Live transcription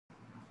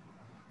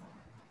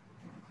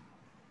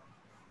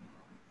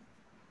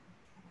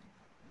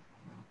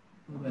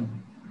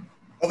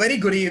very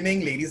good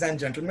evening, ladies and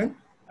gentlemen,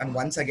 and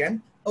once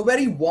again, a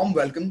very warm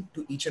welcome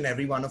to each and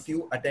every one of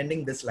you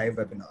attending this live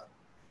webinar.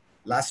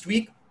 Last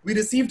week, we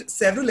received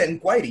several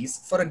inquiries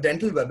for a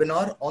dental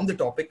webinar on the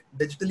topic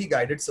digitally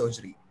guided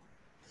surgery.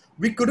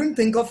 We couldn't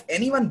think of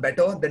anyone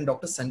better than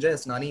Dr. Sanjay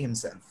Asnani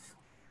himself.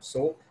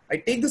 So, I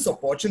take this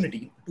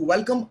opportunity to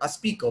welcome our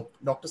speaker,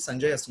 Dr.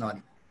 Sanjay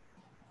Asnani.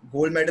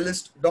 Gold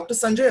medalist Dr.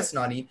 Sanjay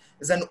Asnani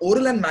is an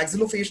oral and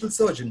maxillofacial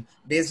surgeon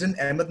based in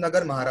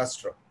Ahmednagar,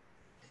 Maharashtra.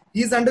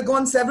 He has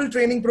undergone several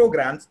training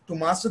programs to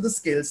master the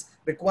skills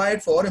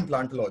required for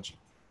implantology.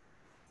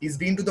 He's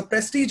been to the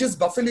prestigious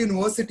Buffalo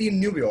University in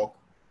New York.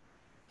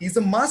 He's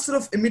a master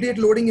of immediate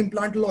loading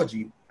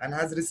implantology and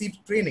has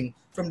received training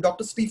from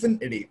Dr. Stephen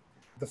Ide,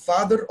 the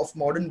father of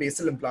modern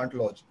basal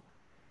implantology.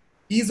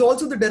 He is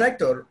also the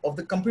director of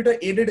the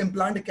Computer-Aided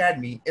Implant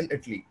Academy in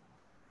Italy.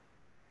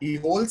 He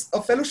holds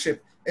a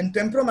fellowship in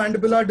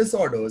temporomandibular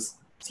disorders,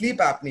 sleep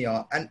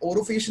apnea, and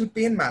orofacial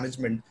pain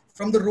management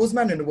from the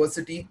Roseman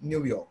University,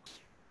 New York.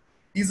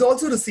 He's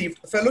also received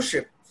a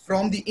fellowship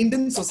from the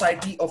Indian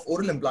Society of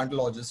Oral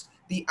Implantologists,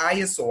 the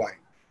ISOI.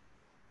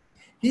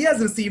 He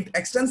has received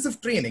extensive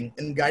training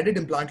in guided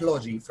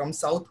implantology from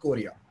South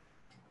Korea.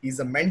 He's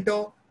a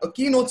mentor, a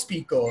keynote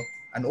speaker,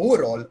 and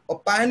overall a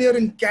pioneer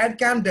in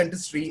CAD/CAM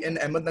dentistry in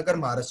Ahmednagar,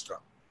 Maharashtra.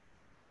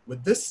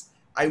 With this,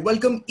 I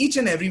welcome each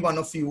and every one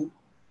of you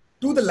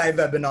to the live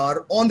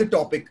webinar on the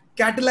topic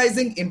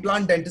Catalyzing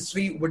Implant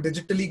Dentistry with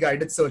Digitally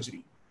Guided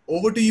Surgery.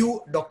 Over to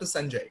you, Dr.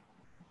 Sanjay.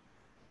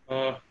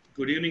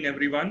 Good evening,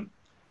 everyone.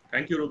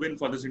 Thank you, Ruben,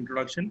 for this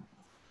introduction.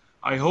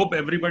 I hope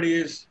everybody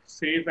is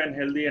safe and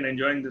healthy and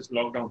enjoying this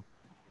lockdown,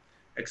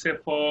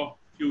 except for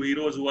a few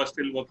heroes who are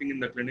still working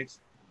in the clinics,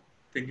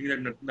 thinking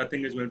that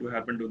nothing is going to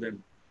happen to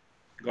them.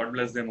 God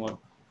bless them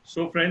all.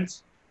 So,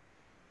 friends,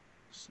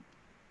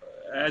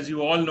 as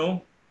you all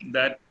know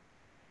that,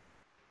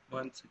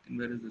 one second,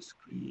 where is the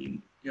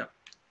screen? Yeah,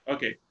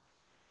 okay.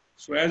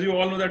 So as you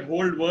all know that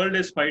whole world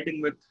is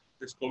fighting with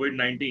this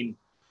COVID-19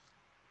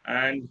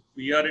 and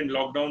we are in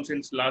lockdown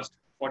since last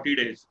 40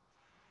 days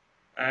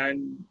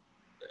and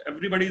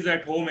everybody's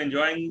at home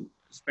enjoying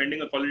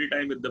spending a quality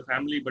time with the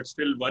family, but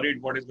still worried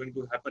what is going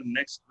to happen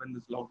next when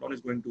this lockdown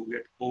is going to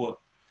get over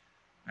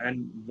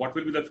and what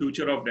will be the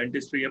future of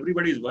dentistry.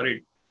 Everybody is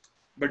worried.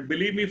 But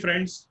believe me,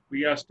 friends,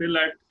 we are still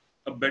at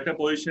a better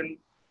position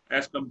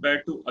as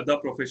compared to other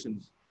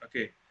professions.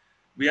 Okay.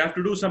 We have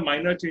to do some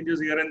minor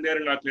changes here and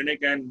there in our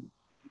clinic and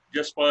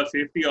just for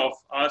safety of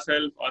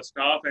ourselves, our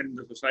staff and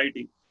the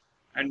society,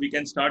 and we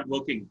can start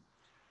working.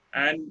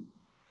 And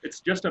it's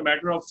just a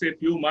matter of say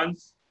few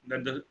months,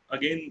 then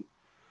again,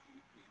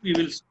 we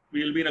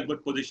will be in a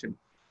good position.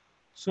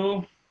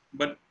 So,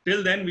 but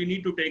till then we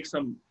need to take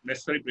some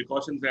necessary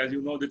precautions. As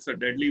you know, it's a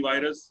deadly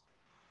virus.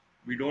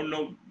 We don't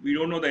know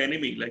the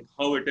enemy, like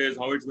how it is,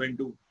 how it's going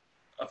to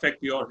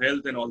affect your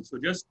health and also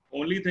just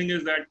only thing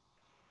is that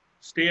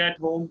stay at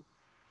home,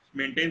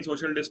 maintain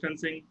social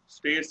distancing,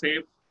 stay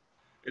safe.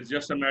 It's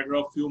just a matter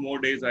of few more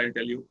days, I'll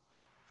tell you,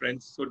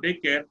 friends. So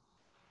take care.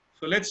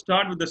 So let's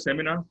start with the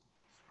seminar.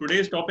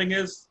 Today's topic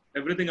is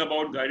everything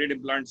about guided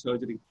implant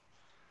surgery.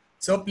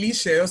 So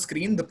please share your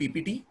screen, the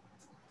PPT.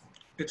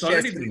 It's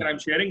already there. I'm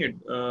sharing it.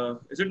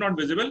 Is it not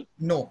visible?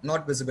 No,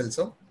 not visible,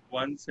 sir.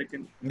 1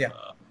 second. Yeah.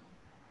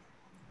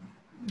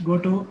 Go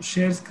to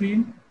share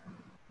screen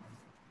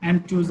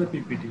and choose the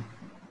PPT.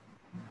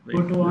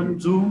 Go to on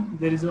Zoom.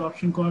 There is an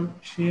option called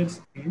share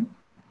screen.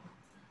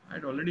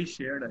 I'd already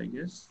shared, I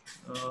guess.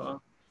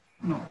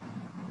 No,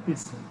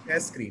 please. Share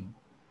screen.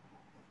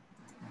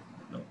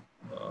 No.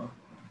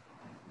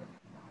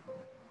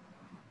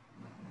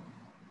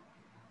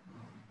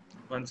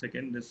 1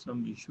 second. There's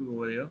some issue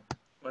over here.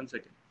 1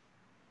 second.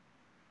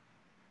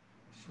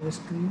 Share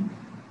screen.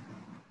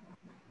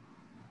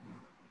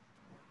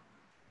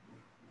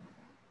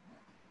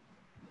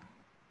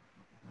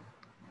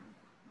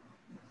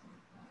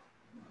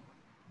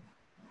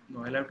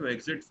 No, I'll have to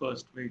exit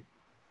first. Wait.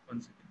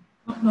 1 second.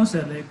 No,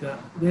 sir. Like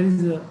there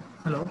is a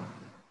hello.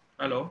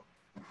 Hello.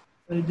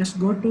 Just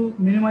go to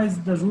minimize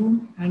the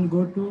room and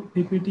go to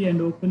PPT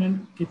and open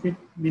and keep it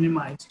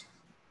minimized.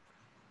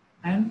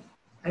 And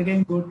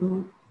again go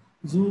to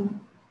Zoom.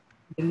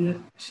 There is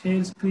a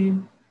share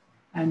screen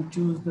and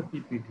choose the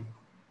PPT.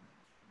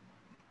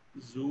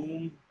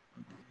 Zoom.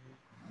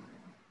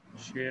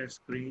 Okay. Share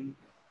screen.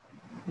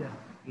 Yeah.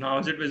 Now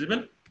is it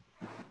visible?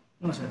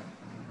 No, sir.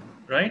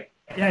 Right?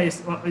 Yeah,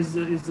 it's on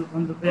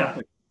the yeah.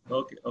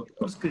 Okay.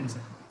 Full screen,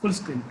 sir. Full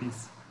screen,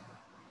 please.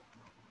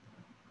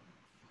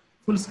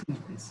 Full screen,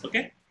 please.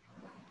 Okay.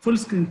 Full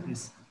screen,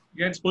 please.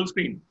 Yeah, it's full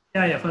screen.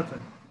 Yeah,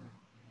 perfect.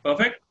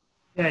 Perfect?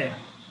 Yeah.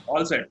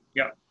 All set.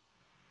 Yeah.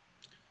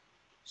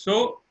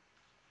 So,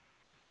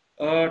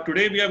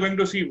 today we are going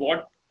to see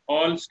what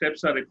all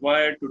steps are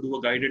required to do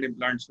a guided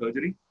implant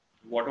surgery.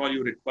 What all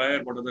you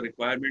require, what are the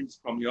requirements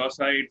from your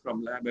side,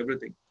 from lab,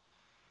 everything.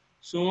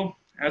 So,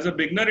 as a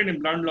beginner in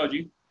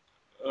implantology,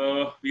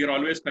 we are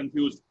always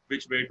confused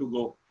which way to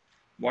go,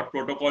 what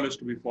protocol is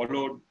to be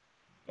followed,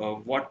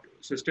 what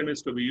system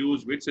is to be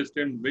used, which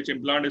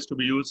implant is to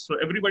be used. So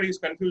everybody is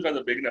confused as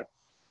a beginner.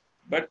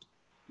 But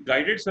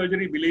guided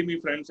surgery, believe me,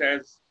 friends,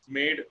 has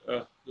made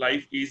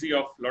life easy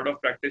of a lot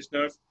of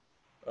practitioners,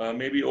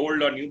 maybe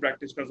old or new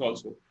practitioners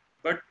also.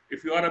 But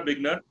if you are a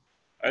beginner,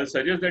 I'll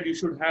suggest that you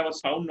should have a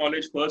sound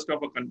knowledge first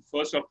of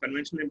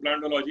conventional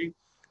implantology,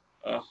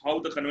 how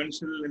the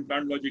conventional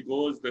implantology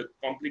goes, the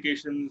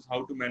complications,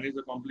 how to manage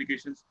the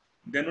complications.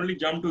 Then only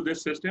jump to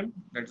this system,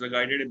 that's the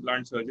guided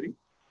implant surgery.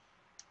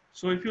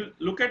 So if you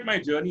look at my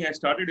journey, I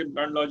started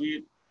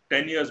implantology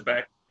 10 years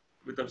back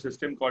with a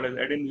system called as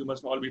EDIN. You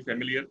must all be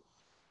familiar.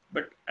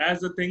 But as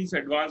the things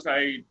advanced,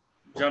 I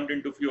jumped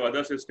into a few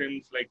other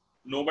systems. Like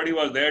nobody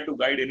was there to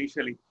guide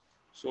initially.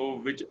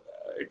 So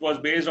it was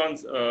based on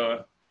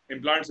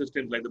implant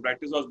systems. Like the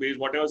practice was based,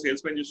 whatever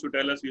salesman used to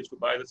tell us, we used to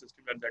buy the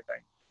system at that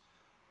time.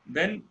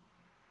 Then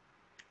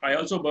I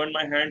also burned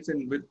my hands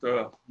in with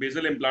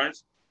basal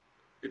implants.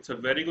 It's a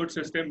very good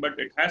system, but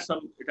it has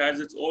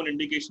its own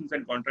indications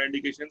and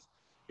contraindications.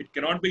 It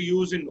cannot be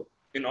used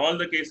in all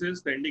the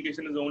cases. The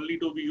indication is only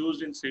to be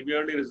used in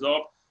severely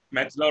resolved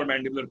maxillar or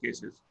mandibular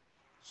cases.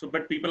 So,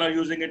 but people are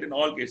using it in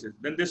all cases.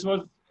 Then this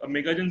was a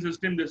Megagen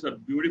system. This is a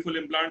beautiful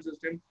implant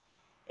system.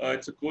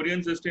 It's a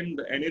Korean system.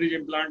 The Energy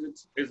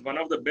implant is one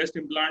of the best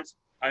implants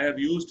I have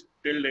used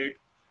till date.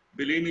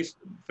 Believe me,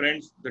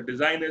 friends, the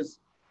design is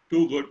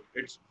too good.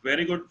 It's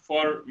very good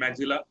for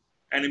maxilla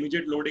and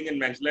immediate loading in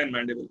maxilla and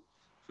mandible.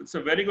 So it's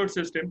a very good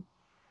system.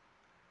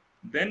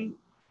 Then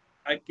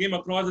I came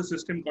across a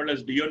system called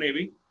as Dio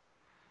Navy.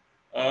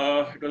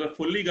 It was a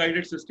fully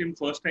guided system,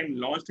 first time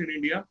launched in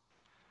India,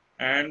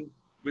 and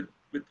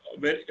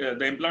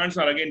the implants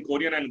are again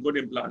Korean and good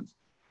implants.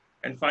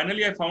 And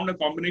finally, I found a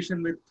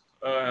combination with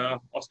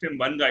Ostium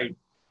One Guide.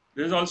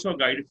 This is also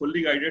a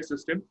fully guided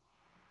system.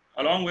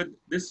 Along with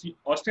this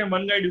Ostium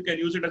One Guide, you can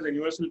use it as a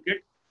universal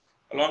kit,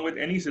 along with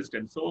any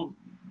system. So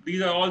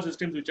these are all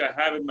systems which I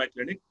have in my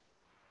clinic.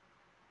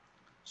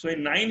 So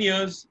in 9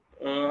 years,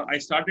 I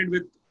started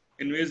with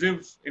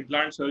invasive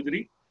implant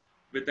surgery.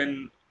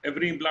 Within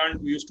every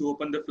implant, we used to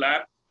open the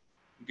flap,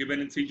 give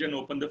an incision,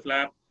 open the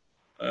flap.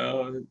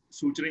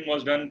 Suturing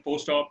was done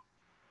post-op.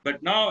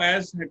 But now,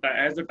 as the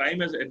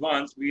time has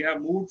advanced, we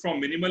have moved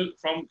from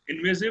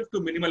invasive to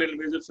minimal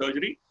invasive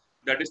surgery.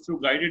 That is through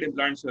guided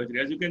implant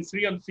surgery. As you can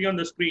see on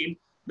the screen,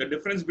 the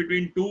difference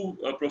between two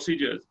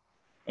procedures.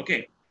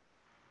 Okay.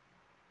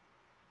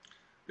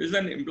 This is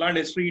an implant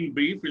history in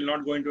brief. We'll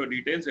not go into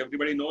details.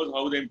 Everybody knows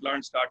how the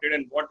implant started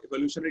and what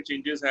evolutionary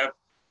changes have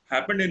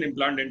happened in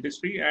implant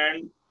dentistry.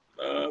 And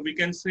we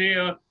can say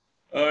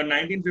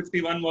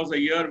 1951 was a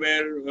year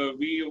where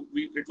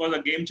it was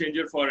a game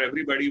changer for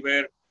everybody.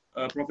 Where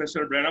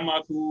Professor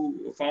Branemark,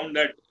 who found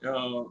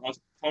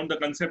the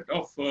concept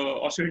of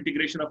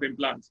osseointegration of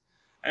implants,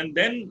 and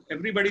then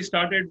everybody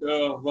started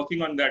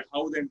working on that.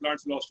 How the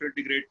implants will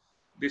osseointegrate.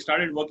 They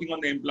started working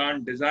on the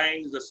implant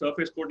designs, the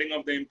surface coating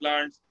of the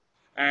implants,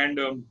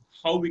 and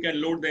how we can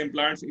load the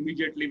implants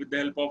immediately with the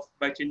help of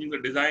by changing the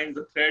designs,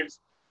 the threads,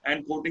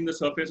 and coating the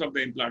surface of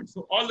the implant.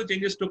 So all the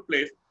changes took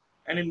place.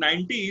 And in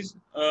 90s,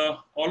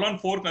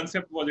 all-on-4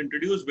 concept was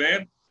introduced,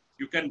 where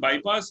you can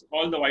bypass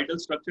all the vital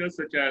structures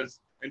such as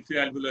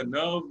inferior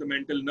nerve, the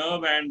mental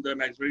nerve, and the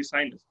maxillary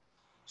sinus.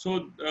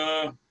 So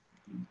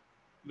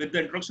with the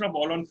introduction of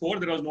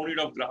all-on-4, there was no need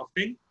of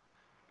grafting,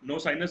 no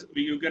sinus.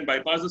 You can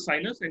bypass the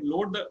sinus and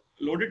load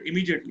it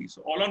immediately.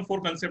 So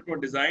all-on-4 concept was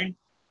designed.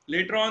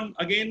 Later on,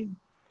 again,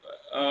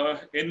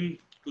 in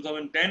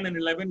 2010 and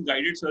 11,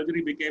 guided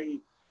surgery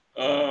became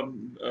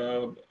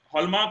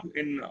hallmark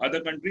in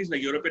other countries,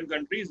 like European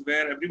countries,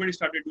 where everybody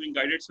started doing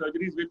guided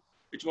surgeries,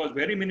 which was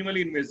very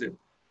minimally invasive.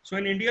 So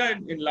in India,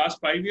 in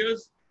last 5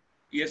 years,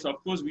 yes,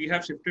 of course, we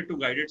have shifted to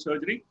guided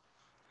surgery.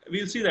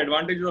 We'll see the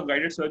advantages of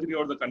guided surgery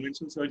or the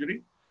conventional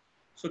surgery.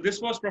 So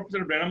this was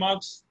Professor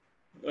Branemark's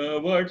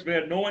words,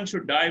 where no one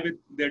should die with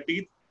their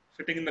teeth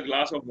sitting in the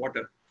glass of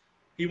water.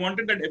 He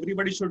wanted that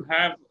everybody should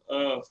have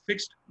a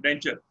fixed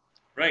denture,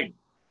 right?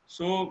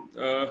 So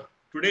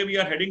today we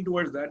are heading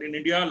towards that. In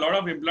India, a lot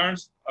of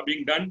implants are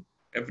being done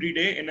every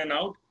day, in and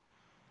out.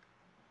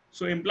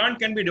 So implant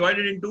can be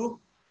divided into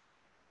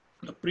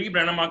a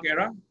pre-Branemark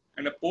era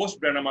and a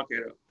post-Branemark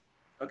era.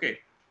 Okay,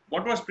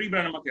 what was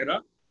pre-Branemark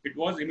era? It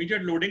was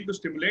immediate loading to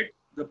stimulate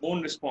the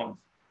bone response.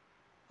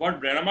 What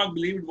Branemark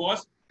believed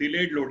was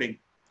delayed loading.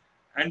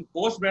 And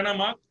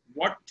post-Branemark,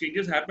 what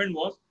changes happened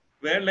was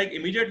where like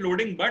immediate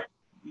loading, but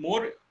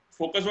more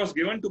focus was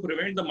given to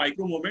prevent the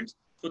micro movements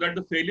so that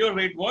the failure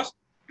rate was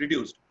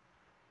reduced.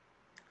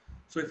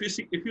 So if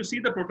you see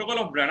the protocol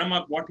of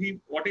Branemark, what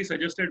he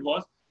suggested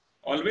was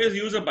always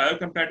use a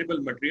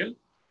biocompatible material.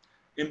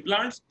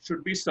 Implants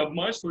should be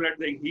submerged so that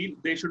they heal.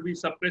 They should be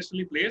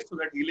suppressively placed so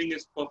that healing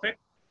is perfect.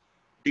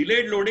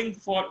 Delayed loading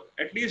for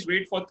at least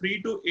wait for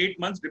 3 to 8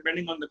 months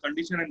depending on the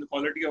condition and the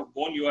quality of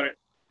bone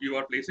you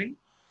are placing.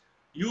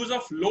 Use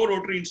of low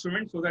rotary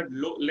instruments so that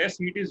less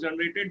heat is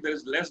generated, there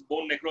is less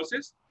bone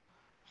necrosis.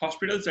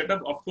 Hospital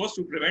setup, of course,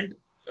 to prevent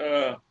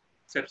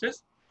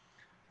sepsis.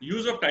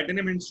 Use of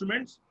titanium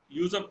instruments,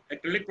 use of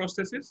acrylic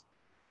prosthesis,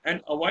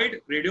 and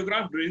avoid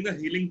radiograph during the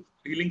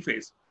healing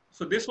phase.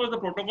 So this was the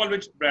protocol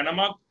which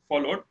Branemark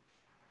followed.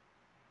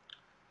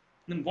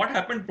 Then what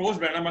happened post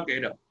Branemark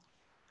Era?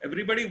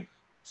 Everybody,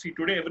 see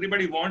today,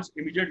 everybody wants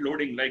immediate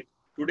loading. Like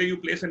today you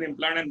place an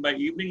implant and by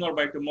evening or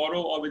by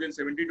tomorrow or within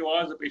 72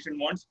 hours, the patient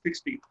wants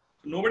fixed teeth.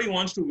 So nobody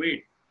wants to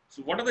wait.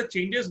 So what are the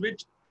changes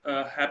which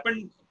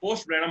happened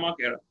post Branemark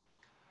Era?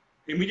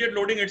 Immediate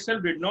loading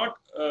itself did not,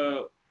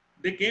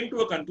 they came to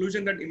a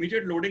conclusion that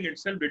immediate loading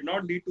itself did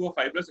not lead to a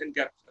fibrous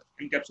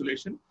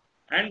encapsulation,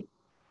 and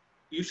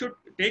you should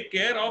take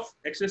care of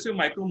excessive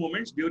micro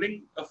movements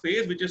during a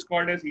phase which is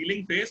called as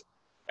healing phase.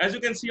 As you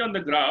can see on the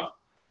graph,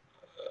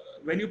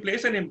 when you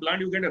place an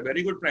implant, you get a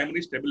very good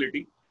primary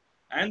stability,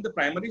 and the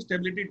primary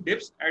stability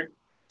dips at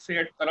say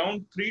at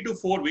around 3 to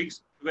 4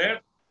 weeks, where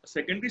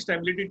secondary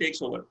stability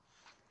takes over.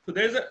 So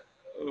there's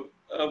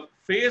a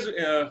phase,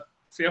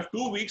 say of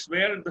 2 weeks,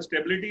 where the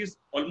stability is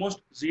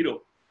almost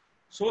zero.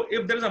 So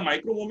if there is a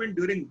micro movement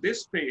during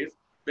this phase,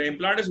 the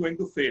implant is going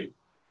to fail.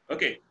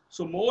 Okay.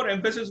 So more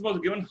emphasis was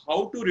given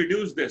how to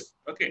reduce this.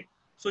 Okay.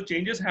 So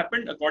changes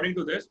happened according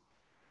to this.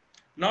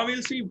 Now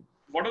we'll see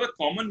what are the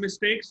common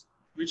mistakes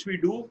which we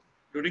do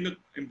during an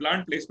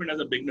implant placement as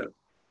a beginner.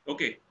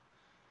 Okay.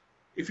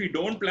 If you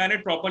don't plan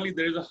it properly,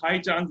 there is a high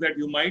chance that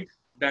you might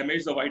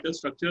damage the vital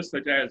structures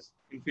such as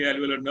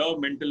inferior nerve,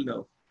 mental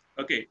nerve.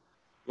 Okay.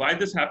 Why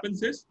this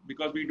happens is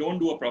because we don't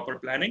do a proper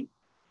planning.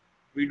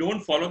 We don't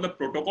follow the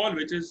protocol,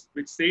 which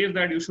says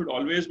that you should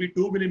always be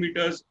 2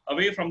 millimeters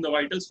away from the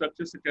vital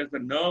structures such as the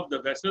nerve,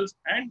 the vessels,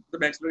 and the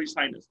maxillary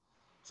sinus.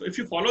 So if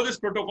you follow this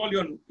protocol,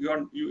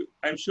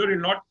 I'm sure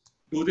you'll not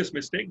do this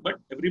mistake. But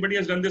everybody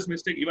has done this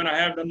mistake. Even I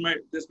have done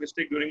this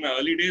mistake during my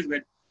early days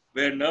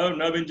where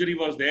nerve injury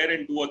was there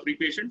in 2 or 3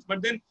 patients.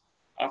 But then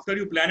after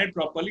you plan it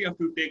properly,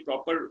 after you take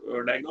proper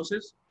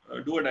diagnosis,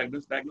 do a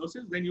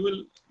diagnosis, then you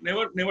will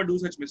never do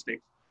such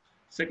mistakes.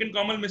 Second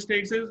common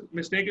mistake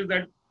is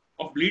that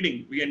of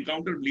bleeding. We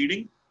encounter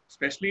bleeding,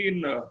 especially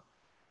in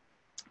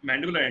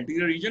mandibular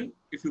anterior region.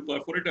 If you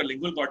perforate a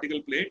lingual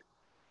cortical plate,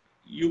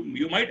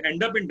 you might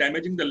end up in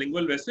damaging the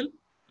lingual vessel,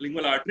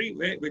 lingual artery,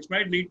 which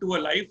might lead to a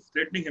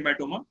life-threatening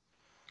hematoma,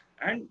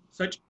 and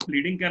such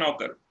bleeding can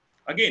occur.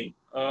 Again,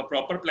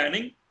 proper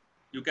planning,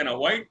 you can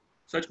avoid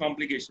such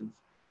complications.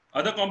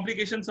 Other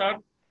complications are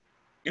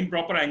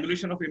improper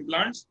angulation of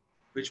implants,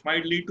 which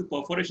might lead to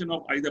perforation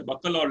of either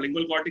buccal or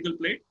lingual cortical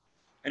plate.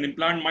 An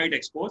implant might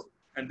expose,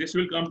 and this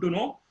will come to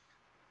know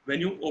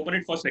when you open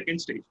it for second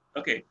stage.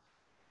 Okay.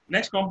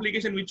 Next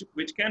complication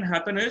which can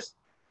happen is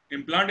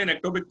implant in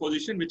ectopic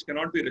position, which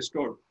cannot be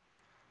restored.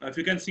 Now, if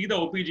you can see the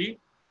OPG,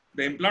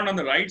 the implant on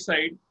the right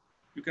side,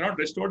 you cannot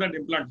restore that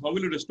implant. How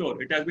will you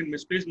restore? It has been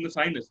misplaced in the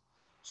sinus.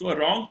 So a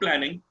wrong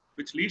planning,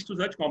 which leads to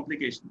such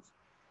complications.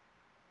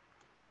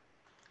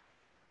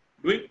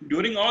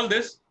 During all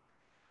this,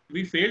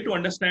 we fail to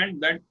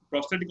understand that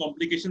prosthetic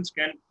complications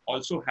can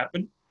also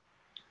happen.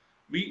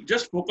 We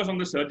just focus on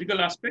the surgical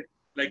aspect,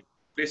 like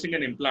placing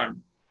an implant,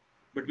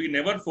 but we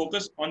never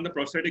focus on the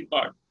prosthetic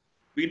part.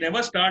 We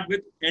never start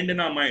with end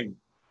in our mind.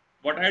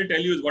 What I'll tell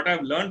you is what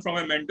I've learned from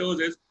my mentors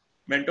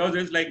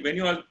is like when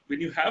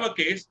you have a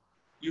case,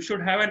 you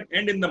should have an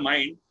end in the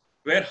mind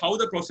where how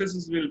the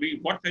processes will be,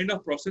 what kind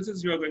of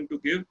processes you are going to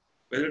give,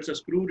 whether it's a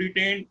screw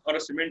retained or a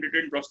cement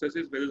retained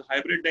prosthesis, whether it's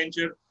hybrid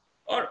denture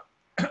or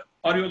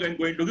you are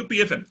going to give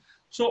PFM.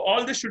 So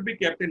all this should be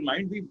kept in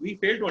mind. We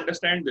fail to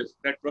understand this,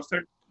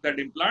 that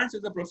implants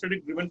is a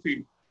prosthetic driven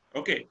field.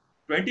 Okay.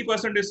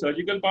 20% is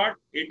surgical part,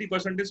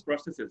 80% is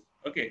prosthesis.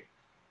 Okay.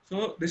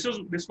 So this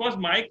was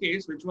my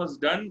case, which was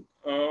done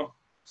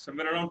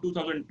somewhere around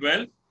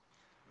 2012,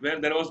 where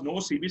there was no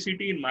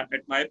CBCT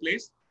at my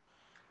place.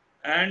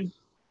 And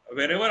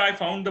wherever I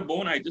found the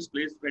bone, I just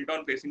went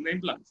on placing the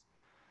implants.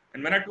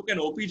 And when I took an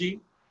OPG,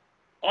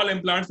 all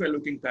implants were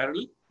looking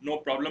parallel, no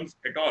problems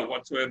at all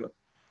whatsoever.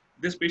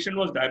 This patient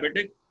was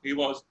diabetic, he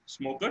was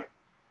smoker.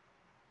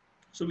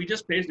 So we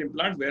just placed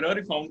implants wherever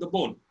we found the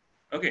bone.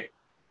 Okay.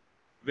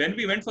 When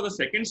we went for the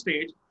second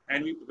stage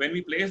and when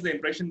we placed the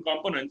impression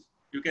components,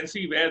 you can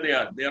see where they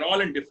are. They are all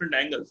in different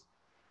angles.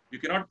 You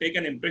cannot take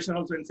an impression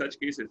also in such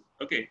cases.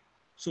 Okay.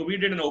 So we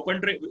did an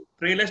open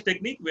trayless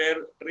technique where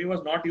tray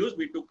was not used.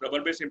 We took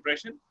rubber-based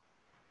impression.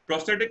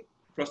 Prosthetic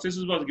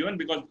prosthesis was given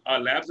because our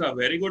labs are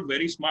very good,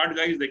 very smart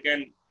guys. They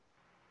can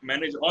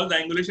manage all the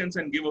angulations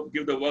and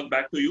give the work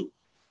back to you.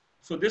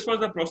 So this was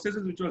the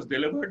prosthesis which was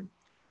delivered.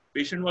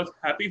 Patient was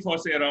happy for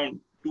say around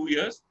 2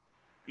 years.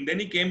 And then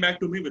he came back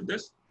to me with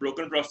this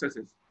broken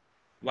prosthesis.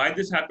 Why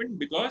this happened?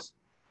 Because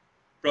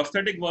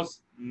prosthetic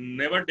was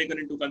never taken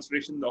into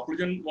consideration. The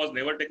occlusion was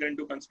never taken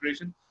into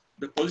consideration.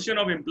 The position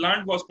of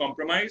implant was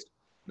compromised.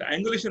 The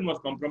angulation was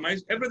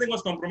compromised. Everything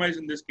was compromised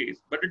in this case,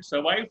 but it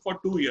survived for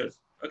 2 years.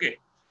 Okay.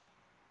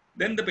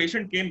 Then the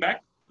patient came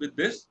back with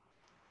this.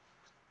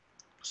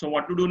 So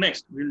what to do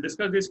next? We'll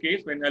discuss this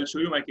case when I'll show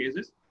you my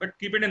cases. But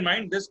keep it in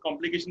mind, this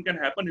complication can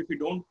happen if you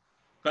don't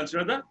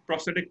consider the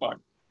prosthetic part.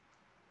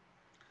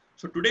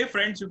 So today,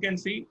 friends, you can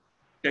see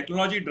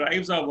technology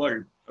drives our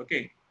world.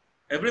 Okay.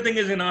 Everything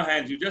is in our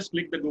hands. You just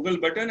click the Google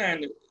button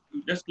and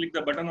you just click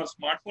the button on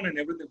smartphone and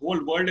everything, the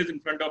whole world is in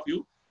front of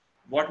you.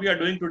 What we are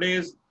doing today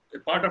is a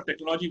part of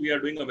technology. We are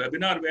doing a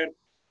webinar where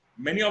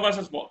Many of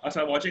us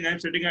are watching. I'm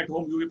sitting at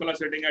home. You people are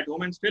sitting at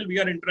home, and still we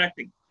are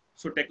interacting.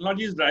 So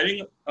technology is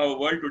driving our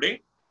world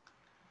today,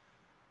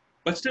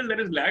 but still there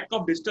is lack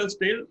of digital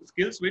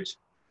skills, which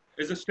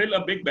is still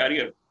a big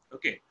barrier.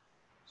 Okay,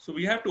 so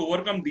we have to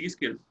overcome these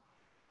skills.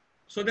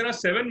 So there are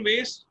 7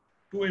 ways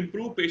to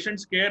improve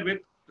patients' care with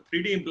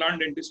 3D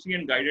implant dentistry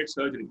and guided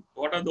surgery.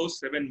 What are those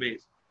 7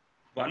 ways?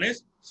 One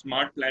is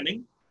smart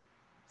planning.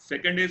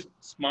 Second is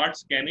smart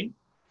scanning.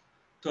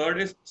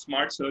 Third is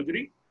smart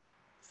surgery.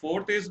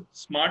 Fourth is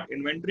smart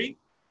inventory,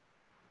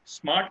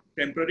 smart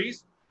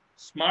temporaries,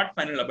 smart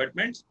final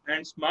abutments,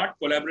 and smart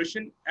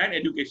collaboration and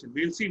education.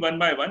 We'll see one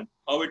by one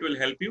how it will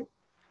help you.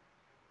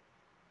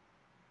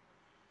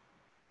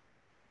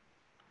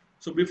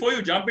 So before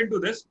you jump into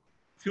this,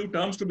 few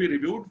terms to be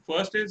reviewed.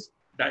 First is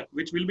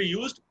which will be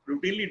used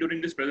routinely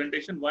during this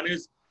presentation. One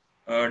is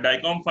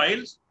DICOM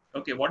files.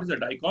 Okay, what is a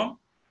DICOM?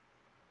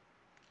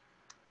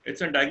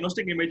 It's a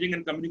diagnostic imaging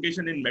and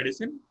communication in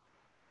medicine.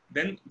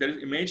 Then there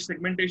is image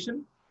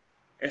segmentation,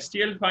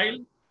 STL file.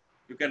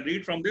 You can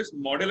read from this,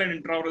 model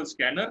and intraoral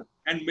scanner,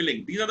 and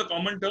milling. These are the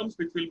common terms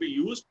which will be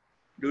used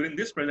during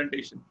this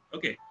presentation.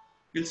 Okay,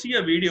 you'll see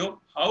a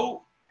video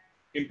how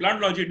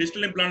implantology,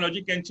 digital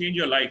implantology can change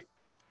your life.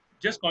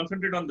 Just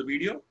concentrate on the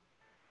video.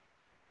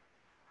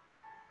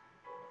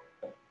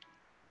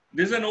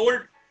 This is an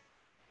old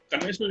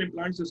conventional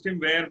implant system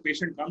where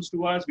patient comes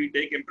to us, we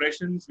take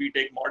impressions, we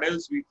take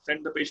models, we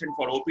send the patient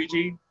for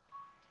OPG.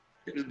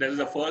 This is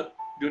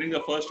during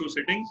the first 2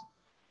 sittings.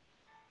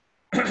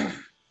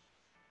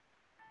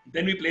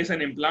 Then we place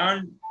an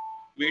implant,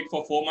 wait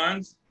for 4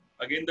 months.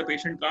 Again, the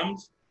patient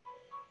comes.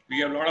 We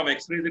have a lot of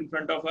x-rays in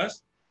front of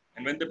us.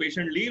 And when the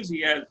patient leaves,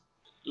 he has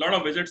a lot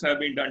of visits have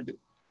been done.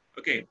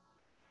 Okay.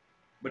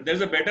 But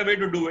there's a better way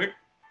to do it.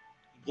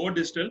 Go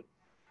digital.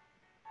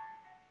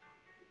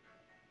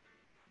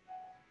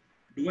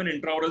 Do an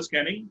intraoral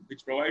scanning,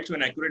 which provides you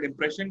an accurate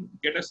impression.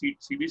 Get a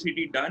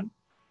CBCT done.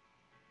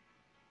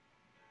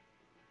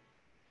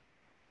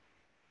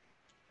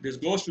 This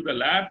goes to the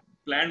lab,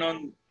 planned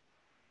on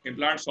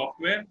implant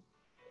software.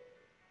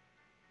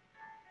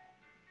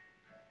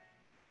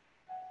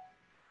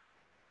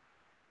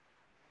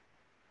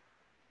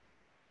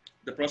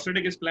 The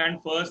prosthetic is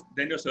planned first,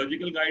 then your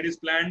surgical guide is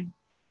planned.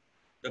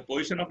 The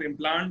position of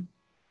implant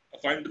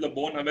according to the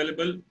bone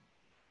available.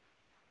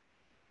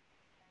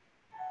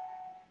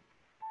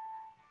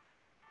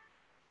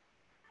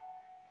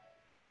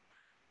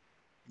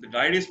 The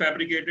guide is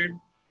fabricated.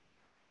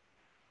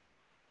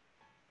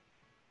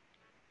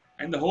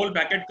 And the whole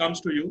packet comes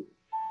to you.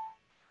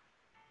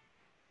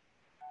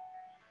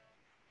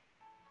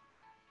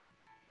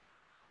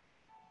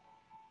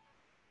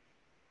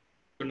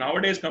 So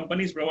nowadays,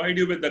 companies provide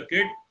you with the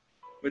kit,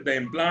 with the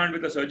implant,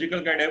 with the surgical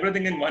guide,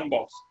 everything in one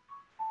box.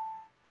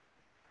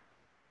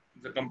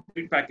 The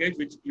complete package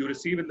which you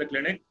receive in the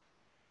clinic.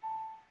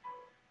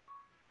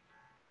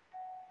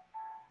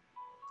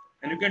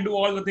 And you can do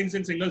all the things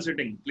in single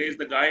sitting. Place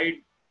the guide,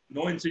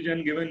 no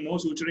incision given, no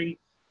suturing,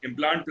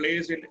 implant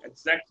placed in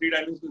exact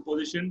 3-dimensional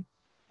position,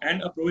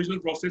 and a provisional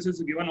prosthesis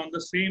is given on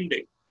the same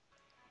day.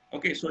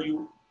 Okay, so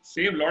you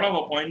save a lot of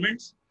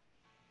appointments.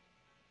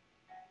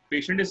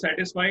 Patient is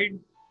satisfied.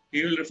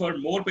 He will refer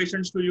more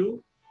patients to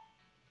you.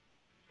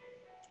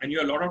 And you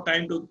have a lot of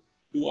time to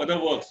do other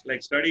works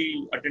like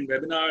study, attend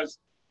webinars,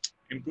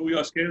 improve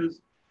your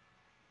skills.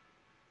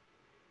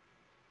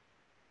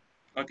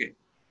 Okay.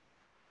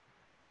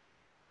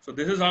 So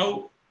this is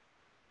how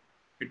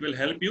it will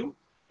help you.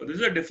 So this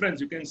is a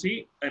difference. You can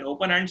see an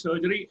open hand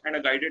surgery and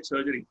a guided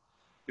surgery.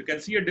 You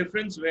can see a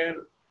difference where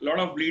a lot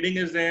of bleeding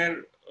is there,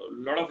 a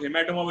lot of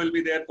hematoma will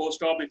be there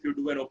post-op. If you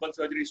do an open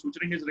surgery,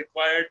 suturing is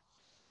required.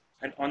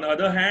 And on the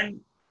other hand,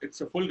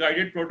 it's a full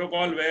guided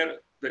protocol where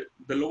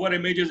the lower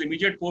image is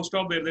immediate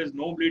post-op where there's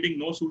no bleeding,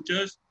 no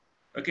sutures.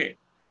 Okay,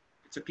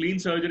 it's a clean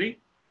surgery.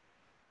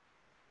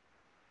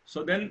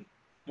 So then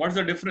what's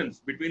the difference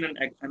between an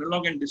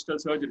analog and digital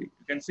surgery?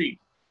 You can see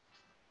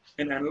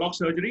in analog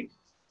surgery,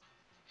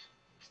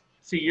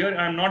 see here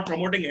I'm not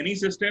promoting any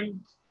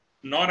system,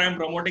 nor I'm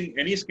promoting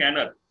any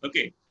scanner.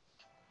 Okay,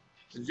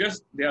 it's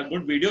just they are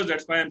good videos,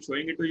 that's why I'm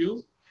showing it to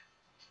you.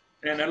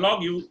 In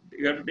analog, you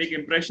have to take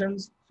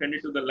impressions, send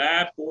it to the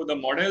lab, pour the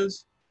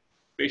models,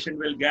 patient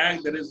will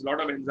gag, there is a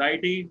lot of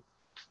anxiety,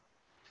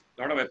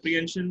 a lot of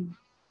apprehension.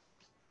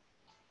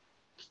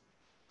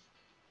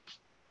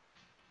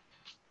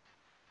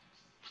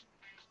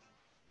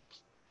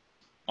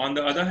 On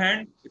the other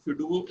hand,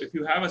 if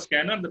you have a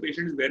scanner, the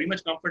patient is very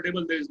much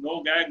comfortable. There is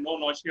no gag, no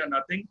nausea,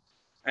 nothing,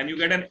 and you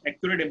get an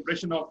accurate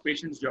impression of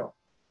patient's jaw,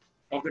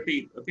 of the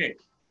teeth. Okay,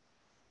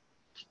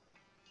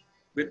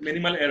 with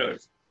minimal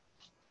errors.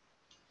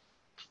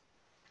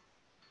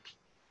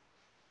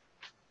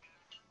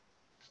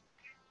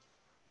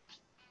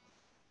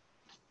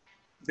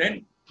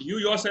 Then you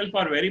yourself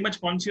are very much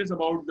conscious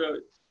about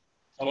the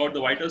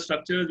vital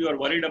structures. You are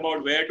worried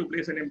about where to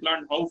place an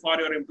implant, how far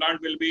your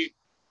implant will be.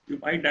 You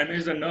might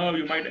damage the nerve.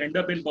 You might end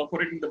up in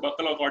perforating the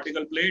buccal or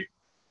cortical plate.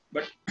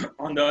 But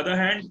on the other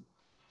hand,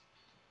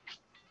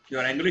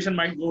 your angulation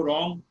might go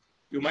wrong.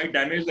 You might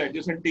damage the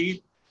adjacent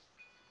teeth.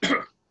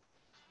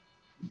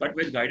 But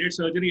with guided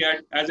surgery,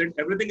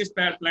 everything is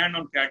planned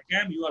on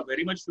CAD-CAM, you are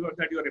very much sure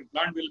that your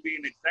implant will be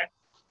in exact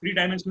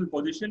three-dimensional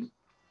position.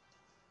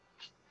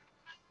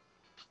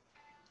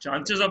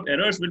 Chances of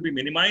errors will be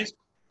minimized.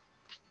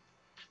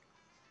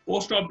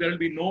 Post-op, there will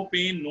be no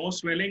pain, no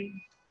swelling.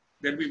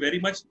 There will be very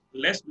much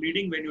less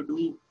bleeding when you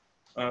do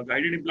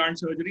guided implant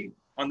surgery.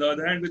 On the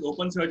other hand, with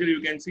open surgery, you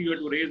can see you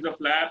have to raise the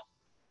flap,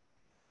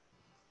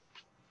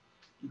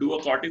 do a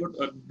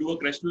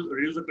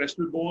reduce the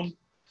crestal bone.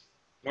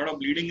 A lot of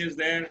bleeding is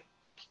there.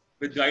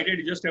 With guided,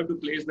 you just have to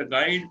place the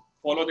guide,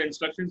 follow the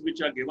instructions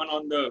which are given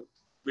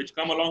which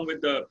come along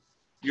with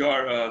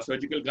your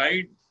surgical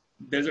guide.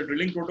 There's a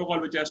drilling protocol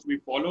which has to be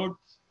followed.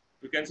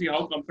 You can see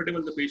how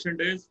comfortable the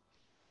patient is.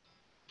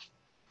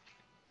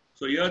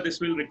 So here, this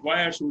will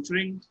require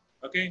suturing,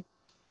 okay?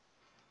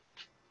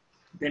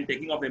 Then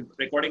taking of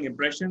recording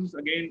impressions,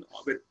 again,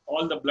 with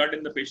all the blood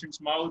in the patient's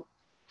mouth.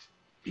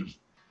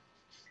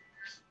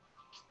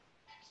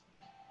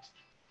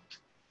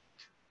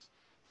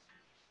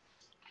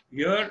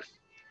 Here,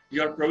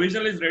 your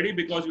provisional is ready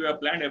because you have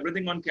planned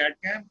everything on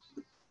CAD-CAM.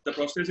 The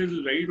process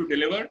is ready to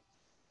deliver.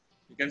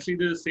 You can see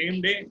this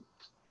same day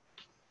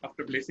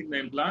after placing the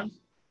implants.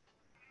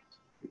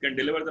 You can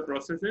deliver the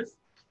processes,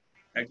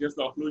 adjust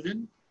the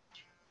occlusion.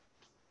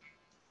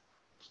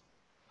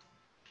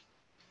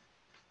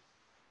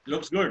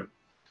 Looks good.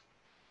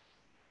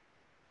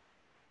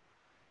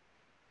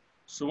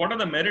 So what are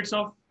the merits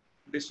of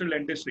digital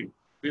dentistry?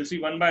 We'll see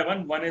one by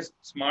one. One is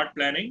smart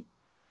planning.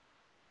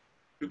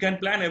 You can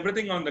plan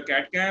everything on the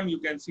CAD-CAM. You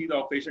can see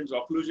the patient's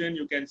occlusion.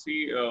 You can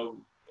see,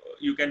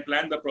 you can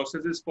plan the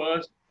processes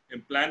first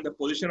and plan the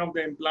position of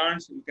the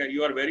implants.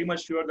 You are very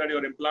much sure that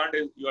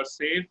you are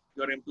safe.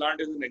 Your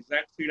implant is in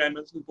exact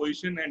three-dimensional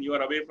position and you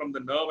are away from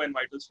the nerve and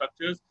vital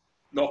structures.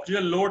 The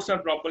occlusal loads are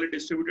properly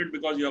distributed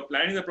because you are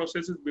planning the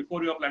processes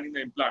before you are planning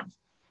the implants.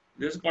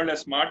 This is called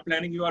as smart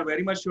planning. You are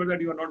very much sure that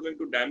you are not going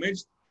to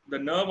damage the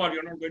nerve or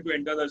you're not going to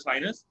enter the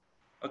sinus.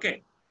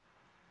 Okay.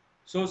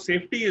 So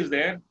safety is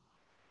there.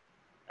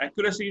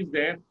 Accuracy is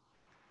there.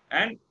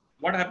 And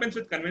what happens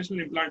with conventional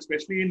implants,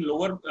 especially in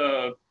lower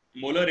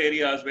molar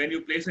areas, when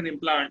you place an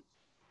implant,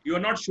 you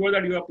are not sure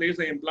that you have placed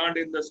the implant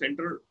in the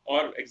center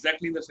or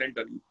exactly in the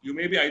center. You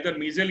may be either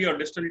mesially or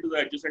distally to the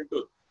adjacent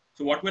tooth.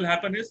 So what will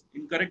happen is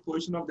incorrect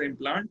position of the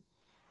implant.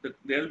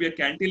 There will be a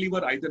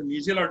cantilever, either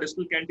mesial or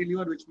distal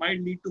cantilever, which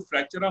might lead to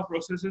fracture of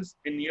processes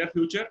in near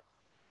future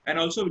and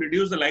also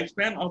reduce the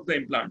lifespan of the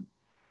implant.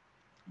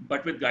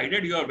 But with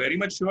guided, you are very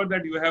much sure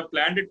that you have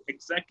planned it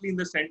exactly in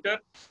the center.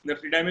 In the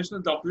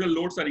three-dimensional, the occlusal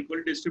loads are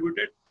equally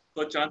distributed.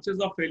 So chances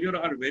of failure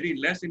are very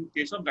less in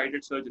case of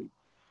guided surgery.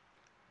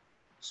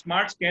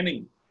 Smart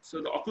scanning.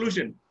 So the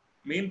occlusion,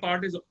 main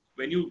part is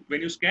when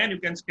you scan, you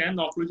can scan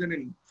the occlusion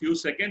in few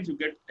seconds. You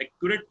get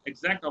accurate,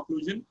 exact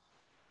occlusion.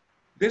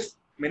 This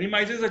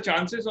minimizes the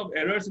chances of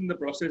errors in the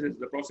processes.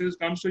 The process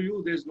comes to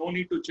you. There's no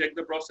need to check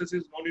the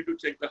processes, no need to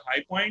check the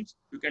high points.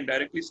 You can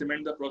directly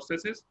cement the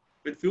processes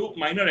with few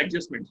minor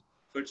adjustments.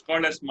 So it's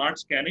called as smart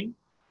scanning.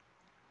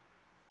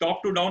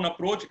 Top to down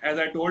approach, as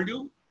I told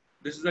you,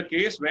 this is a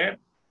case where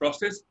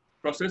processes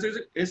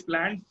is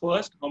planned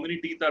first. How many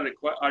teeth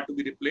are to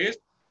be replaced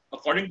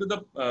according to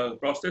the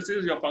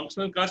processes. Your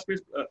functional cusp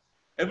is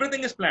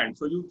everything is planned.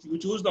 So you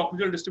choose the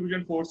occlusal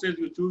distribution forces,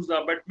 you choose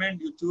the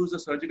abutment, you choose the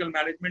surgical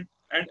management,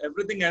 and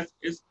everything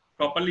is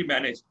properly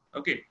managed.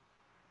 Okay.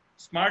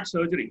 Smart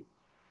surgery.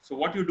 So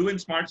what you do in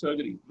smart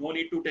surgery, no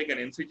need to take an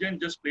incision,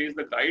 just place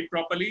the guide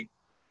properly,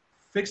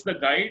 fix the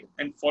guide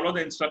and follow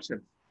the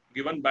instructions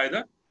given by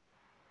the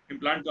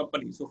implant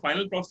company. So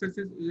final process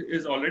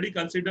is already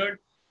considered.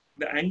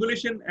 The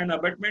angulation and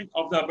abutment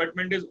of the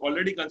abutment is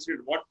already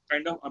considered, what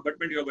kind of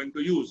abutment you are going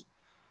to use.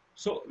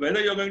 So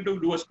whether you're going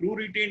to do a screw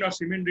retained or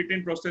cement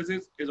retained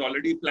processes is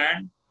already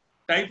planned.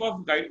 Type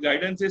of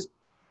guidance is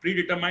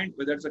predetermined,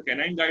 whether it's a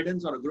canine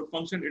guidance or a group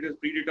function, it is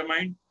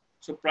predetermined.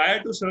 So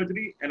prior to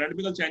surgery,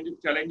 anatomical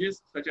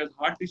challenges such as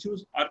hard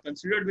tissues are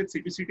considered with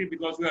CBCT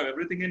because you have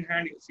everything in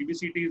hand.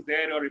 CBCT is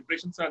there, or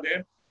impressions are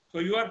there. So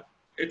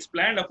it's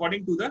planned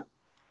according to the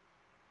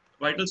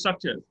vital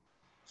structures.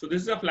 So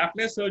this is a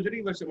flapless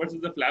surgery versus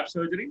the flap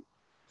surgery.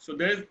 So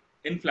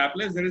in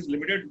flapless, there is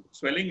limited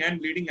swelling and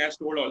bleeding as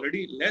told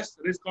already, less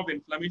risk of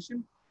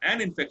inflammation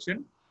and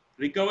infection.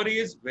 Recovery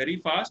is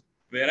very fast,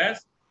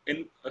 whereas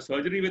in a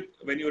surgery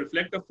when you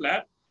reflect a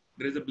flap,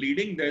 there is a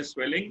bleeding, there is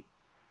swelling,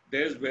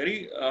 there is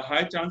very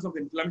high chance of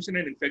inflammation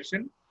and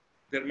infection.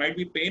 There might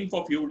be pain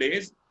for few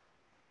days,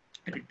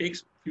 and it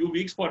takes few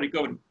weeks for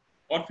recovery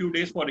or few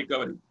days for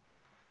recovery.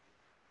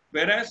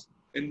 Whereas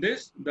in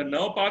this, the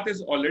nerve path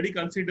is already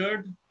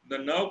considered, the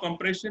nerve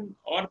compression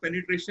or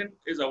penetration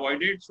is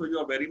avoided. So you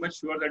are very much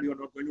sure that you are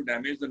not going to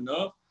damage the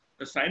nerve.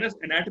 The sinus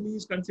anatomy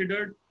is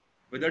considered.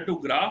 Whether to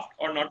graft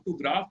or not to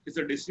graft is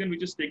a decision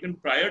which is taken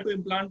prior to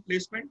implant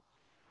placement.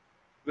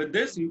 With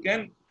this, you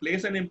can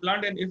place an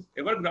implant, and if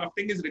ever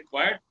grafting is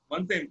required,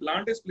 once the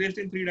implant is placed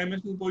in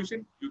three-dimensional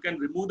position, you can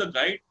remove the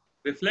guide,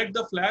 reflect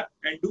the flap,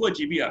 and do a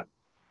GBR.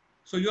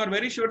 So you are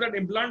very sure that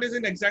implant is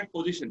in exact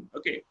position.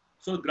 Okay.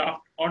 So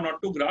graft or not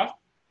to graft,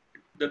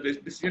 the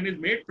decision is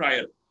made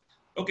prior.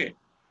 Okay.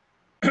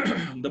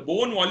 The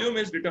bone volume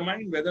is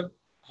determined, whether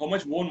how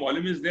much bone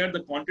volume is there,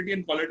 the quantity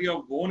and quality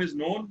of bone is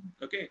known.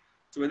 Okay.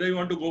 So whether you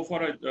want to go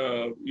for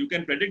you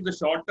can predict the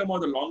short term or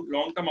the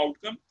long term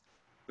outcome.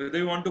 Whether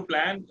you want to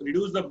plan,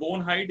 reduce the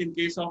bone height in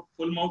case of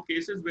full mouth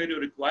cases where you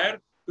require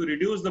to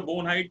reduce the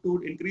bone height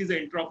to increase the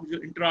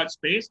intra-arch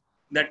space,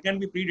 that can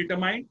be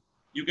predetermined.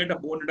 You get a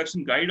bone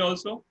reduction guide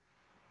also.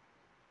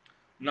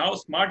 Now,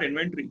 smart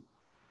inventory.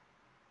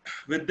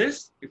 With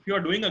this, if you are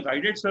doing a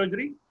guided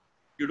surgery,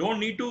 you don't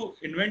need to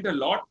invent a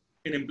lot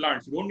in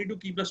implants. You don't need to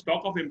keep a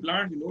stock of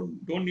implants. You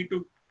don't need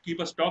to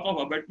keep a stock of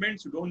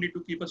abutments. You don't need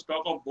to keep a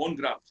stock of bone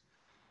grafts.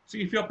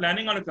 See, if you're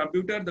planning on a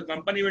computer, the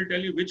company will tell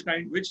you which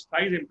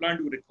size implant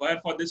you require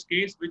for this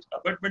case, which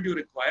abutment you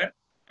require,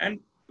 and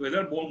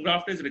whether bone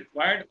graft is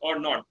required or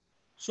not.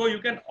 So you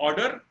can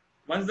order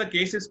once the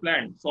case is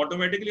planned. So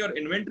automatically your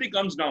inventory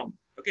comes down.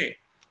 Okay.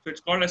 So it's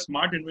called a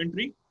smart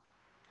inventory.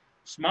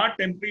 Smart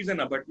temporaries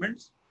and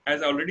abutments.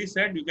 As I already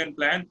said, you can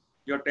plan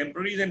your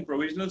temporaries and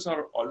provisionals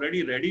are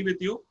already ready with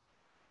you.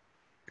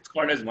 It's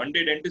called as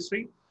one-day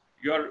dentistry.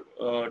 Your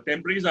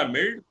temporaries are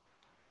milled.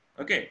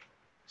 Okay.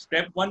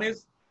 Step one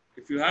is,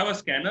 if you have a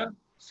scanner,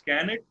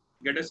 scan it,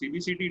 get a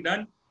CBCT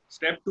done.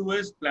 Step two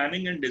is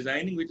planning and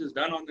designing, which is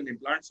done on an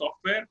implant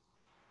software.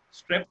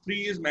 Step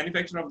three is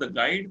manufacture of the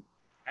guide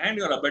and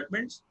your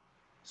abutments.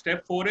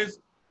 Step four is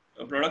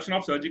production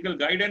of surgical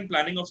guide and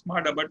planning of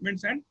smart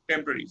abutments and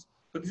temporaries.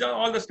 So these are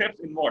all the steps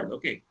involved.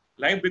 Okay.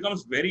 Life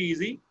becomes very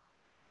easy.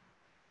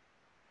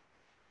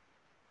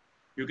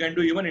 You can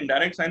do even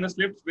indirect sinus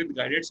lifts with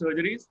guided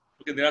surgeries.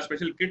 Okay. There are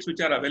special kits which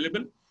are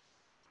available.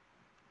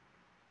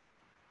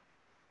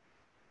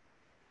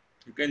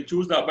 You can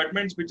choose the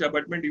abutments, which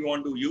abutment you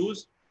want to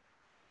use.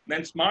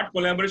 Then smart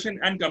collaboration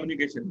and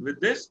communication. With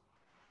this,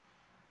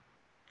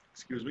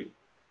 excuse me,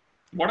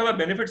 what are the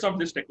benefits of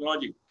this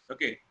technology?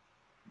 Okay.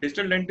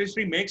 Digital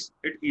dentistry makes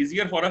it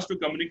easier for us to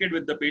communicate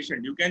with the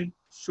patient. You can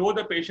show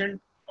the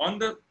patient on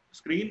the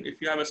screen, if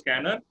you have a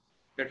scanner,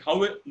 that how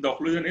the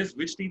occlusion is,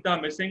 which teeth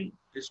are missing,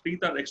 his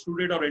teeth are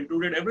extruded or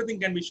intruded. Everything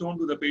can be shown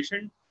to the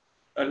patient.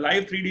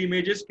 Live 3D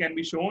images can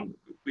be shown,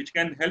 which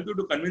can help you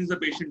to convince the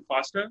patient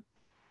faster.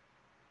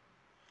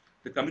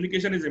 The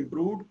communication is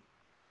improved.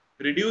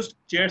 Reduced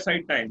chair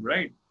side time,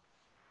 right?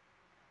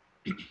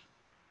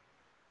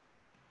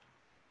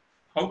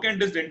 How can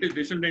this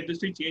digital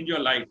dentistry change your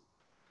life?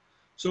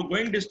 So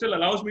going digital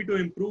allows me to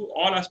improve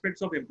all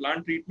aspects of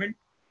implant treatment.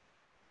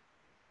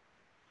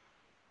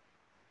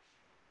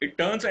 It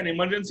turns an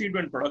emergency into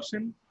a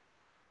production.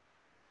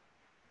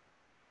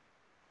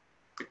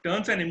 It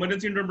turns an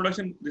emergency into a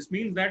production. This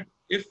means that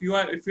if you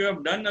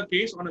have done a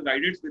case on a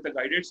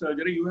guided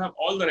surgery, you have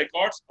all the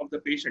records of the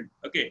patient.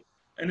 Okay.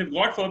 And if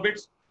God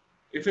forbids,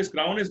 if his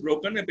crown is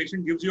broken, a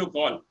patient gives you a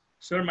call.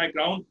 Sir,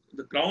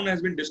 the crown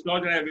has been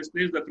dislodged and I have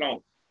misplaced the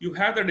crown. You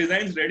have the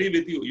designs ready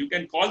with you. You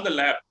can call the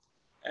lab.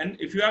 And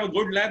if you have a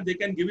good lab, they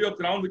can give you a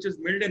crown which is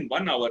milled in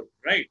 1 hour,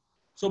 right?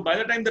 So by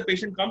the time the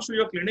patient comes to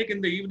your clinic in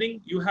the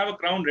evening, you have a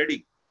crown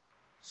ready.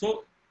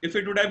 So if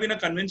it would have been a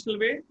conventional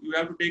way, you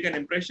have to take an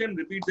impression,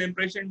 repeat the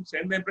impression,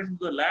 send the impression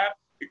to the lab.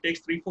 It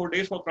takes 3-4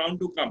 days for crown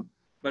to come.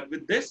 But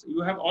with this,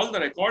 you have all the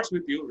records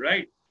with you,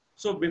 right?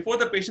 So before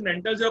the patient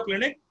enters your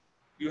clinic,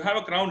 you have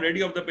a crown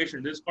ready of the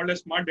patient. This is called a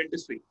smart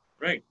dentistry,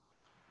 right?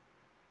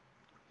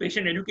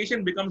 Patient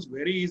education becomes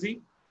very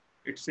easy.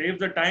 It saves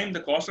the time,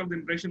 the cost of the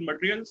impression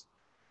materials.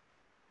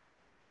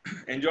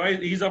 Enjoys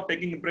ease of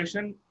taking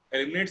impression,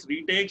 eliminates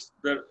retakes,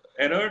 the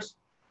errors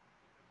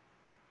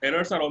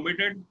are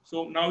omitted.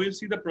 So now we'll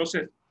see the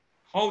process,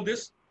 how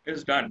this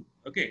is done.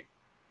 Okay.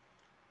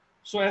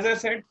 So as I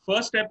said,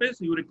 first step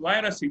is you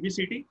require a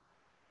CBCT.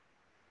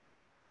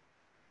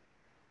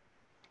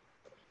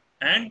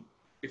 And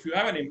if you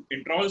have an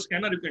intraoral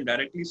scanner, you can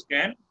directly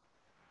scan.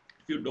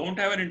 If you don't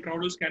have an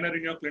intraoral scanner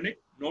in your clinic,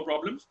 no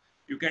problems.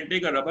 You can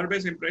take a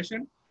rubber-based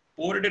impression,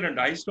 pour it in a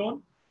dye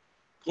stone,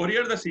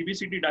 courier the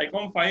CBCT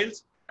DICOM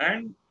files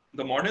and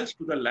the models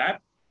to the lab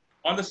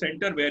or the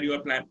center where you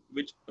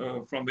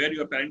are from where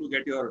you are planning to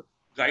get your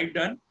guide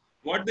done.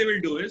 What they will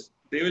do is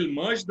they will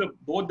merge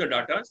both the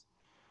data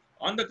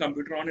on the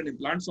computer on an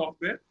implant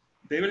software.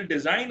 They will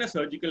design a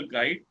surgical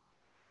guide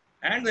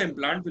and the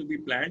implant will be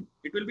planned.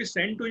 It will be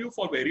sent to you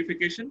for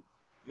verification.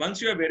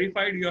 Once you are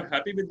verified, you are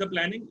happy with the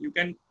planning, you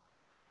can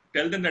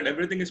tell them that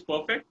everything is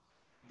perfect.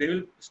 They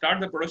will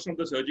start the production of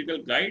the surgical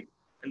guide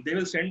and they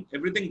will send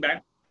everything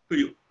back to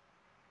you.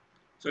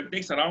 So it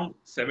takes around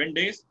 7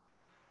 days.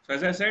 So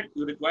as I said,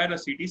 you require a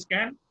CT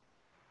scan,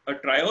 a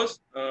trios,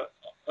 a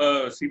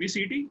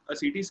CBCT, a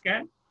CT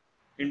scan,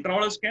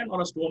 intraoral scan,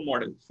 or a stone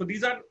model. So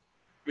these are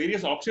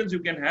various options you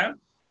can have.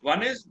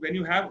 One is when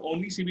you have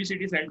only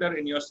CBCT center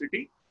in your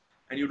city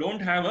and you don't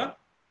have a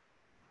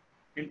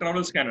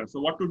intraoral scanner. So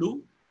what to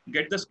do?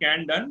 Get the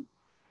scan done,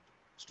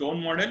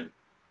 stone model,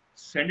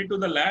 send it to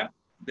the lab.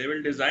 They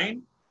will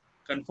design,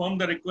 confirm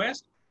the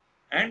request,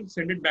 and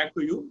send it back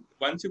to you.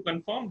 Once you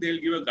confirm, they'll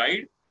give a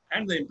guide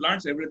and the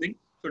implants, everything.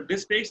 So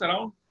this takes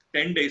around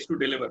 10 days to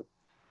deliver.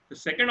 The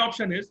second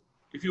option is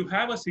if you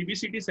have a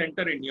CBCT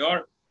center in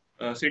your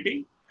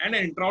city and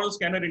an intraoral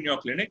scanner in your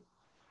clinic.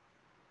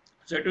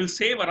 So it will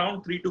save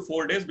around 3 to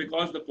 4 days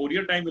because the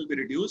courier time will be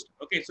reduced.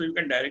 Okay, so you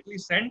can directly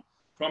send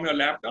from your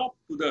laptop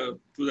to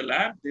the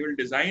lab. They will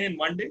design in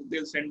 1 day.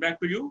 They'll send back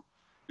to you.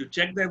 You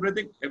check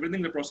everything.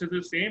 The process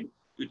is same.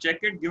 You check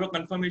it, give a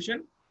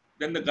confirmation.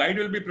 Then the guide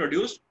will be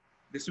produced.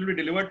 This will be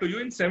delivered to you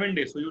in 7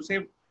 days. So you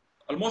save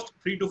almost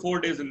 3 to 4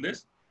 days in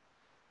this.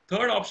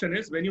 Third option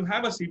is when you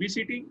have a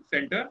CBCT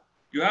center,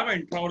 you have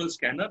an intraoral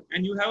scanner,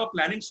 and you have a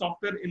planning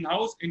software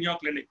in-house in your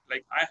clinic.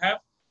 Like I have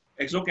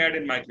ExoCAD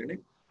in my clinic.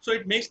 So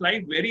it makes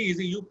life very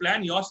easy. You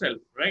plan yourself,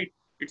 right?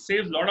 It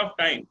saves a lot of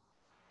time.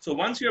 So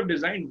once you have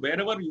designed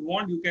wherever you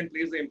want, you can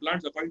place the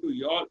implants according to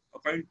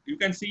you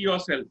can see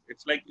yourself.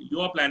 It's like you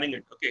are planning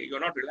it. Okay, you're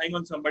not relying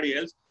on somebody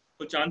else.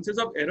 So chances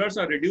of errors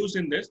are reduced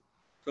in this.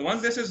 So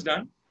once this is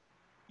done,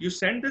 you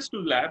send this to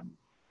lab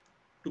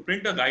to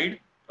print a guide.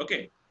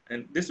 Okay,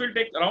 and this will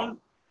take around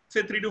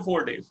say 3 to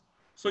 4 days.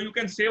 So you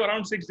can save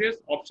around 6 days.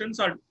 Options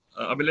are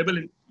available.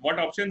 In what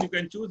option you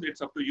can choose,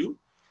 it's up to you.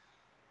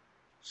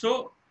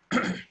 So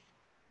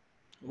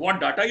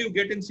what data you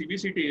get in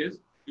CBCT is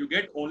you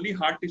get only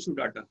hard tissue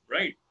data,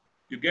 right?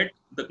 You get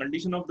the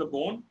condition of the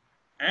bone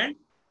and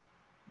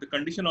the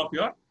condition of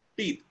your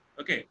teeth.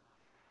 Okay.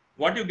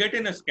 What you get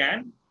in a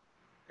scan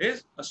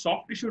is a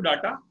soft tissue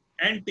data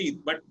and teeth,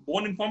 but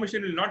bone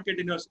information will not get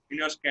in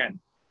your scan.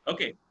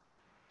 Okay.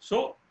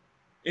 So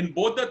in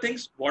both the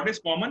things, what is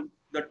common?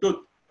 The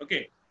tooth.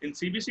 Okay. In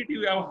CBCT,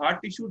 you have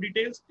hard tissue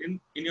details. In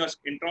your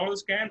intraoral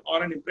scan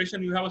or an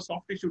impression, you have a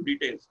soft tissue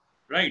details,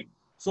 right?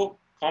 So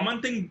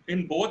common thing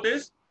in both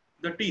is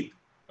the teeth.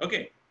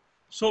 Okay.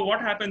 So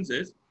what happens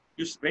is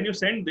when you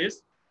send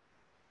this,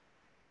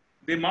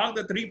 they mark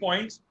the 3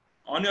 points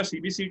on your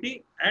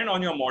CBCT and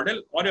on your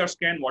model or your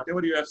scan,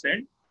 whatever you have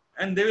sent,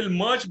 and they will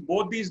merge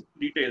both these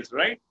details,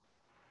 right?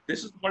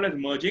 This is called as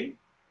merging.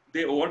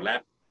 They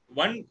overlap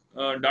one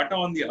data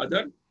on the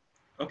other.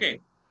 Okay.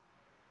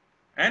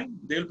 And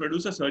they'll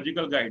produce a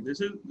surgical guide.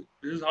 This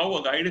is how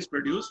a guide is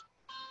produced.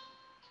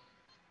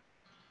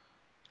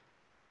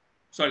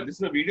 Sorry, this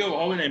is a video of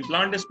how an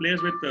implant is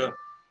placed with a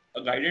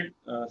guided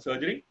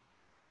surgery.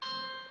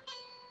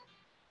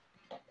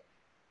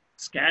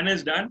 Scan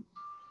is done.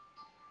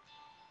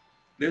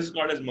 This is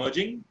called as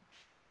merging.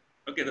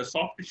 Okay, the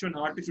soft tissue and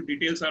hard tissue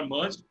details are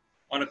merged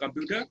on a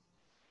computer.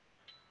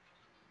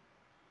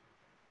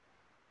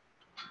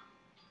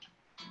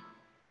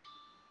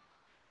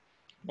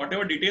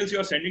 Whatever details you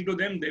are sending to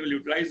them, they will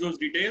utilize those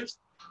details,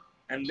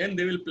 and then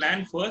they will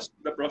plan first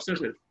the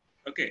processes.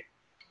 Okay,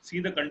 see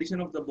the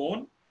condition of the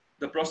bone.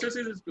 The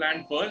processes is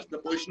planned first, the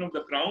position of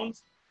the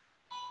crowns.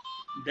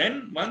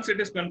 Then once it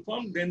is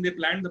confirmed, then they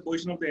plan the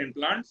position of the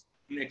implants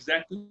in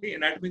exactly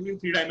anatomically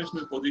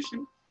 3-dimensional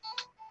position.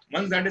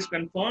 Once that is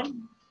confirmed,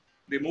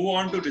 they move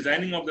on to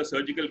designing of the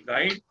surgical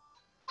guide.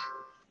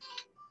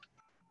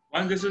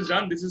 Once this is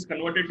done, this is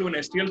converted to an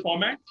STL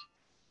format.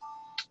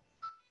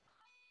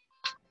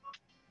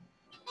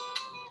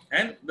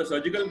 And the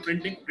surgical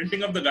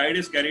printing of the guide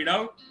is carried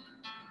out.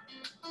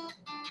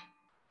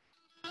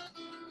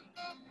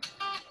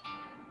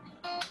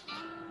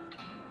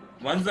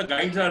 Once the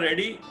guides are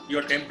ready,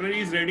 your temporary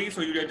is ready.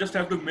 So you just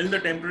have to mill the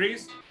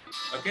temporaries.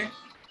 Okay.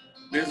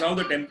 This is how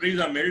the temporaries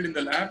are milled in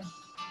the lab.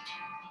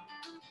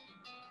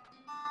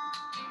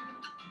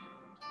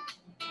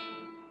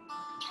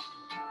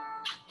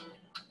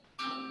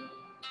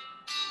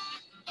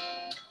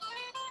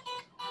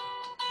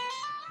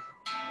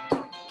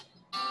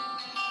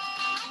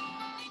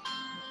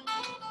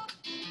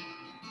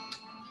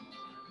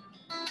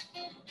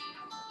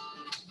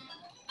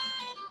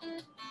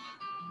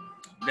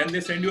 Then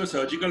they send you a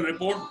surgical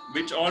report,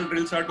 which all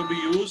drills are to be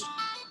used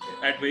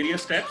at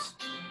various steps.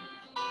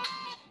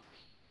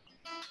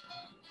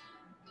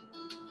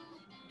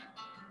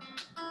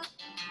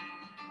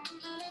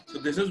 So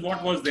this is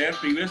what was there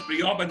previous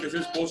pre-op, and this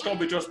is post-op,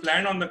 which was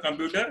planned on the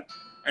computer.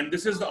 And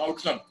this is the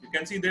outcome. You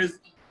can see there is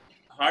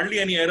hardly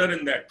any error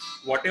in that.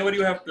 Whatever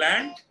you have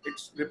planned,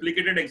 it's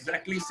replicated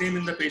exactly same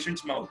in the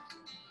patient's mouth.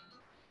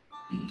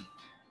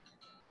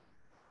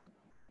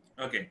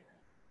 Okay.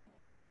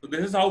 So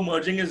this is how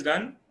merging is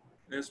done.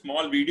 There's a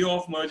small video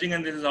of merging,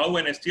 and this is how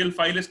an STL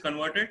file is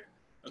converted.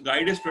 A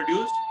guide is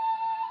produced.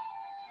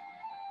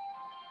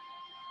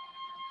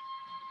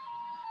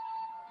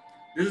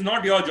 This is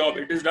not your job.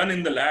 It is done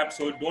in the lab,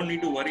 so don't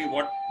need to worry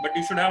but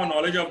you should have a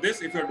knowledge of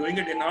this. If you're doing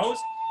it in-house,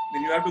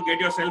 then you have to get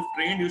yourself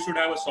trained. You should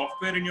have a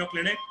software in your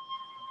clinic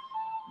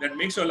that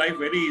makes your life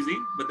very easy.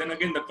 But then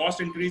again, the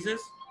cost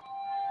increases.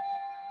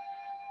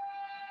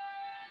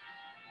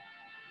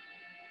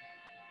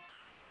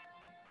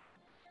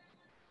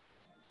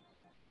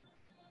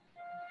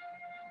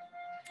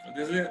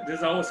 This is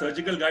how a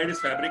surgical guide is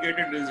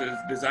fabricated. This is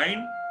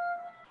designed.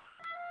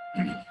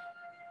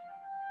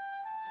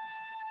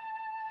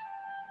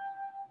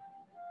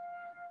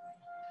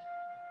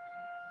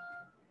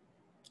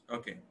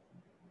 Okay.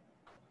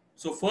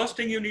 So first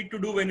thing you need to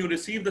do when you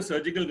receive the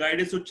surgical guide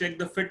is to check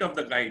the fit of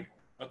the guide.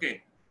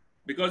 Okay.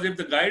 Because if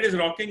the guide is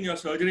rocking, your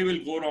surgery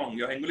will go wrong,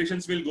 your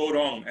angulations will go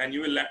wrong, and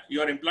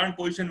your implant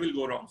position will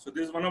go wrong. So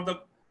this is one of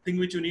the thing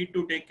which you need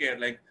to take care.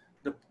 Like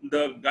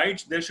the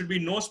guides, there should be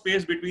no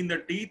space between the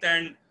teeth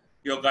and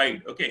your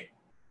guide. Okay,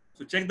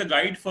 so check the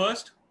guide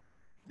first.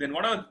 Then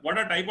what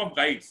are type of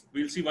guides?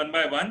 We'll see one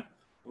by one.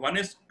 One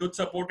is tooth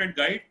supported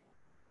guide.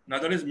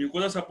 Another is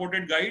mucosa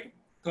supported guide.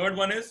 Third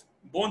one is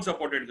bone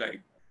supported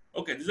guide.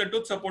 Okay, this is a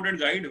tooth supported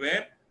guide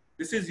where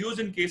this is used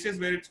in cases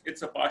where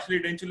it's a partially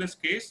edentulous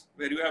case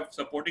where you have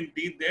supporting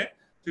teeth there.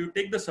 So you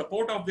take the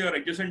support of your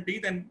adjacent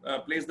teeth and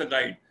place the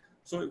guide.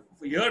 So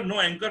here no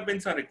anchor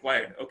pins are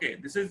required. Okay,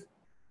 this is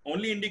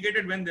only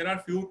indicated when there are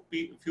few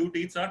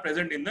teeth are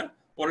present in the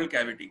oral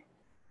cavity.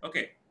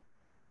 Okay.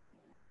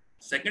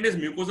 Second is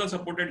mucosa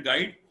supported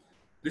guide.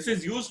 This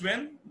is used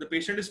when the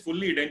patient is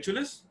fully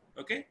edentulous.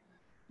 Okay.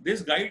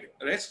 This guide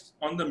rests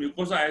on the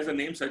mucosa as the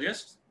name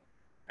suggests.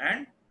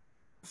 And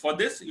for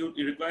this, you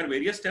require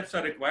various steps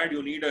are required.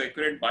 You need an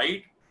accurate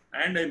bite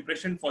and an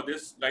impression for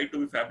this guide to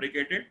be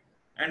fabricated.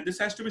 And this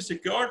has to be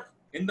secured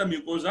in the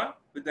mucosa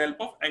with the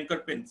help of anchor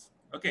pins.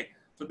 Okay.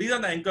 So these are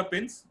the anchor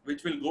pins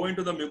which will go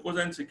into the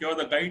mucosa and secure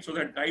the guide so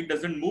that guide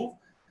doesn't move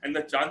and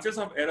the chances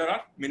of error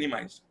are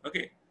minimized.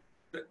 Okay.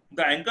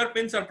 The anchor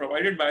pins are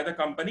provided by the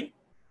company,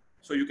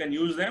 so you can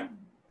use them.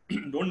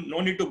 No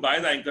need to buy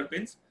the anchor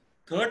pins.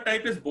 Third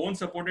type is bone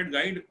supported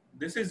guide.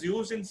 This is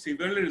used in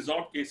severely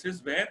resolved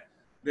cases where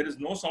there is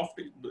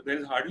there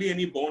is hardly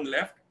any bone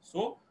left.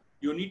 So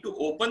you need to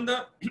open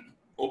the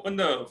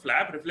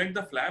flap, reflect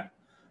the flap,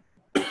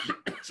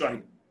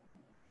 sorry,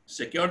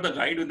 secure the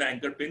guide with the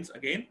anchor pins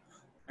again,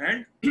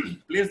 and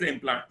place the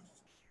implant.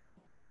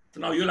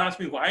 So now you'll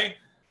ask me why,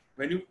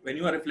 when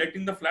you are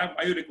reflecting the flap,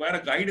 why you require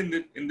a guide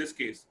in this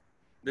case.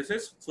 This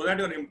is so that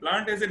your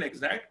implant is in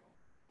exact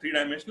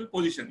three-dimensional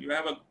position. You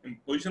have a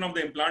position of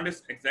the implant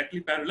is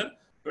exactly parallel.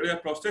 But your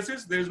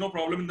prosthesis, there is no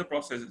problem in the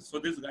prosthesis. So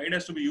this guide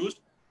has to be used.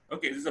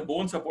 Okay, this is a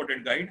bone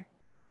supported guide.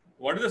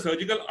 What is the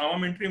surgical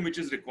armamentarium which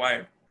is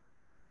required?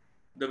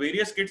 The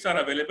various kits are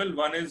available.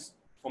 One is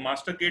for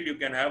master kit. You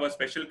can have a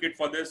special kit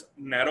for this,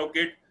 narrow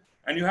kit,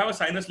 and you have a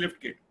sinus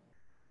lift kit.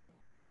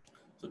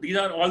 So these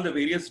are all the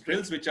various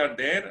drills which are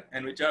there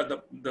and which are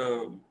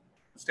the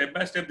step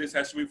by step this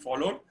has to be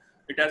followed.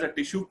 It has a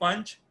tissue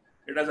punch.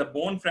 It has a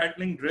bone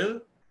flattening drill.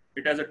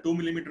 It has a 2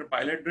 millimeter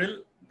pilot drill.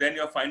 Then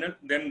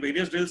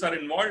various drills are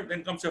involved.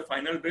 Then comes your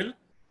final drill.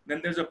 Then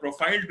there's a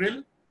profile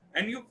drill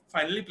and you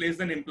finally place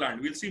an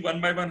implant. We'll see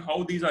one by one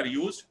how these are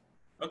used.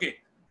 Okay.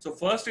 So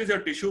first is your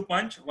tissue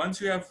punch.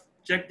 Once you have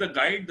checked the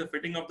guide, the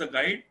fitting of the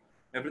guide,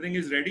 everything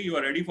is ready. You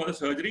are ready for the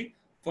surgery.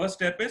 First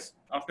step is,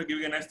 after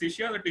giving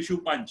anesthesia, the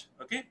tissue punch.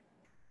 Okay.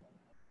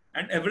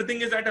 And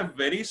everything is at a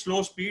very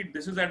slow speed.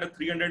 This is at a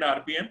 300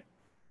 RPM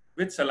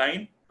with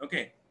saline.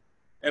 Okay.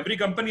 Every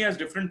company has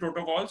different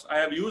protocols. I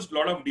have used a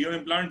lot of DO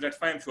implants. That's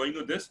why I'm showing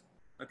you this.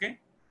 Okay.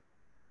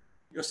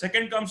 Your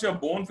second comes your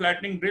bone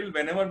flattening drill.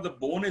 Whenever the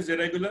bone is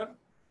irregular,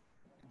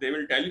 they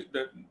will tell you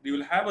that you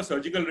will have a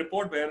surgical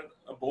report where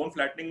a bone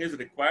flattening is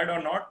required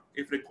or not.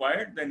 If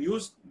required, then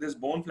use this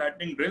bone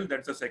flattening drill.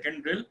 That's the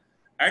second drill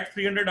at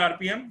 300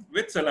 RPM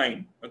with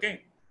saline.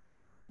 Okay.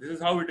 This is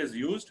how it is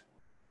used.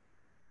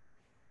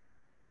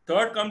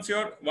 Third comes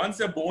once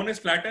the bone is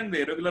flattened,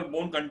 the irregular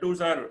bone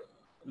contours are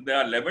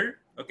leveled.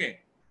 Okay.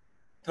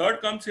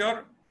 Third comes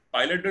your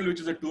pilot drill, which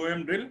is a 2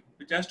 mm drill,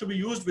 which has to be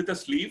used with a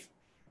sleeve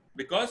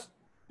because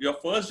your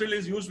first drill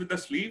is used with a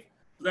sleeve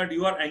so that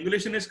your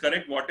angulation is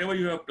correct. Whatever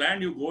you have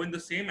planned, you go in the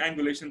same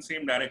angulation,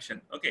 same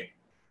direction. Okay.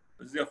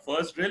 This is your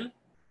first drill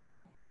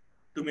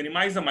to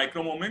minimize the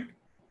micro movement.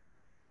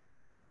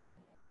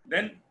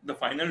 Then the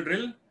final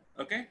drill.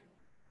 Okay.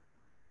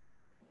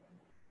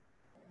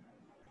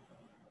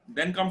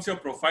 Then comes your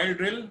profile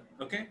drill.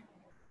 Okay.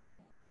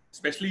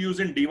 Especially used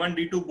in D1,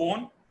 D2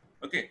 bone.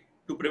 Okay.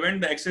 To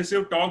prevent the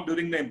excessive torque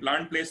during the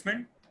implant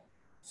placement.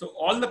 So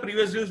all the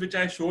previous drills which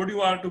I showed you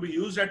are to be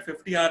used at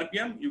 50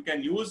 RPM. You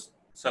can use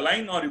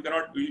saline or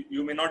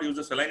you may not use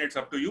the saline. It's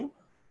up to you.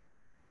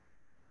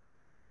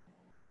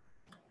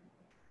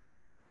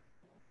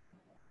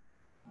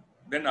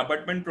 Then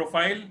abutment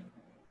profile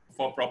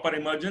for proper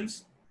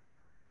emergence.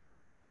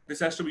 This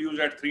has to be used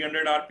at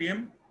 300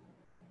 RPM.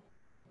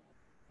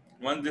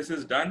 Once this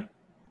is done,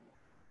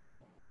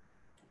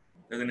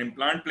 there's an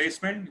implant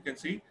placement. You can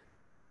see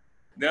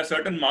there are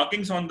certain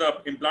markings on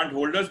the implant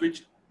holders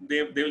which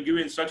they will give you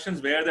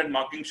instructions where that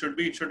marking should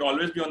be. It should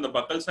always be on the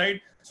buccal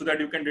side so that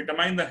you can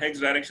determine the hex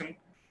direction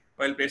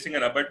while placing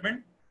an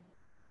abutment.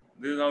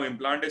 This is how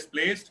implant is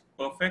placed.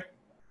 Perfect.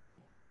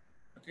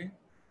 Okay.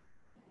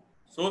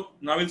 So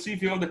now we'll see a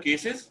few of the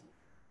cases.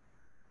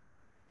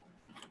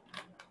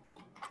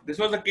 This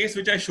was a case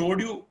which I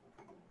showed you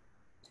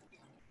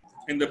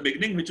in the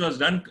beginning, which was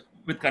done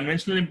with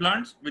conventional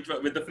implants, which were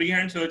with the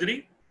freehand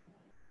surgery.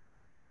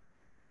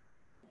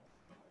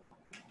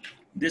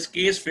 This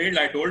case failed.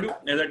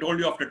 As I told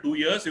you, after 2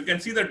 years, you can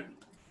see that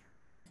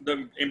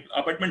the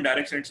abutment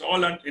direction, it's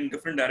all in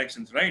different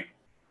directions, right?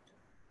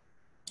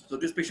 So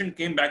this patient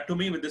came back to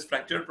me with this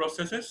fractured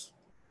prosthesis.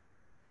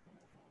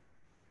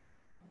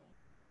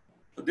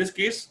 So this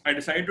case, I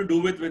decided to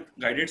do with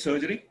guided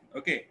surgery.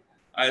 Okay,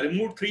 I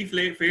removed 3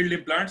 failed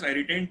implants. I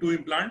retained 2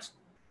 implants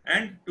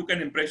and took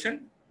an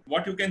impression.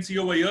 What you can see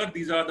over here,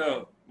 these are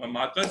the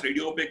markers,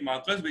 radio opaque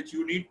markers, which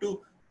you need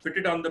to fit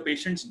it on the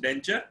patient's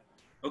denture.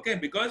 Okay,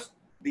 because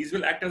these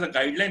will act as a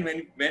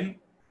guideline when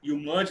you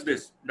merge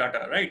this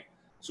data, right?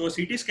 So a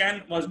CT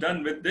scan was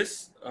done with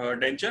this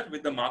denture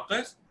with the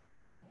markers.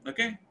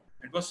 Okay,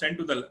 it was sent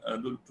to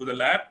the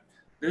lab.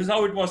 This is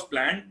how it was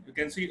planned. You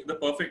can see the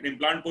perfect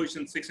implant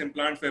position. 6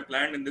 implants were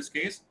planned in this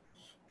case.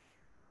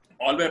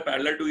 All were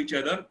parallel to each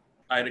other.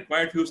 I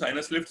required few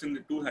sinus lifts in the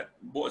two.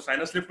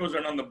 Sinus lift was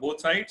done on the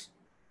both sides.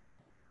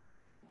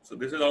 So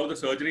this is how the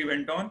surgery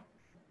went on,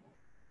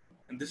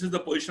 and this is the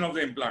position of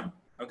the implant.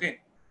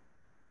 Okay,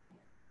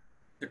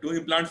 the 2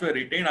 implants were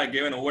retained. I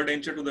gave an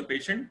overdenture to the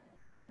patient,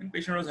 and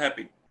patient was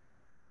happy.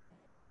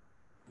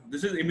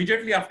 This is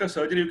immediately after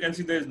surgery. You can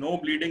see there is no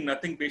bleeding,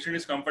 nothing. Patient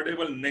is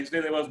comfortable. Next day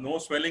there was no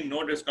swelling,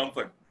 no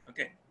discomfort.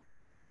 Okay.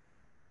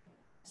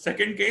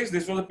 Second case,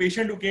 this was a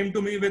patient who came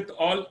to me with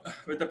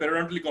a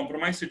periodontally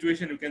compromised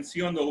situation. You can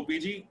see on the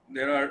OPG,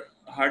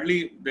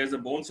 there's a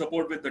bone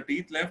support with the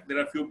teeth left. There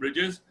are few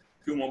bridges,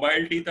 few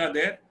mobile teeth are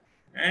there.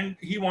 And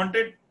he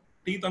wanted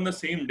teeth on the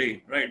same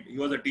day, right? He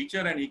was a teacher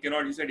and he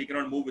said he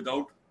cannot move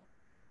without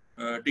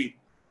teeth.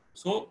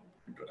 So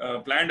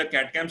planned a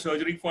CAT-CAM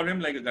surgery for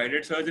him, like a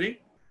guided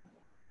surgery.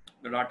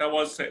 The data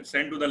was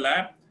sent to the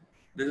lab.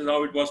 This is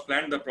how it was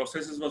planned. The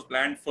processes was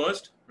planned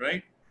first,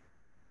 right?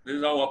 This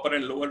is how upper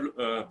and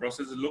lower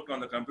processes looked on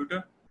the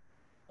computer.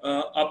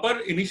 Upper,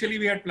 initially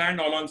we had planned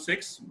all on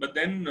 6, but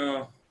then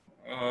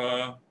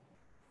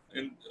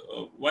in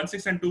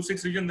 1/6 and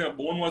 2/6 region, the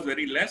bone was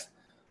very less.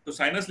 So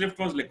sinus lift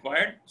was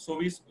required. So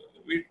we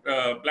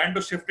planned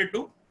to shift it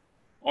to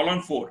all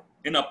on 4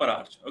 in upper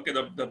arch. Okay,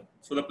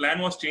 so the plan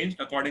was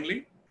changed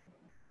accordingly.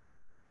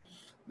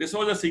 This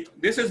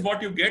is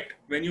what you get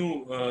when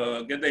you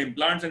get the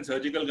implants and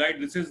surgical guide.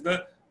 This is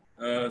the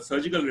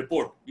surgical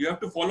report. You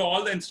have to follow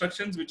all the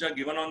instructions which are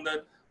given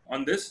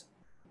on this.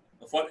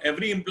 For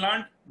every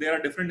implant, there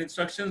are different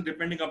instructions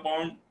depending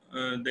upon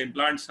the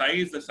implant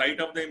size, the site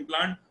of the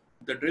implant,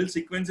 the drill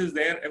sequence is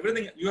there.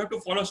 Everything you have to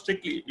follow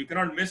strictly. You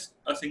cannot miss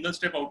a single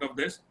step out of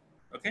this.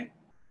 Okay.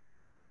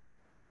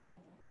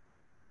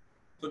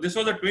 So this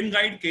was a twin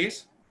guide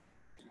case.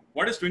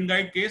 What is twin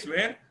guide case?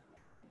 Where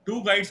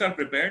 2 guides are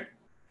prepared.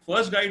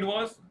 First guide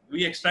was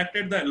we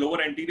extracted the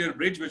lower anterior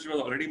bridge, which was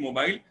already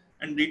mobile,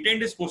 and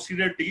retained his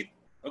posterior teeth.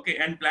 Okay,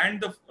 and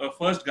planned the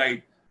first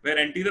guide where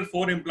anterior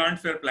 4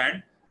 implants were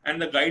planned, and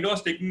the guide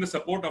was taking the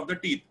support of the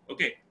teeth.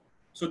 Okay,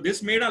 so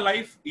this made our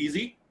life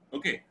easy.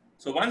 Okay,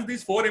 so once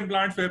these 4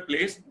 implants were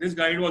placed, this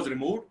guide was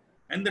removed,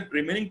 and the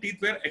remaining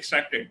teeth were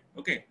extracted.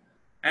 Okay,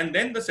 and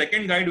then the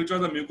second guide, which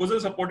was a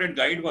mucosal supported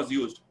guide, was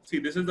used. See,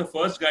 this is the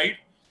first guide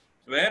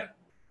where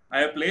I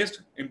have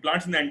placed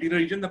implants in the anterior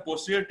region. The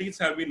posterior teeth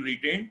have been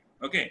retained.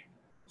 Okay,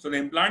 so the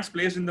implants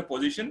placed in the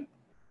position.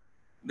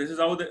 This is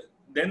how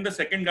then the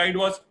second guide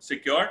was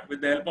secured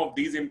with the help of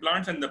these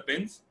implants and the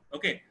pins.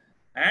 Okay,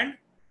 and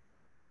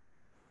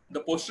the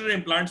posterior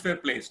implants were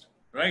placed.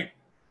 Right,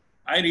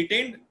 I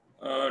retained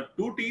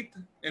 2 teeth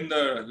in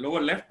the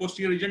lower left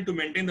posterior region to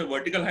maintain the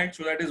vertical height,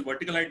 so that his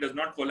vertical height does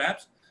not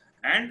collapse.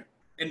 And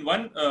in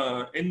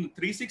in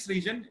 3/6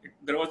 region,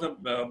 there was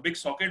a big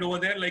socket over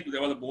there, like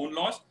there was a bone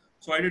loss.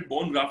 So I did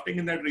bone grafting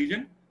in that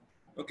region.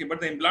 Okay, but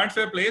the implants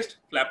were placed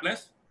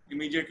flapless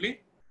immediately.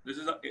 This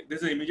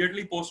is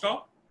immediately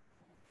post-op.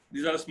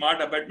 These are the smart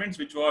abutments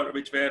which were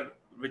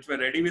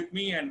ready with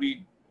me, and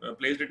we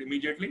placed it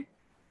immediately.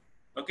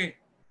 Okay,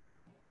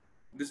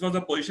 this was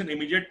the position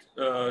immediate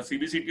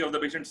CBCT of the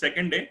patient.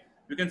 Second day,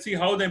 you can see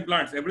how the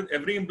implants,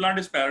 every implant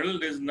is parallel.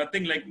 There's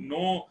nothing like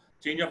no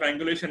change of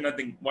angulation,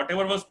 nothing.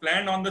 Whatever was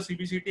planned on the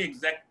CBCT,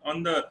 exact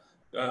on the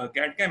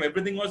CAD-CAM,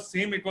 everything was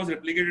same. It was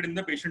replicated in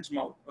the patient's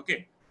mouth.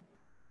 Okay.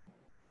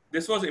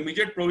 This was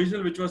immediate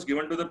provisional which was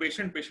given to the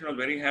patient. Patient was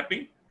very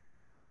happy.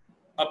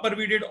 Upper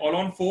we did all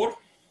on 4.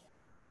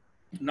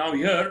 Now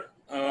here,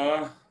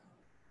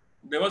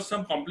 there was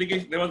some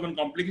complication. There was one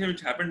complication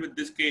which happened with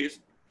this case.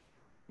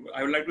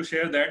 I would like to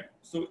share that.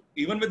 So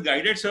even with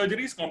guided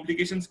surgeries,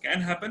 complications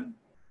can happen.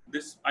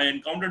 This I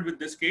encountered with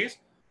this case.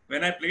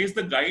 When I placed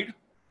the guide,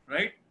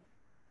 right,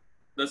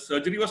 the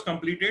surgery was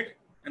completed.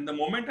 And the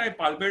moment I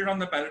palpated on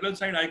the parietal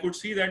side, I could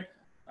see that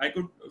I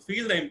could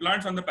feel the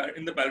implants in the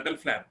parietal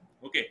flap.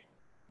 Okay.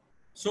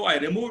 So I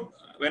removed,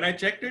 when I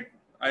checked it,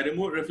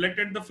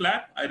 reflected the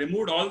flap. I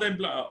removed all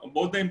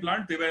both the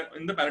implants. They were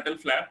in the parietal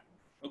flap.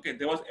 Okay.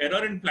 There was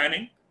error in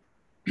planning.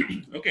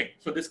 Okay.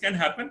 So this can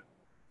happen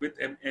with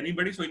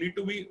anybody. So you need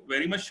to be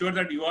very much sure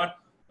that you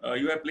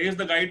have placed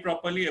the guide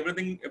properly.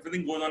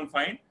 Everything goes on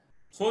fine.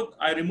 So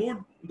I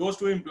removed those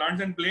 2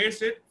 implants and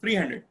placed it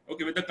freehanded.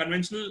 Okay. With the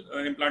conventional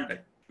implant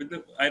type.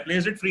 I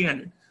placed it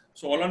freehanded.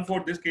 So all on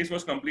 4, this case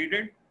was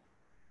completed.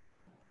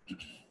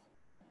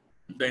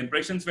 The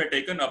impressions were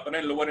taken, upper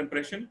and lower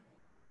impression.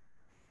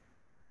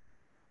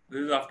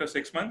 This is after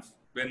 6 months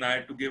when I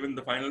had to give him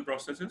the final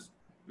processes.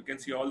 You can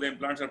see all the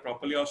implants are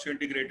properly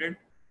osseointegrated.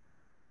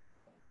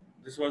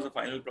 This was the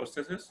final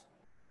processes.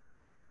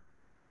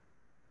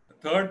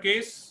 Third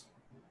case,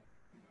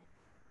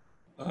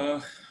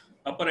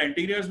 upper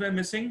anteriors were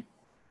missing.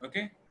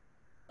 Okay.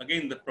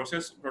 Again, the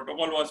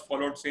protocol was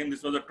followed same.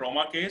 This was a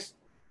trauma case.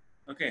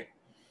 Okay.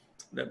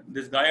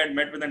 This guy had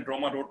met with a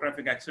trauma road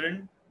traffic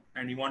accident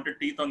and he wanted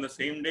teeth on the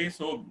same day.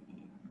 So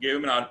gave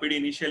him an RPD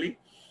initially,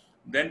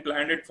 then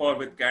planned it for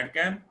with CAD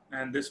CAM,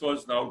 and this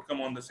was the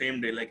outcome on the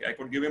same day. Like I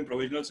could give him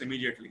provisionals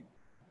immediately.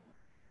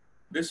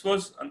 This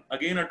was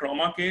again a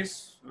trauma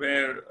case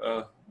where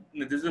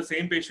this is the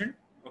same patient.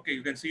 Okay,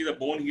 you can see the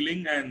bone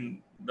healing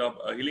and the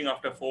healing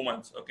after 4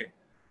 months. Okay.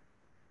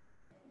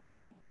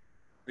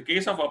 The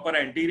case of upper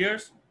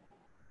anteriors,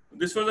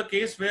 this was a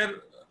case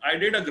where I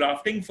did a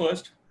grafting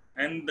first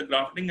and the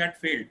grafting had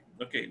failed.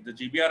 Okay, the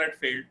GBR had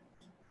failed.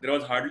 There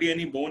was hardly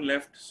any bone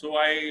left. So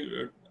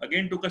I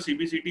again took a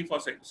CBCT for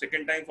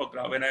second time for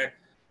when I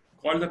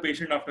called the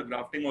patient after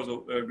grafting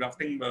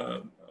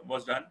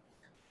was done.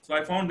 So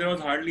I found there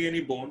was hardly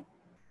any bone.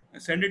 I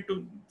send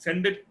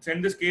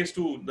this case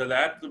to the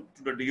lab, to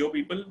the DO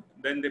people.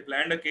 Then they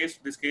planned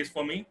this case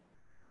for me.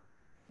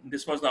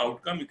 This was the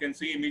outcome. You can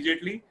see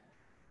immediately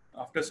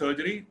after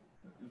surgery,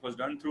 it was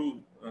done through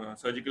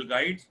surgical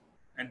guides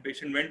and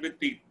patient went with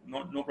teeth,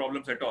 no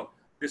problems at all.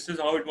 This is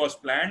how it was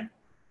planned.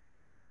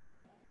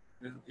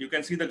 You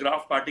can see the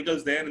graft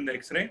particles there in the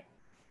X-ray,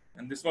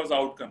 and this was the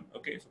outcome.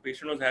 Okay, so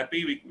patient was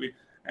happy.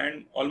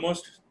 And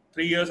almost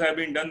 3 years have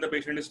been done. The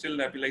patient is still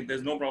happy. Like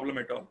there's no problem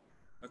at all.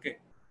 Okay,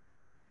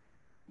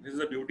 this is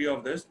the beauty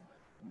of this.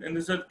 Then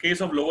this is a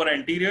case of lower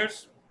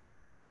anteriors.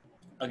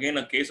 Again,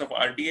 a case of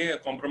RTA, a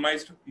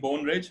compromised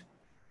bone ridge.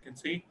 You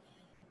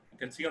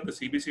can see on the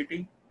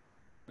CBCT.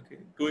 Okay,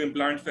 2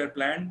 implants were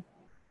planned.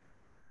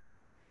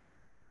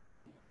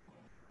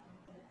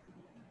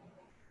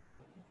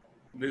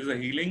 This is a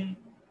healing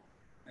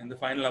and the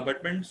final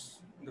abutments,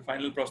 the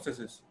final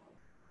prosthesis.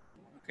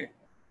 Okay.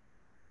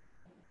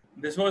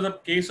 This was a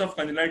case of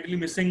congenitally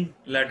missing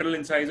lateral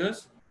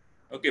incisors.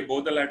 Okay,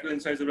 both the lateral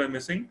incisors were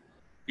missing.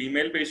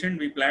 Female patient,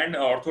 we planned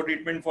ortho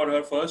treatment for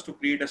her first to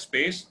create a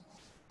space.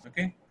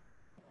 Okay.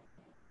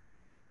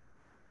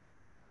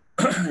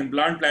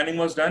 Implant planning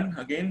was done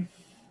again.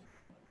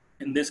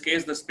 In this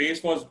case, the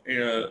space was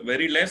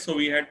very less, so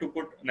we had to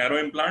put narrow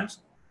implants.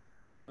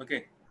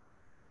 Okay.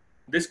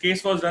 This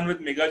case was done with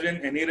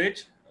Megagen any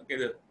ridge. Okay,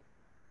 you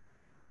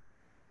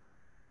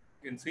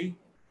can see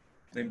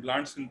the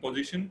implants in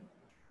position.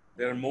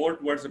 They are more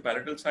towards the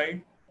palatal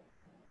side.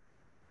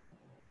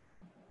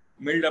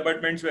 Milled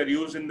abutments were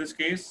used in this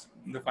case,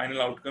 in the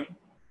final outcome.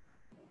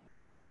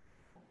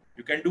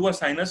 You can do a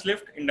sinus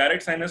lift,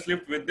 indirect sinus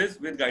lift with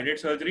guided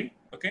surgery.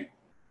 Okay.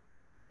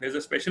 There's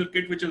a special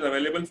kit which is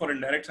available for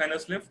indirect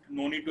sinus lift.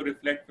 No need to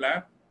reflect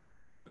flap.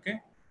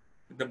 Okay.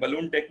 With the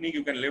balloon technique,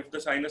 you can lift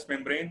the sinus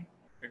membrane.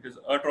 It is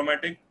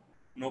atraumatic,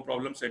 no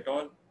problems at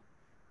all.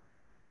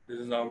 This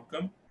is the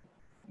outcome.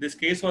 This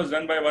case was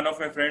done by one of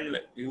my friends.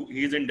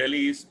 He's in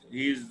Delhi.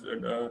 He's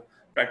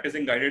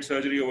practicing guided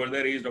surgery over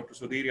there. He's Dr.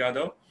 Sudhir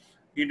Yadav.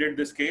 He did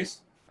this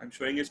case. I'm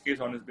showing his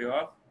case on his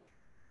behalf.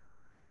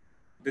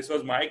 This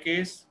was my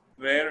case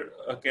where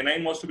a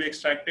canine was to be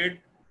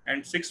extracted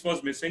and 6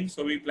 was missing.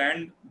 So we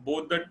planned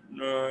both the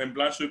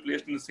implants to be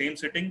placed in the same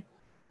sitting.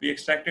 We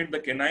extracted the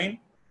canine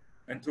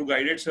and through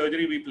guided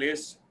surgery, we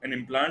placed an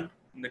implant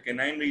in the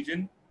canine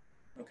region.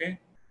 Okay.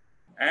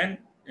 And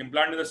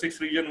implant in the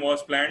 6th region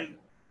was planned.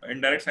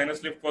 Indirect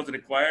sinus lift was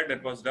required.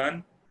 That was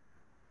done.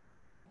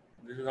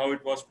 This is how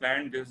it was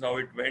planned. This is how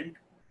it went.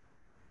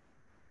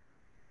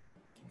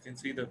 You can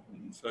see the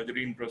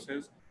surgery in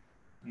process.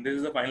 And this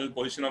is the final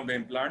position of the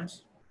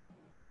implants.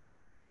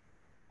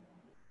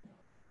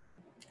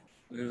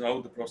 This is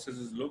how the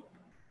processes look.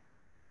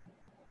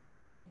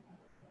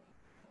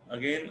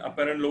 Again,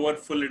 upper and lower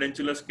full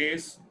edentulous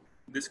case.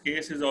 This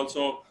case is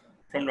also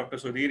from Dr.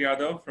 Sudhir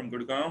Yadav from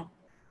Gurgaon.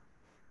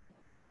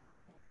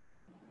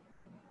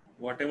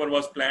 Whatever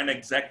was planned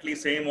exactly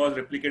same was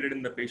replicated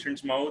in the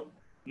patient's mouth.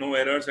 No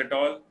errors at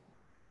all.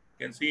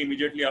 You can see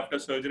immediately after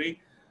surgery,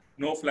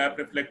 no flap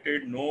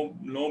reflected, no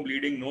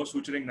bleeding, no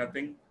suturing,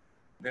 nothing.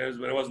 There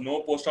was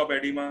no post-op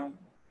edema,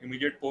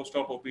 immediate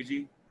post-op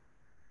OPG.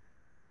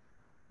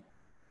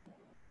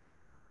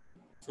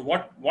 So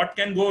what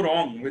can go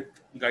wrong with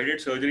guided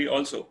surgery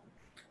also?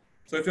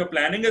 So if your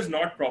planning is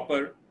not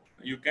proper,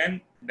 you can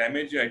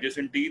damage your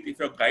adjacent teeth. If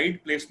your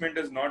guide placement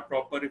is not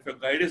proper, if your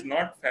guide is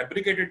not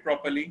fabricated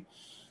properly,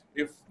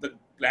 if the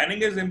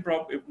planning is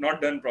improper, if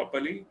not done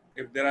properly,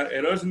 if there are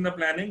errors in the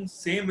planning,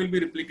 same will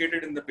be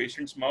replicated in the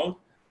patient's mouth.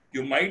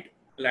 You might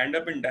land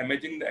up in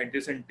damaging the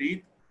adjacent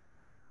teeth.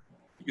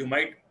 You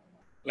might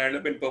land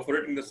up in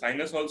perforating the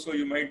sinus also.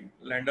 You might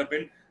land up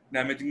in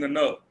damaging the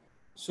nerve.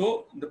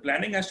 So the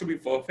planning has to be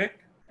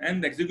perfect,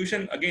 and the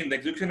execution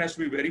has to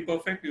be very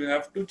perfect. You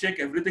have to check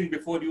everything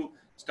before you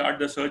start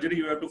the surgery.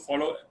 You have to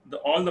follow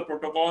all the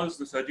protocols,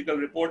 the surgical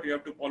report. You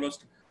have to follow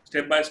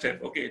step by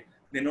step. Okay,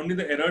 then only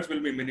the errors will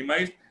be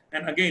minimized.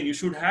 And again, you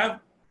should have,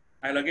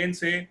 I'll again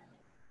say,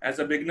 as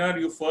a beginner,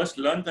 you first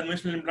learn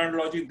conventional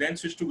implantology, then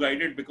switch to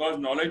guided, because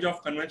knowledge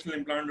of conventional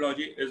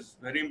implantology is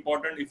very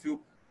important. If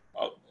you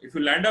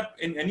land up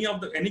in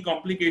any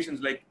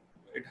complications, like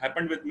it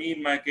happened with me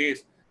in my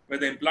case where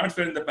the implants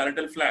were in the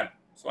palatal flap.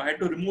 So I had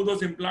to remove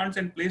those implants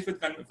and place with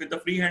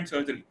the freehand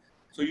surgery.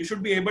 So you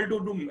should be able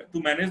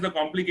to manage the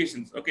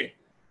complications. Okay.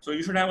 So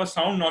you should have a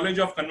sound knowledge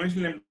of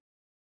conventional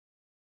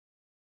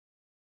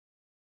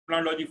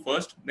implantology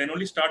first, then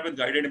only start with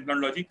guided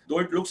implantology. Though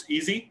it looks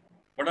easy,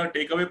 what are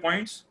takeaway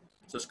points?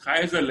 So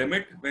sky is the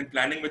limit when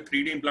planning with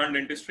 3D implant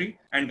dentistry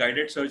and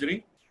guided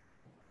surgery.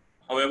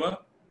 However,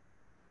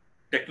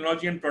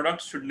 technology and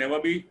products should never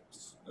be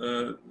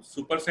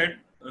superset,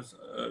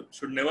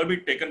 should never be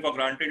taken for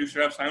granted. You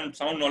should have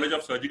sound knowledge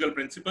of surgical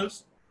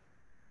principles.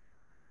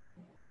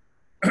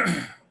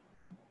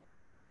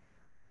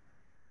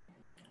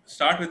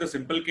 Start with a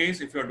simple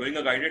case. If you're doing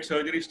a guided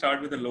surgery,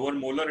 start with a lower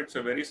molar. It's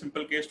a very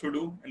simple case to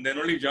do, and then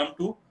only jump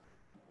to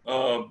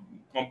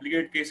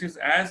complicated cases,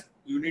 as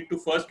you need to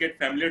first get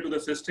familiar to the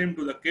system,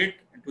 to the kit,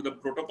 and to the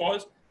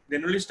protocols.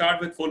 Then only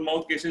start with full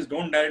mouth cases.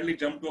 Don't directly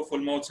jump to a full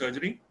mouth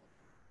surgery.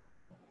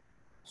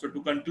 So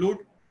to conclude,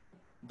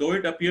 though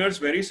it appears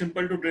very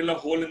simple to drill a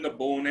hole in the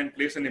bone and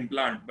place an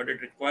implant, but it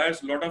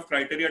requires a lot of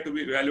criteria to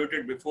be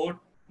evaluated before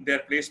their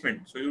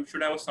placement. So you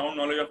should have a sound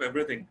knowledge of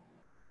everything.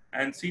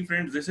 And see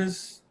friends, this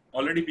is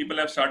already people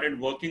have started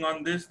working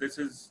on this. This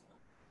is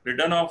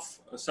written of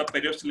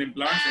subperiosteal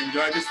implants.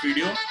 Enjoy this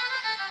video.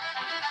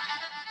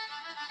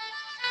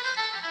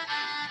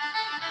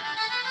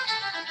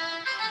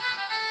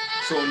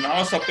 So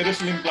now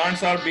subperiosteal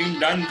implants are being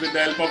done with the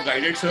help of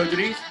guided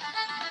surgery.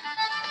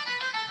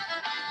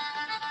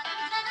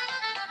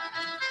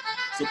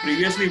 So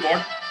previously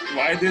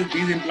why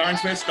these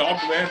implants were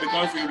stopped were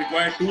because we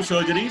required 2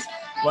 surgeries.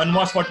 One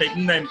was for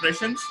taking the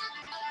impressions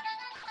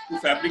to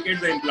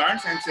fabricate the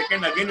implants, and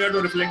second, again you have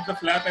to reflect the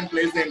flap and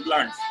place the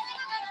implants.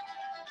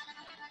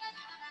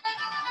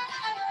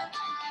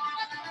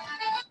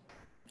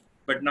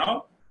 But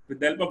now, with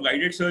the help of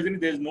guided surgery,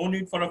 there is no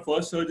need for a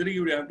first surgery.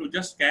 You have to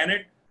just scan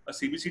it. A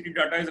CBCT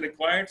data is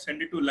required.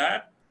 Send it to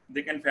lab.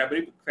 They can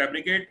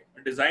fabricate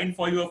a design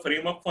for you, a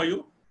framework for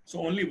you.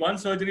 So only one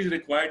surgery is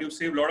required. You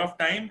save a lot of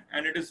time,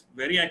 and it is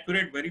very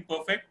accurate, very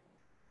perfect.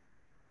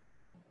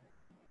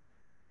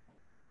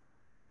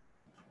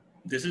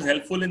 This is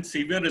helpful in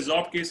severe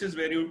resolved cases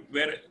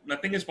where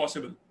nothing is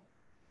possible.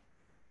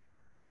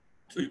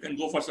 So you can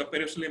go for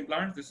subperiosteal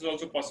implants. This is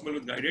also possible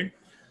with guided.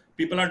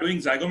 People are doing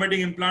zygomatic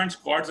implants,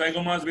 quad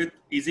zygomas with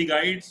easy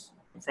guides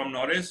from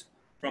Norris,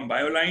 from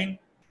Bioline.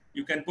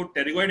 You can put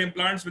pterygoid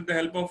implants with the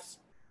help of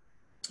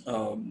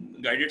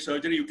guided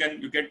surgery. You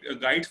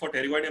get guides for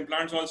pterygoid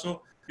implants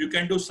also. You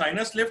can do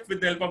sinus lift with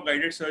the help of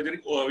guided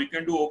surgery, or you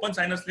can do open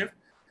sinus lift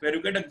where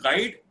you get a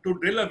guide to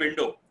drill a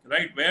window,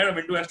 right? Where a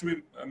window has to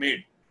be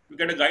made. You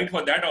get a guide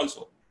for that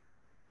also.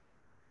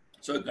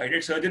 So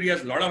guided surgery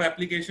has a lot of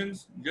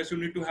applications. Just you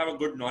need to have a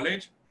good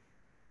knowledge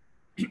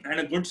and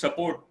a good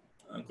support,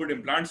 a good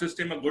implant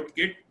system, a good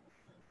kit.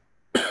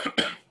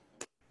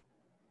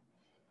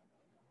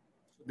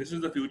 This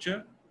is the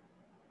future.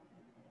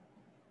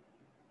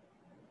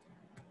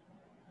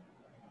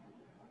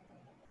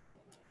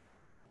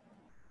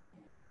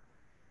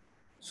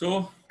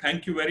 So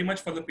thank you very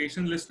much for the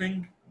patient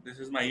listening. This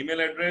is my email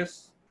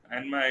address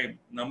and my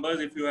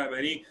numbers. If you have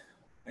any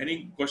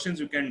questions,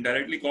 you can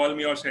directly call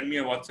me or send me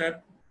a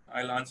WhatsApp.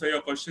 I'll answer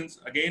your questions.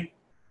 Again,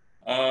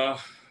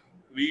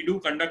 we do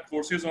conduct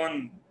courses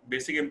on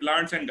basic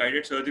implants and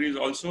guided surgeries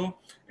also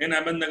in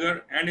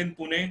Ahmednagar and in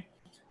Pune.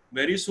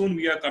 Very soon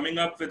we are coming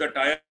up with a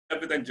tie-up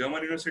with a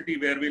German university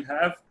where we'll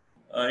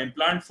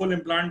have full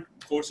implant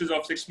courses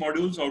of 6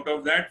 modules. Out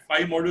of that,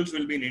 5 modules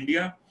will be in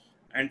India,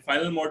 and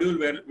final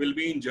module will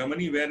be in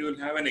Germany, where you will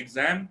have an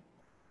exam,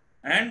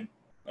 and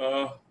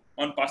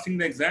on passing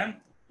the exam,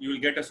 you will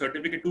get a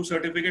certificate, 2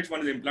 certificates.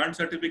 One is implant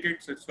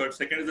certificate,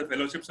 second is the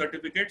fellowship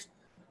certificates.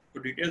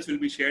 So details will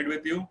be shared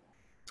with you.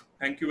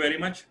 Thank you very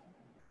much.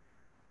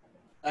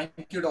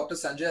 Thank you, Dr.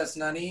 Sanjay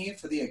Asnani,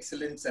 for the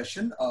excellent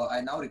session. I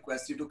now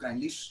request you to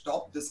kindly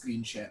stop the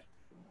screen share.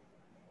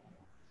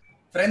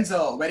 Friends,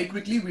 very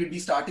quickly, we'll be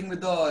starting with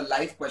the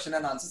live question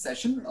and answer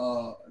session.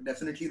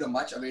 Definitely the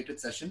much awaited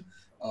session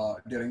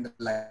during the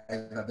live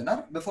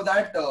webinar. Before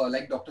that,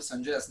 like Dr.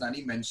 Sanjay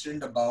Asnani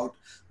mentioned about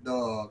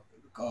the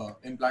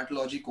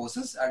implantology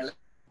courses, I'd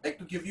like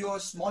to give you a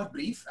small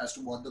brief as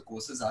to what the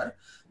courses are.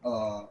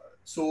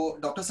 So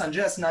Dr.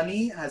 Sanjay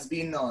Asnani has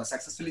been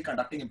successfully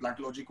conducting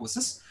implantology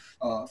courses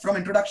from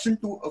introductory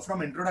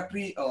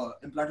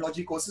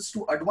implantology courses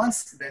to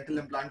advanced dental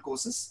implant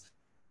courses.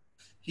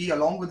 He,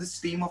 along with his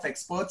team of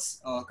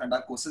experts,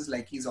 conduct courses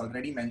like he's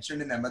already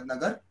mentioned in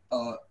Ahmednagar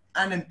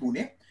and in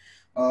Pune.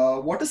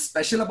 What is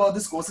special about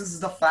this courses is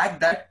the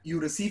fact that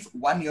you receive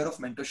 1 year of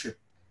mentorship.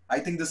 I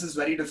think this is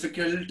very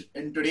difficult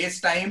in today's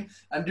time,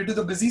 and due to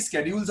the busy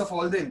schedules of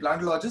all the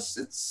implantologists,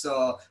 it's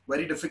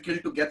very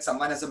difficult to get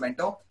someone as a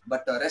mentor.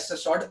 But rest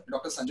assured,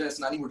 Dr. Sanjay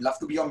Asnani would love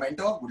to be your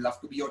mentor, would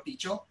love to be your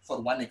teacher for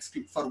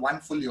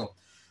one full year.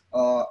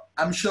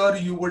 I'm sure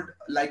you would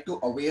like to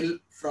avail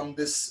from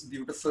this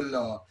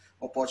beautiful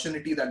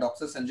opportunity that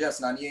Dr. Sanjay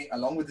Asnani,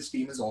 along with his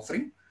team, is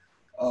offering.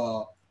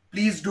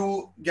 Please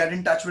do get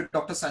in touch with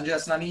Dr. Sanjay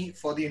Asnani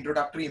for the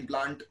introductory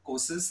implant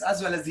courses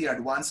as well as the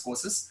advanced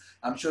courses.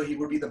 I'm sure he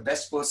would be the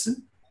best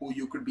person who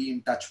you could be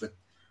in touch with.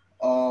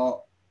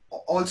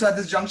 Also at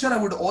this juncture, I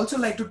would also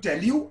like to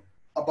tell you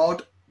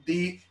about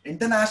the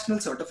international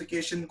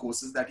certification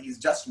courses that he's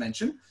just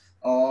mentioned.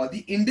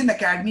 The Indian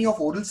Academy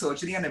of Oral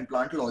Surgery and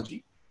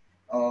Implantology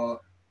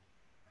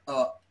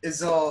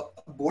is a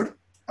board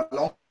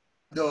along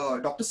the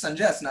Dr.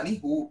 Sanjay Asnani,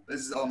 who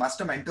is a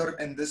master mentor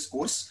in this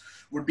course,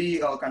 would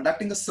be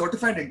conducting a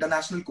certified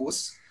international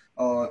course.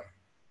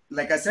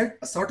 Like I said,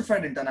 a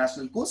certified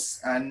international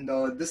course, and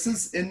this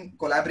is in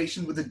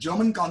collaboration with the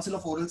German Council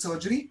of Oral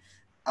Surgery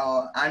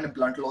and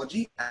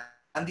Implantology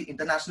and the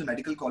International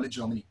Medical College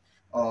Germany.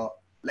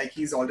 Like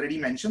he's already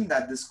mentioned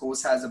that this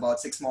course has about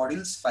 6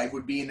 modules, 5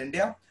 would be in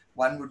India,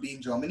 1 would be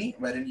in Germany,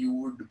 wherein you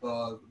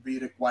would be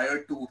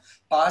required to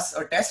pass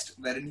a test,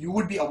 wherein you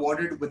would be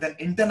awarded with an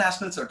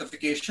international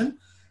certification.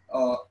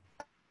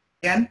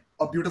 Again,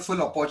 a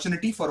beautiful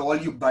opportunity for all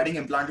you budding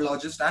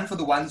implantologists and for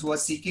the ones who are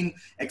seeking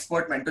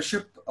expert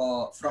mentorship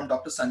from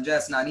Dr. Sanjay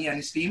Asnani and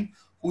his team,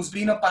 who's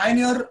been a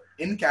pioneer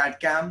in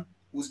CAD/CAM,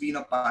 who's been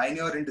a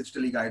pioneer in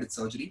digitally guided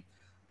surgery.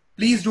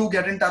 Please do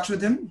get in touch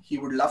with him. He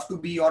would love to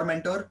be your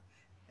mentor.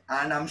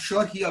 And I'm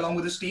sure he, along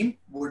with his team,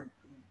 would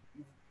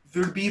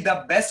be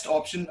the best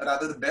option,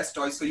 rather the best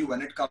choice for you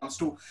when it comes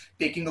to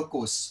taking a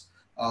course.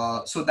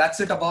 So that's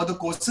it about the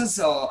courses.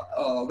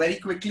 Very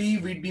quickly,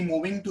 we'd be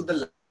moving to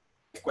the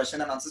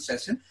question and answer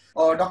session.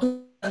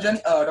 Dr.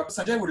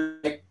 Sanjay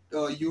would like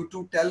you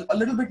to tell a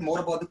little bit more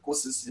about the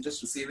courses,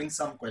 just receiving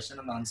some question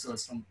and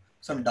answers,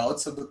 some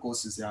doubts of the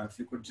courses. Yeah, if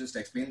you could just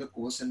explain the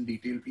course in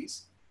detail,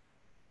 please.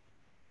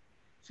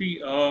 See,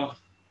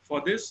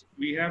 for this,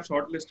 we have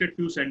shortlisted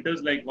few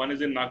centers, like one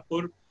is in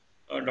Nagpur.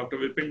 Dr.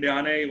 Vipin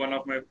Dehane, one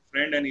of my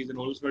friend, and he's an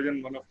oral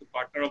surgeon, one of the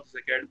partner of this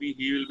academy.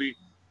 He will be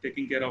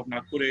taking care of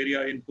Nagpur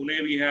area. In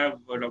Pune, we have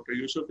Dr.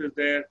 Yusuf is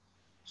there.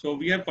 So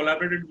we have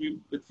collaborated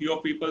with few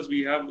of people.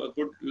 We have a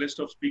good list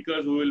of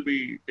speakers who will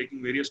be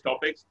taking various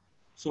topics.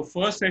 So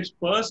first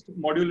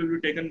module will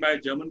be taken by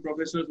German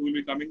professors who will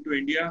be coming to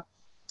India.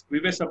 We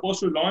were supposed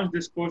to launch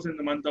this course in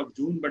the month of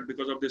June, but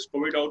because of this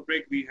COVID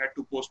outbreak, we had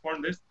to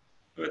postpone this.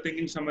 We were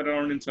thinking somewhere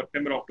around in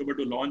September, October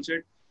to launch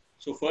it.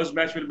 So first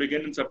batch will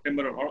begin in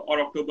September or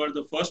October.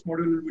 The first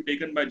module will be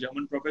taken by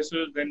German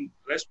professors. Then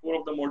rest 4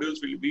 of the modules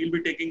we'll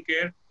be taking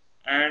care.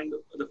 And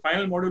the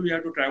final module we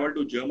have to travel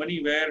to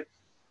Germany, where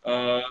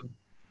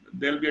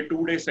there will be a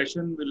 2-day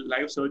session.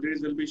 Live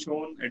surgeries will be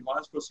shown,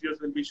 advanced procedures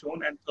will be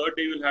shown, and third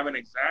day you'll have an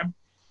exam.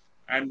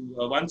 And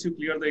once you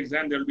clear the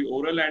exam, there will be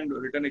oral and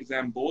written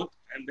exam both.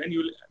 And then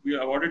you'll be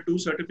awarded 2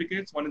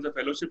 certificates. One is a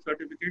fellowship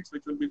certificates,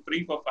 which will be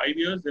free for 5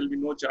 years. There will be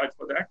no charge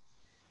for that.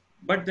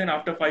 But then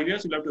after 5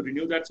 years, you'll have to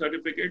renew that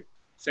certificate.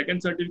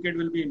 Second certificate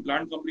will be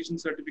implant completion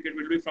certificate,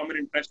 will be from an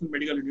international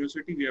medical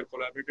university. We have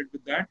collaborated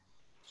with that.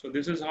 So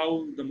this is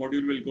how the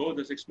module will go,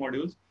 the 6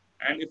 modules.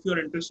 And if you're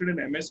interested in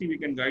MSc, we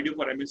can guide you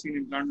for MSc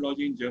in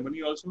implantology in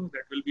Germany also.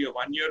 That will be a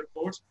 1-year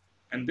course.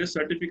 And this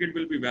certificate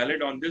will be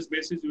valid. On this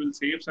basis, you will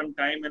save some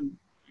time and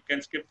you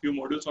can skip few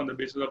modules on the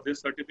basis of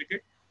this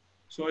certificate.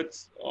 So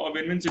it's a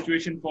win-win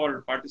situation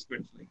for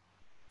participants.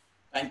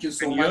 Thank you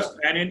so much.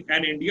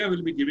 And India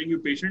will be giving you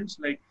patients,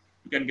 like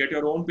you can get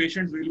your own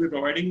patients. We will be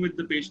providing with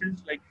the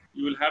patients, like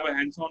you will have a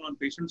hands-on on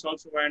patients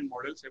also and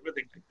models,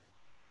 everything.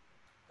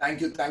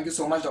 Thank you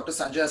so much, Dr.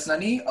 Sanjay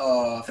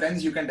Asnani.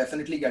 Friends, you can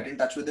definitely get in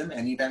touch with him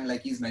anytime,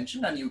 like he's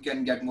mentioned, and you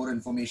can get more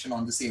information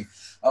on the same.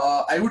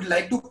 I would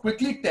like to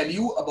quickly tell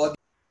you about.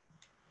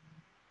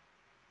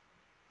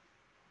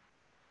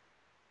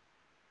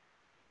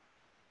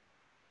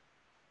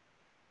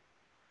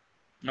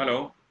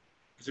 Hello,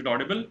 is it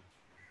audible?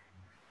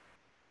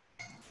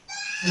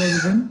 Hello,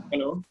 everyone.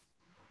 Hello.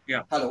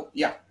 Yeah. Hello.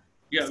 Yeah.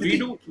 Yeah,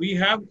 we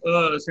have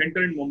a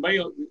center in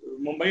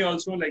Mumbai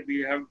also. Like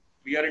we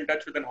are in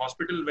touch with an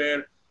hospital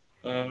where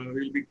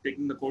we'll be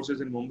taking the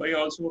courses in Mumbai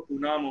also,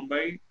 Pune,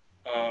 Mumbai,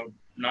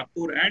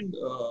 Nagpur, and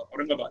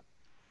Aurangabad.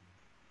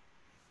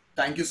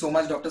 Thank you so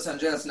much, Dr.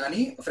 Sanjay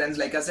Asnani. Friends,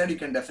 like I said, you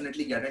can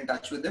definitely get in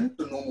touch with him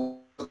to know more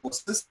about the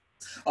courses.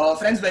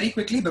 Friends, very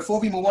quickly,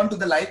 before we move on to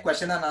the live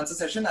question and answer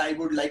session, I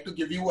would like to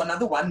give you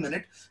another 1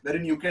 minute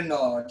wherein you can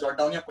jot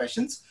down your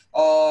questions.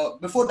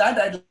 Before that,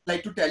 I'd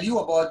like to tell you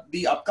about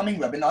the upcoming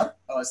webinar.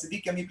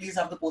 Siddhi, can we please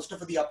have the poster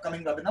for the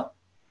upcoming webinar?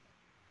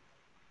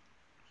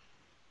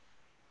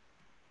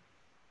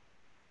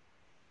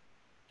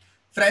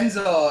 Friends,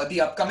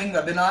 the upcoming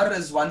webinar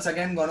is once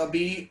again going to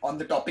be on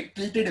the topic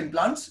tilted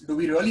implants. Do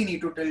we really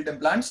need to tilt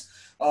implants?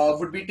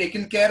 Would be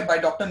taken care by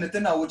Dr.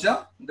 Nitin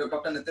Ahuja.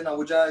 Dr. Nitin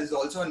Ahuja is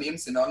also a name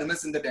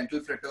synonymous in the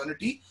dental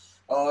fraternity.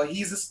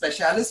 He is a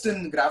specialist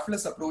in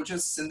graftless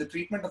approaches in the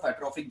treatment of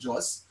atrophic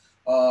jaws.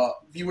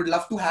 We would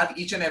love to have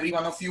each and every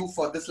one of you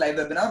for this live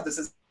webinar. This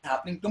is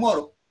happening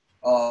tomorrow,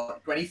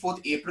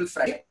 24th April,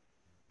 Friday,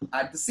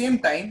 at the same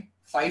time,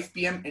 5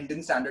 p.m.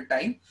 Indian Standard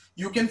Time.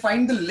 You can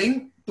find the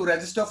link to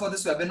register for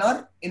this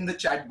webinar in the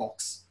chat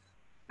box.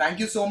 Thank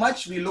you so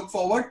much. We look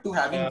forward to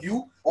having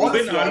you all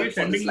Ruben, are we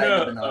sending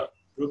the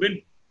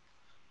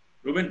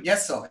Ruben?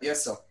 Yes, sir.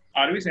 Yes, sir.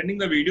 Are we sending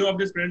the video of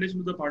this presentation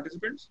to the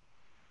participants?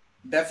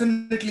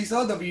 Definitely,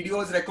 sir. The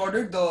video is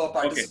recorded. The Okay.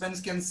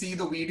 participants can see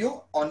the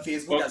video on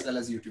Facebook as well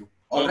as YouTube.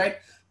 All Okay. right.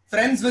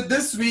 Friends, with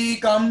this, we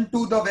come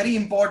to the very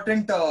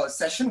important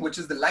session, which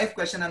is the live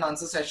question and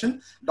answer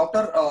session.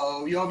 Doctor,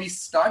 here we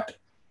start.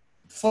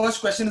 First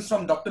question is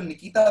from Dr.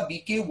 Nikita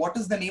BK. What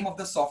is the name of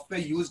the software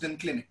used in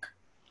clinic?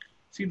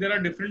 See, there are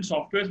different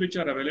softwares which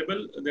are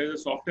available. There's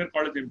a software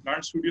called as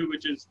Implant Studio,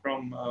 which is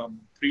from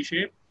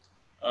 3Shape.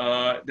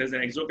 There's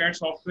an Exocad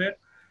software.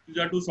 These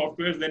are two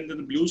softwares. Then there's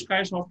the Blue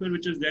Sky software,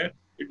 which is there.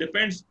 It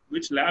depends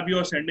which lab you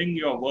are sending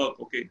your work,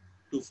 okay,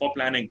 to for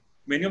planning.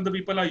 Many of the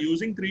people are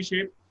using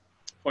 3Shape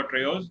for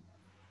trios,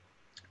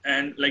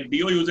 and like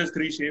DO uses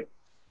 3Shape.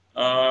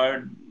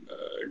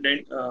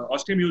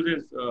 Ostim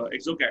uses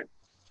Exocad.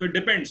 So it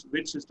depends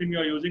which system you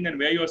are using and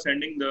where you are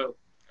sending the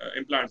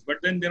implants. But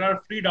then there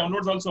are free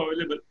downloads also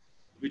available,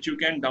 which you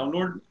can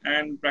download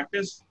and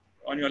practice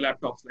on your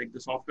laptops, like the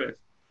software.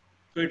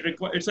 So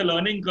it's a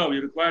learning curve.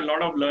 You require a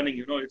lot of learning.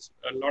 You know, it's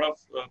a lot of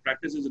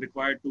practice is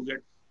required to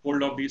get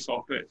hold of these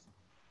softwares.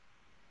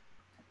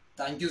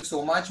 Thank you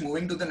so much.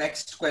 Moving to the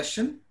next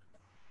question.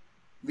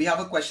 We have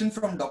a question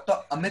from Dr.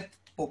 Amit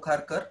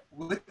Pokharkar.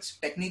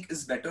 Which technique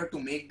is better to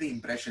make the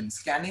impression,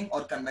 scanning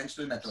or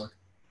conventional method?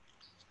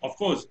 Of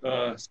course,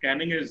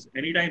 scanning is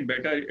anytime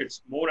better.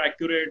 It's more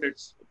accurate.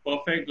 It's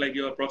perfect. Like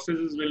your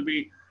processes will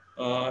be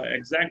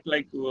exact.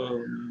 Like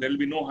there will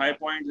be no high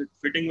points.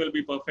 Fitting will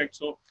be perfect.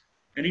 So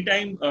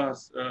anytime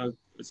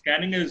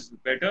scanning is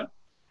better.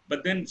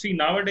 But then see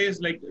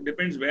nowadays, like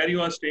depends where you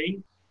are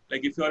staying.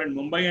 Like if you are in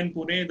Mumbai and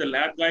Pune, the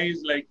lab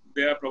guys, like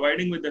they are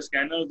providing with the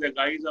scanners. The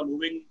guys are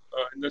moving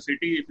in the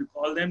city. If you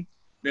call them,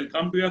 they'll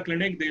come to your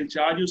clinic. They'll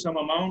charge you some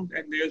amount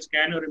and they'll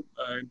scan your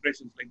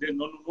impressions. Like there's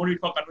no need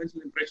for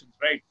conventional impressions,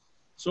 right?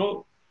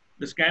 So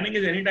the scanning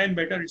is anytime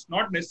better. It's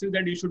not necessary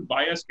that you should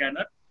buy a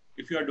scanner.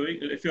 If you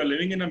are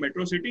living in a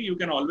metro city, you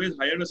can always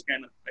hire a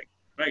scanner,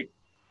 right?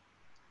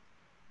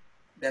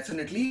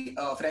 Definitely,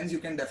 friends, you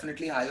can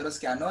definitely hire a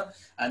scanner,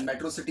 and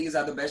metro cities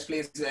are the best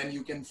place where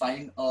you can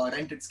find a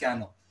rented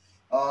scanner.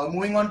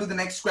 Moving on to the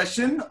next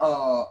question,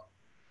 a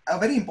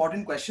very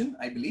important question,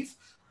 I believe.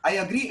 I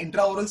agree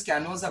intraoral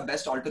scanners are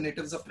best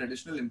alternatives of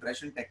traditional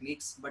impression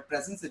techniques, but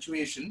present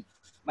situation,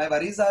 my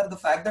worries are the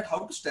fact that how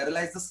to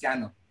sterilize the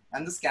scanner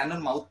and the scanner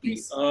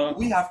mouthpiece. Do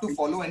we have to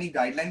follow any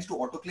guidelines to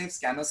autoclave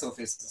scanner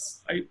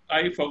surfaces?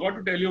 I forgot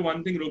to tell you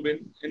one thing,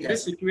 Ruben. In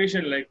this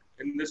situation, like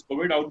in this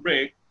COVID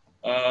outbreak,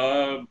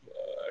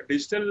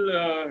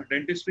 digital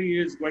dentistry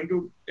is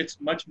it's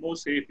much more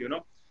safe, you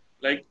know.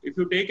 Like if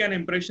you take an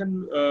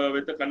impression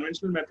with a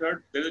conventional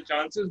method, there's a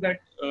chances that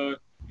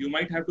you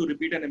might have to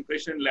repeat an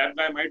impression. Lab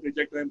guy might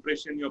reject the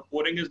impression. Your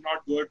pouring is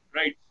not good,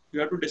 right?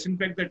 You have to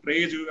disinfect the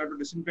trays. You have to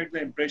disinfect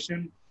the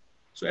impression.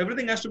 So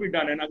everything has to be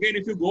done. And again,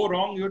 if you go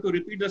wrong, you have to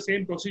repeat the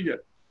same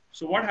procedure.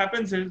 So what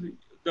happens is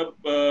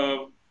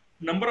the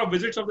number of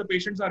visits of the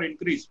patients are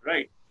increased,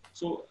 right?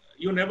 So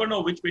you never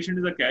know which patient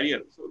is a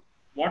carrier. So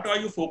what are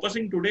you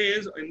focusing today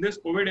is in this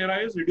COVID era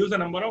is reduce the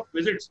number of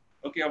visits,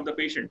 okay, of the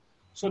patient.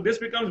 So this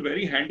becomes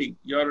very handy.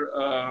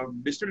 Your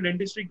digital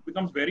dentistry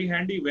becomes very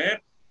handy where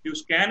you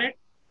scan it.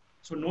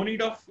 So no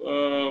need of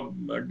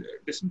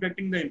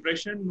disinfecting the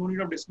impression, no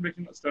need of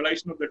disinfecting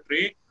sterilization of the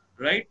tray,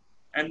 right?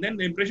 And then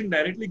the impression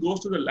directly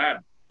goes to the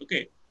lab,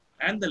 okay?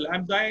 And the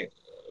lab guy,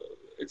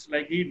 it's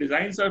like he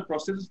designs a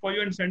processes for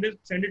you and send it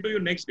to you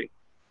next day.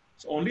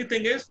 So only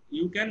thing is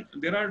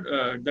there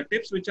are the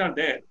tips which are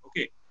there,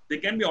 okay? They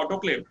can be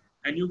autoclaved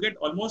and you get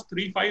almost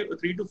 3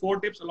 to 4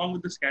 tips along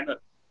with the scanner.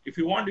 If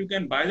you want, you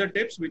can buy the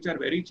tips, which are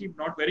very cheap,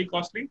 not very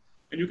costly,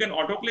 and you can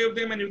autoclave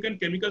them and you can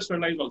chemical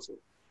sterilize also.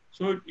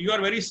 So you are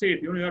very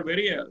safe, you know, you are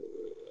very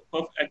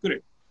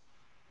accurate.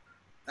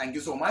 Thank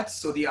you so much.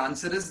 So the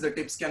answer is the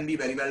tips can be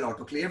very well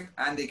autoclaved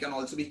and they can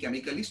also be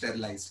chemically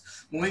sterilized.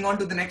 Moving on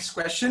to the next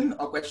question,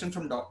 a question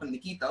from Dr.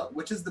 Nikita,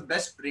 which is the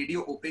best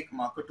radio opaque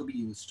marker to be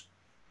used?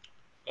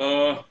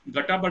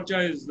 Gutta Percha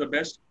is the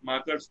best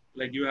markers.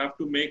 Like you have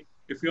to make,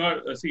 if you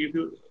are,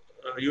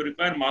 you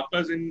require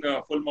markers in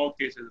full mouth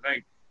cases,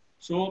 right?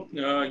 So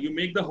you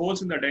make the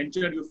holes in the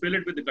denture, you fill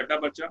it with the Gutta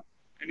Percha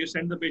and you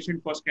send the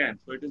patient for scan.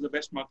 So it is the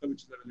best marker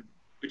which is available,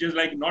 which is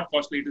like not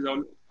costly. It is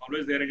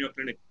always there in your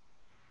clinic.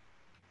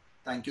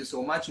 Thank you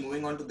so much.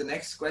 Moving on to the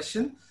next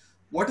question.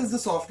 What is the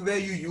software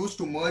you use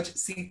to merge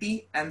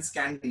CT and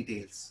scan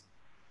details?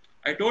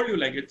 I told you,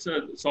 like it's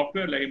a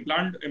software like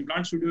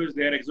Implant Studio is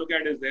there,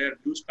 Exocad is there,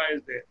 Blue Sky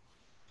is there.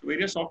 So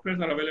various softwares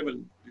are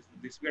available.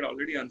 This we had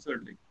already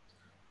answered. Like.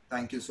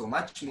 Thank you so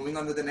much. Moving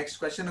on to the next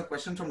question, a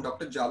question from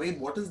Dr. Javed.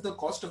 What is the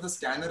cost of the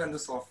scanner and the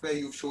software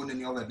you've shown in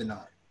your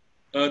webinar?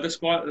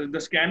 The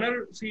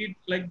scanner, see,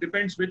 like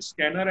depends which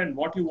scanner and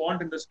what you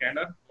want in the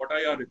scanner. What are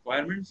your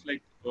requirements?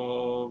 Like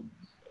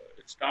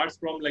it starts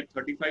from like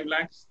 35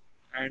 lakhs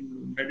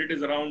and Medit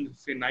is around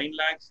say 9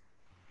 lakhs.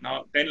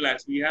 Now 10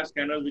 lakhs. We have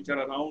scanners which are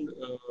around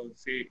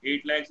say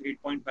 8 lakhs,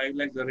 8.5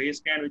 lakhs. The Ray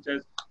scan which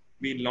has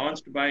been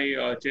launched by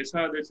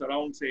Chesa, that's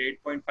around say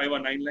 8.5 or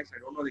 9 lakhs. I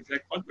don't know the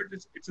exact cost, but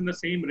it's in the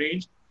same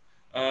range.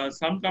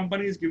 Some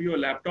companies give you a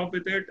laptop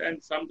with it,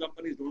 and some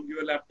companies don't give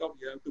you a laptop.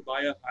 You have to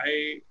buy a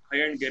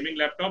high-end gaming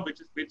laptop,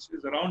 which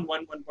is around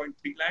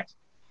 1.3 lakhs.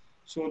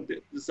 So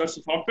the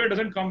software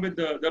doesn't come with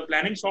the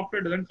planning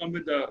software doesn't come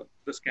with the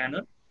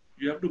scanner.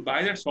 You have to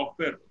buy that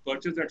software,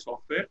 purchase that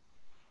software,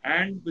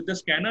 and with the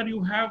scanner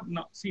you have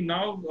now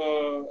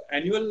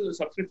annual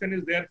subscription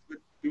is there with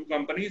few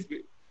companies.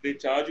 They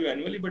charge you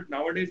annually, but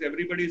nowadays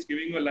everybody is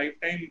giving you a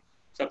lifetime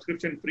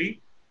subscription free.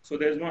 So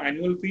there's no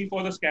annual fee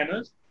for the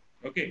scanners.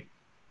 Okay,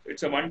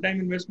 it's a one-time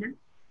investment.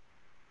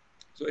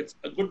 So it's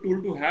a good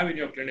tool to have in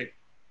your clinic.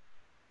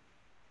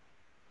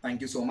 Thank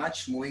you so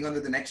much. Moving on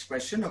to the next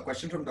question, a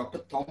question from Dr.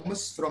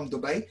 Thomas from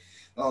Dubai.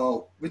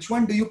 Which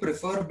one do you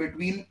prefer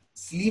between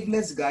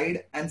sleeveless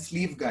guide and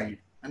sleeve guide?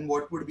 And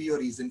what would be your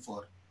reason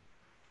for?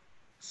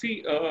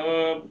 See,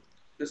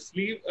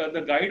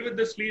 the guide with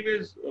the sleeve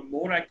is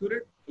more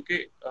accurate.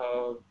 Okay.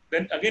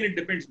 Then again, it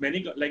depends.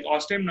 Many like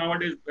Austin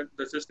nowadays,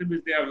 the system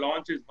which they have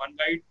launched is one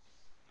guide,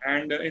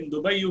 and in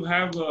Dubai you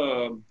have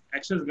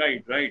access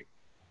guide, right?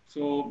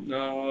 So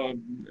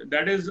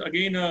that is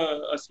again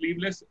a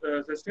sleeveless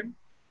system.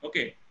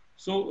 Okay.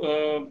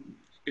 So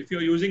if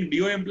you're using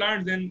DO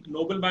implants, then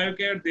Noble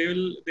Biocare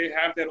they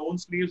have their own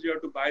sleeves. You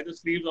have to buy the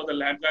sleeves, or the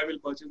lab guy will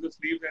purchase the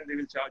sleeves, and they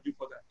will charge you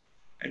for that.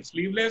 And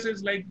sleeveless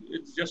is like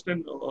it's just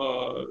an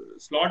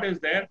slot is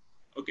there,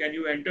 okay, and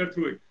you enter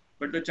through it.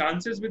 But the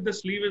chances with the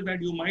sleeve is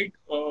that you might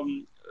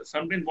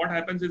sometimes what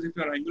happens is if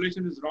your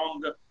angulation is wrong,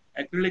 the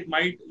acrylic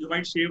you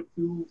might shave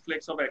few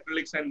flecks of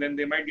acrylics and then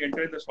they might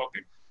enter in the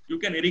socket. You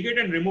can irrigate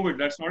and remove it.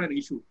 That's not an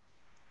issue.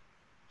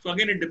 So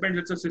again, it depends.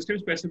 It's a system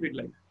specific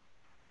line.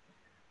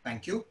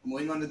 Thank you.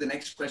 Moving on to the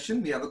next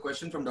question, we have a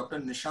question from Dr.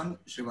 Nishant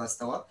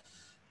Srivastava.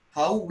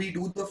 How we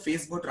do the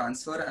Facebook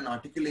transfer and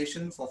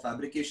articulation for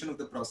fabrication of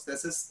the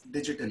prosthesis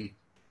digitally?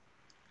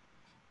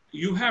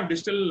 You have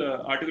digital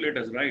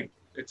articulators, right?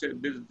 It's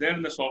there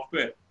in the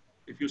software.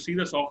 If you see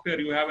the software,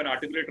 you have an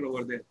articulator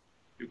over there.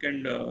 You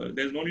can.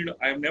 There's no need.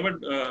 I have never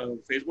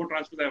Facebook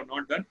transfers. I have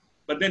not done.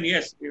 But then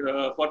yes,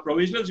 for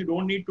provisionals, you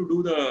don't need to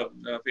do the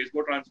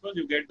Facebook transfers.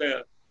 You get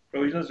the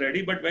provisionals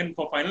ready. But when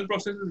for final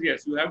processes,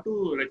 yes, you have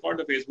to record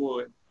the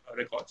Facebook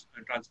records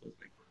and transfers.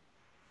 Like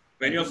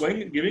when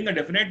you're giving a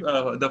definite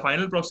the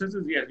final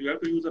processes, yes, you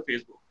have to use a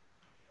Facebook.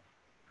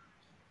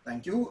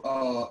 Thank you,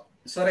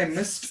 sir. I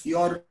missed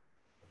your.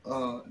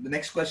 The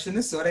next question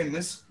is, sir, I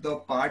missed the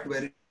part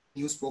where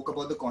you spoke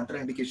about the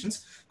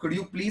contraindications. Could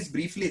you please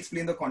briefly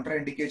explain the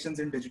contraindications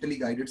in digitally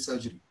guided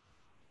surgery?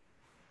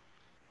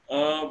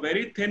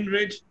 Very thin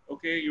ridge,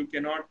 okay, you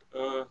cannot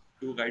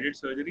do guided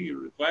surgery.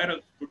 You require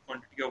a good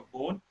quantity of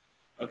bone,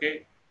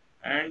 okay,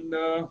 and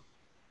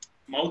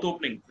mouth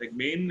opening. Like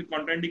main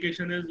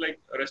contraindication is like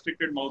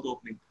restricted mouth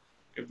opening.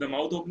 If the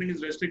mouth opening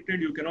is restricted,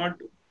 you cannot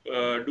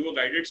do a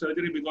guided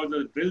surgery because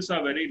the drills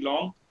are very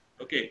long,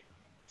 okay.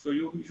 So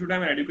you should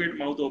have an adequate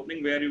mouth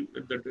opening where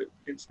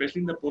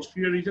especially in the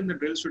posterior region, the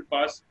drill should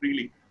pass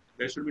freely.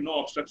 There should be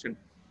no obstruction.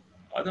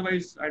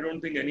 Otherwise, I don't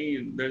think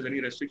there's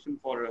any restriction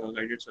for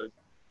guided surgery.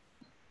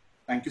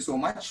 Thank you so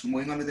much.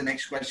 Moving on to the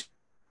next question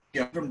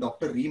from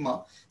Dr.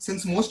 Reema.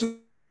 Since most of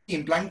the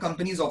implant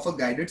companies offer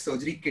guided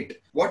surgery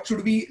kit, what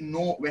should we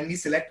know when we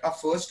select our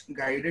first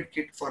guided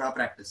kit for our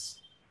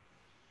practice?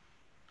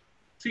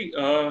 See,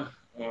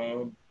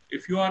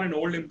 if you are an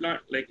old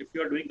implant, like if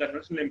you are doing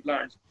conventional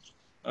implants,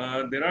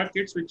 there are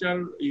kits which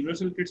are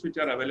universal kits which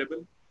are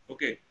available.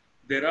 Okay,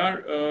 there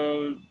are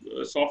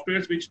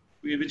softwares which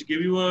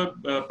give you a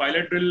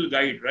pilot drill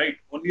guide, right?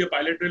 Only a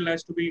pilot drill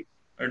has to be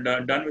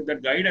done with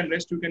that guide, and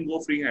rest you can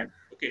go freehand.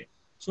 Okay,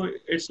 so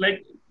it's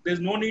like there's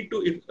no need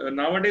to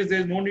nowadays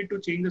there's no need to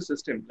change the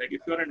system. Like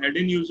if you are an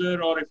Edin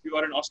user or if you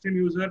are an Austin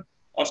user,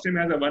 Austin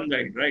has a one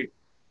guide, right?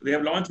 They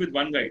have launched with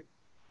one guide.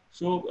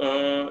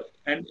 So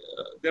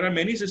there are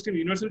many system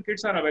universal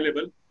kits are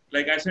available.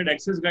 Like I said,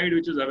 Access Guide,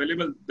 which is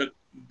available,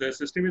 the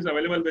system is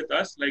available with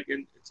us. Like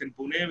it's in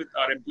Pune with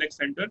our Implex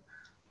Center.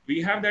 We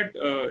have that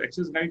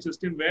Access Guide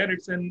system where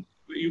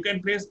you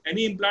can place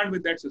any implant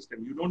with that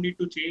system. You don't need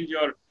to change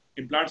your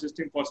implant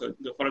system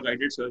for a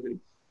guided surgery.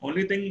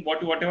 Only thing,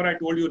 whatever I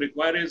told you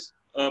require is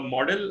a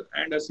model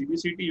and a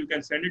CBCT. You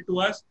can send it to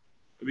us.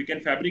 We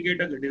can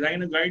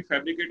design a guide,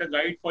 fabricate a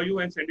guide for you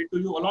and send it to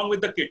you along with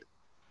the kit.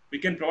 We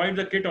can provide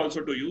the kit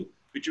also to you,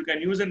 which you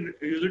can use it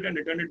and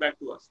return it back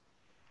to us.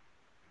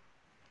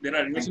 There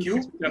are Thank you.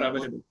 Kits which are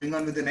available. Moving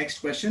on with the next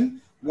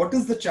question. What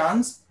is the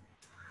chance?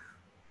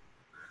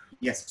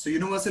 Yes, so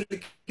universal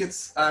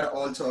kits are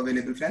also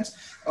available, friends.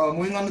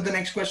 Moving on to the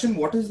next question.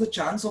 What is the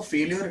chance of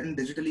failure in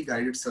digitally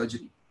guided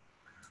surgery?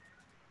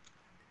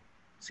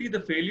 See,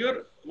 the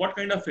failure, what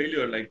kind of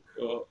failure? Like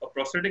a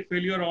prosthetic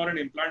failure or an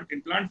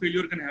implant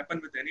failure can happen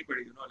with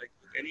anybody, like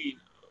with any,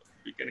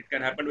 it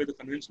can happen with a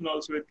conventional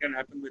also, it can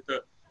happen with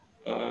a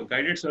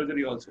guided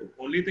surgery also.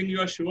 Only thing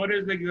you are sure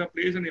is like you have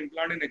placed an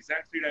implant in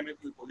exact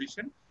three-dimensional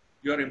position.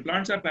 Your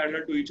implants are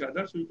parallel to each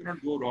other, so you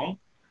cannot go wrong.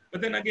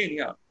 But then again,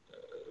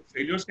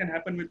 failures can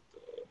happen with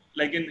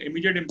like in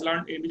immediate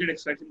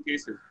extraction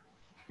cases.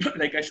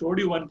 like I showed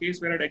you one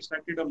case where I'd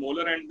extracted a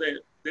molar and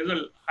there's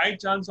a high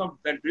chance of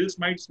that drills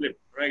might slip,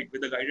 right,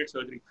 with the guided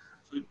surgery.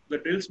 So the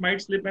drills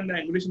might slip and the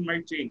angulation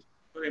might change.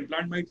 So the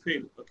implant might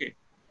fail. Okay.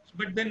 So,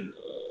 but then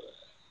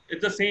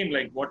it's the same,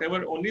 like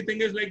whatever. Only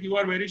thing is like you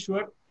are very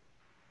sure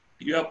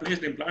you have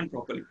placed implant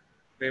properly.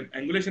 The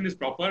angulation is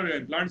proper,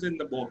 implants in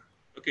the bone.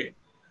 Okay.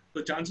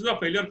 So chances of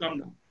failure come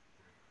down.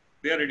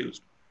 They are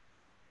reduced.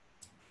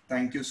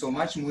 Thank you so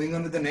much. Moving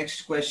on to the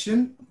next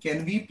question.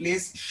 Can we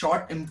place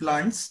short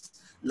implants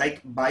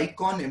like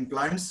bicon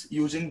implants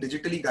using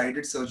digitally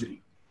guided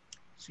surgery?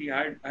 See,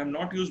 I have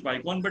not used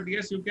Bicon, but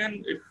yes, you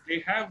can. If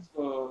they have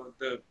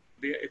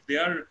if they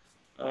are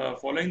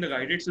following the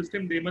guided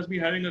system, they must be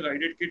having a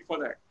guided kit for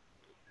that.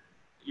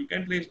 You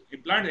can place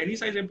implant. Any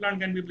size implant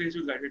can be placed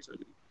with guided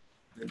surgery.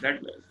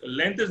 That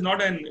length is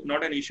not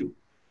an issue.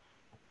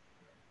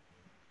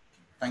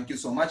 Thank you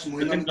so much. But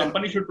Moving on then to the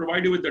company should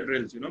provide you with the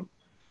drills.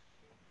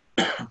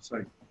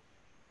 Sorry.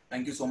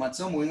 Thank you so much,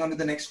 sir. Moving on to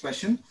the next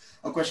question.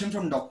 A question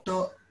from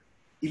Dr.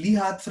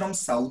 Ilihat from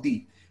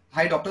Saudi.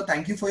 Hi, doctor.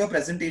 Thank you for your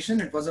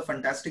presentation. It was a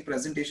fantastic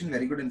presentation,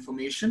 very good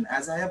information.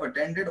 As I have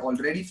attended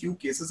already few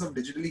cases of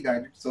digitally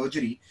guided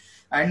surgery,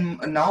 and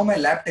now my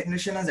lab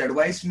technician has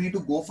advised me to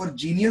go for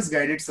genius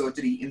guided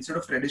surgery instead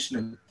of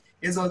traditional.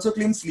 He has also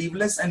claimed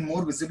sleeveless and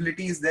more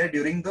visibility is there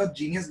during the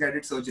genius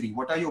guided surgery.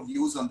 What are your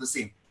views on the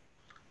same?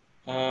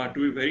 To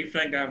be very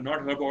frank, I have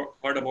not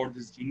heard about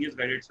this genius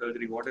guided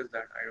surgery. What is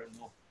that? I don't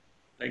know.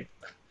 Like,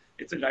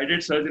 it's a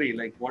guided surgery.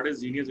 Like, what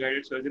is genius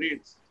guided surgery?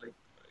 It's like,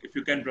 if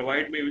you can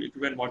provide me, if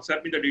you can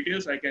WhatsApp me the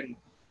details, I can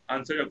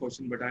answer your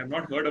question. But I have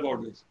not heard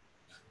about this.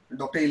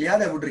 Dr.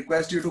 Iliad, I would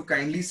request you to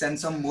kindly send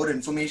some more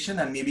information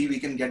and maybe we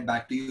can get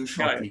back to you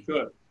shortly. Yeah,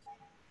 sure.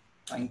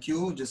 Thank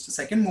you. Just a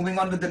second. Moving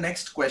on with the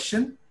next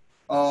question.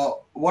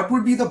 What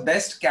would be the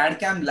best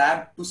CAD-CAM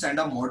lab to send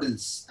our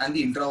models and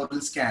the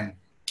intraoral scan?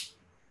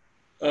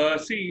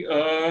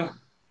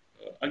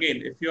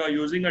 Again, if you are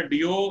using a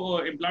DO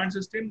implant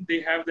system,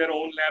 they have their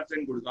own labs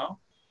in Gurgaon.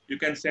 You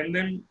can send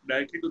them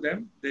directly to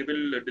them. They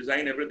will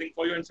design everything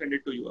for you and send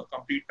it to you, a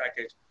complete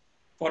package.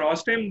 For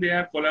Ostem, they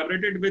have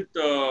collaborated with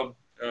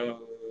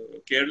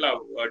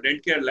Kerala,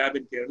 Dent Care Lab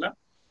in Kerala.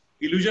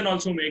 Illusion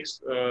also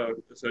makes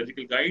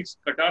surgical guides.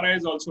 Katara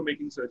is also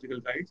making surgical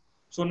guides.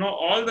 So now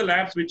all the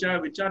labs which are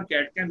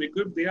CAD/CAM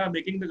equipped, they are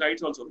making the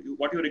guides also.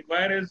 What you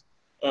require is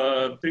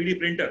 3D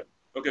printer.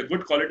 Okay,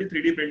 good quality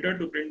 3D printer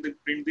to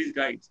print these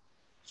guides.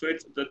 So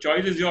it's the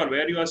choice is yours.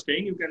 Where you are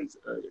staying, you can.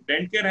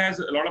 Dent Care has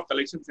a lot of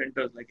collection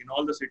centers, like in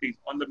all the cities,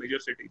 all the major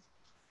cities.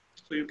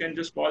 So you can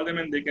just call them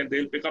and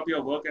they'll pick up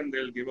your work and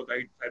they'll give a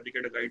guide,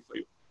 fabricate a guide for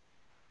you.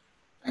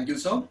 Thank you,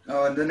 sir.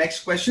 The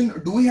next question: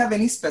 do we have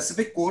any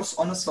specific course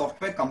on a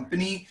software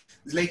company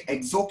like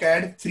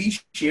ExoCAD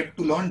 3Shape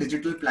to learn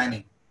digital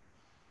planning?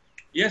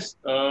 Yes.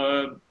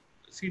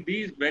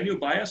 See, when you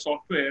buy a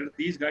software,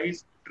 these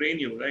guys train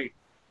you, right?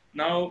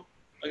 Now,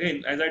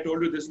 again, as I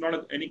told you, this is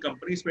not any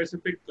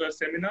company-specific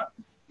seminar.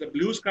 The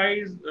Blue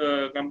Skies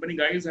company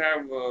guys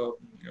have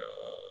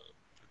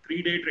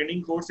 3-day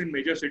training course in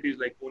major cities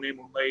like Pune,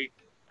 Mumbai,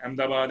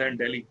 Ahmedabad, and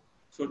Delhi.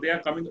 So they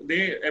are coming.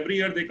 Every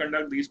year they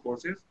conduct these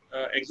courses.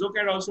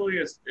 ExoCAD also,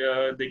 yes.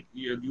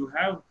 You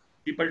have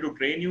people to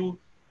train you.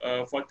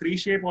 For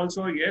 3Shape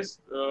also, yes.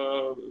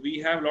 We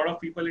have a lot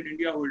of people in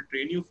India who will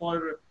train you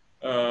for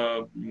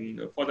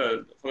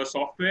the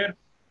software.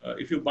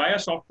 If you buy a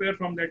software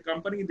from that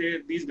company,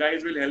 these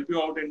guys will help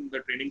you out in the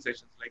training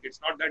sessions. Like,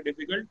 it's not that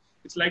difficult.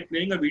 It's like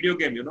playing a video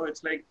game,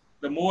 It's like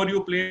the more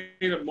you play,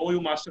 the more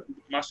you master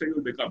you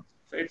will become.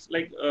 So it's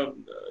like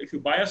if you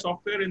buy a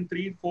software in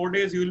 3-4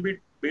 days,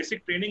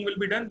 basic training will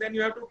be done. Then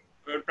you have to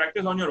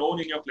practice on your own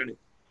in your clinic.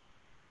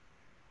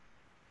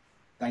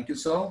 Thank you,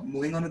 sir.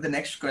 Moving on to the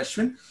next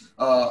question.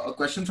 A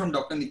question from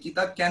Dr.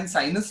 Nikita. Can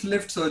sinus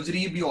lift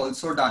surgery be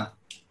also done?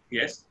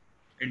 Yes.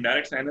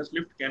 Indirect sinus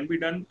lift can be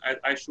done.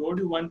 I showed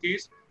you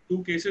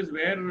two cases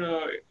where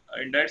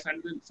indirect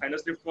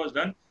sinus lift was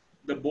done.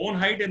 The bone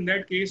height in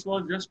that case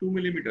was just 2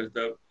 millimeters,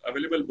 the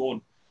available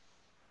bone.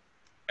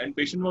 And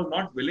patient was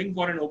not willing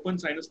for an open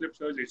sinus lift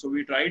surgery. So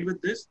we tried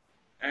with this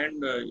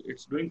and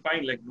it's doing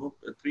fine. Like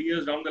 3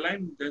 years down the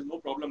line, there's no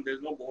problem.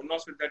 There's no bone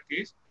loss with that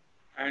case.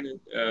 And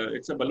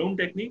it's a balloon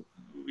technique.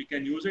 We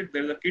can use it.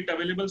 There's a kit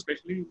available,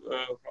 especially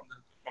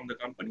from the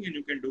company, and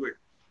you can do it.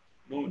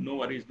 No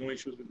worries, no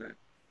issues with that.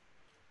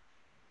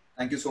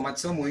 Thank you so much,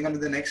 sir. Moving on to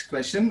the next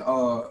question.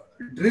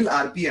 Drill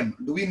RPM.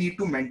 Do we need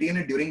to maintain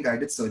it during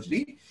guided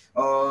surgery?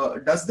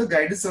 Does the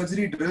guided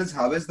surgery drills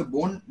harvest the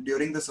bone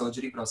during the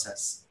surgery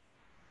process?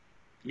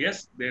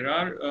 Yes, there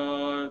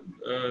are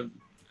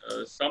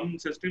some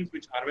systems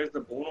which harvest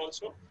the bone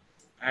also.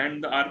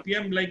 And the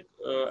RPM, like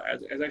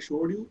as I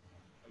showed you,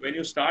 when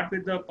you start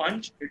with the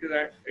punch,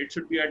 it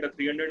should be at a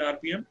 300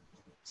 RPM.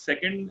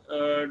 Second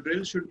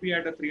drill should be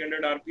at a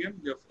 300 RPM.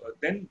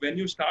 Then when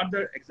you start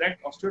the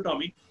exact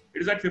osteotomy,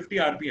 it is at 50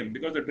 RPM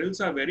because the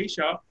drills are very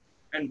sharp.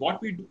 And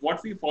what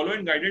we follow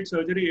in guided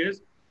surgery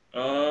is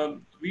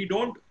we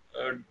don't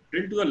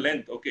drill to the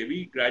length. Okay,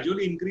 we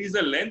gradually increase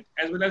the length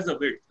as well as the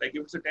width. Like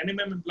if it's a 10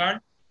 mm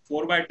implant,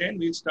 4 by 10,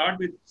 we'll start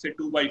with say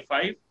 2 by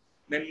 5,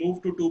 then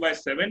move to 2 by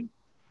 7,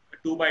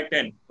 2 by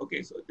 10.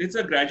 Okay, so it's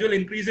a gradual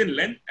increase in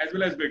length as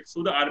well as width.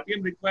 So the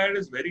RPM required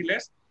is very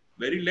less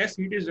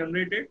heat is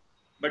generated,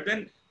 but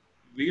then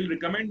we'll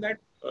recommend that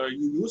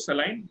you use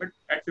saline, but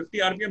at 50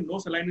 RPM, no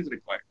saline is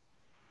required.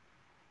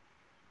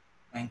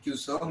 Thank you,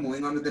 sir.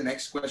 Moving on to the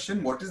next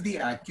question. What is the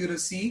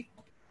accuracy?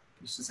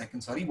 Just a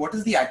second, sorry. What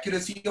is the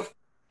accuracy of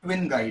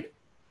twin guide?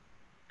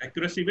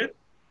 Accuracy with?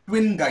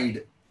 Twin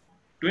guide.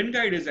 Twin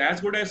guide is as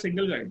good as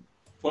single guide.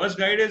 First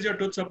guide is your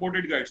tooth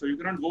supported guide. So you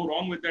cannot go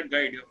wrong with that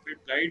guide. Your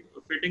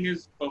fitting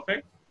is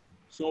perfect.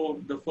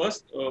 So the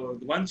first,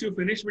 once you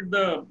finish with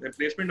the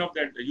placement of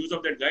that, the use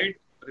of that guide,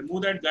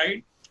 remove that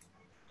guide,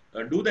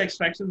 do the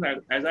extractions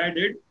as I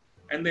did,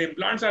 and the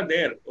implants are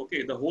there.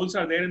 Okay, the holes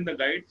are there in the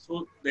guide.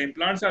 So the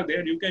implants are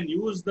there. You can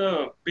use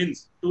the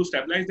pins to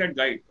stabilize that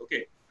guide.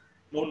 Okay,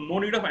 no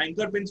need of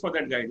anchor pins for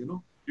that guide.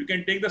 You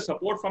can take the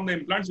support from the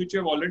implants which you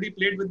have already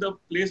placed with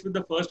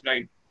the first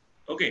guide.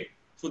 Okay,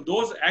 so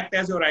those act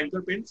as your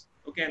anchor pins.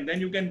 Okay, and then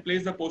you can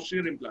place the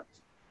posterior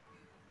implants.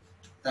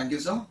 Thank you,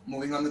 sir.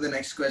 Moving on to the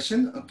next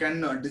question.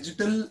 Can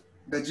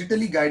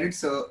digitally guided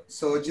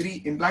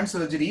implant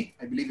surgery,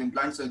 I believe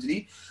implant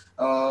surgery,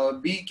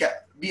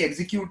 be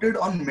executed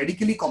on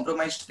medically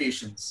compromised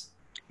patients?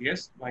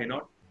 Yes, why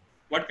not?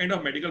 What kind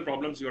of medical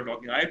problems you are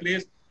talking? I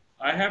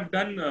have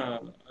done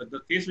the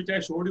case which I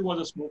showed you was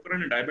a smoker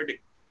and a diabetic.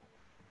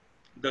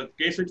 The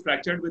case which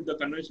fractured with the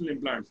conventional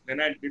implants.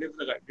 Then I did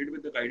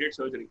with the guided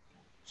surgery.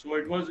 So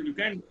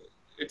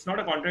it's not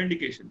a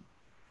contraindication.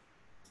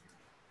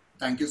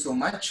 Thank you so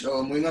much.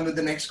 Moving on with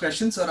the next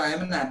question, sir. I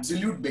am an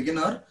absolute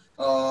beginner.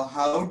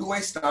 How do I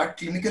start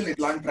clinical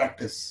implant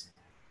practice?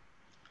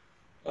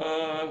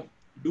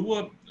 Do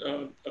a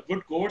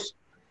good course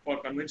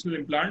for conventional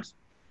implants.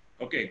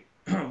 Okay.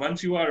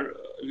 Once you have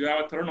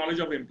a thorough knowledge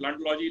of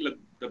implantology, like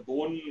the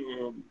bone,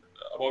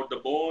 about the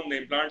bone, the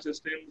implant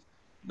systems,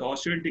 the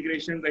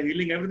osseointegration, the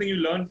healing, everything you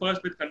learn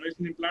first with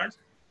conventional implants,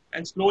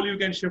 and slowly you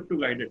can shift to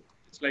guided.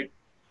 It's like,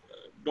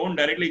 don't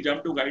directly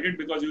jump to guided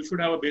because you should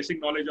have a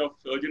basic knowledge of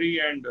surgery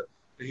and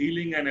the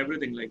healing and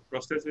everything, like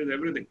prosthesis,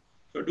 everything.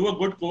 So do a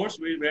good course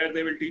where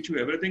they will teach you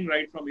everything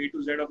right from A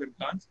to Z of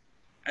implants,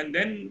 and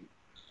then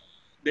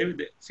they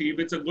see if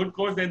it's a good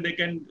course, then they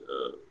can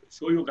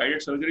show you guided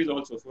surgeries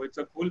also. So it's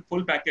a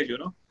full package,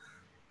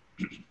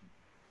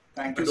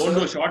 Thank But you, don't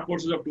sir. do short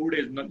courses of 2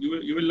 days.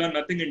 You will learn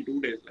nothing in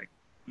 2 days. Like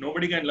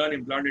nobody can learn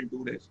implant in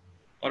 2 days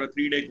or a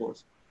 3-day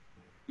course.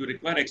 You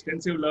require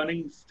extensive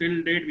learning.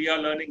 Still date we are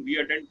learning. We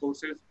attend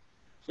courses.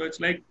 So it's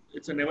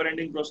a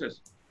never-ending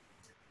process.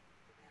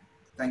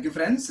 Thank you,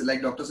 friends.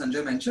 Like Dr.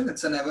 Sanjay mentioned,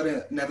 it's a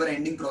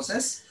never-ending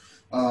process.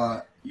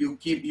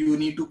 You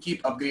need to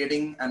keep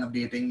upgrading and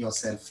updating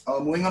yourself.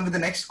 Moving on to the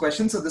next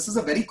question. So this is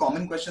a very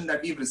common question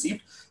that we've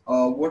received.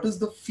 What is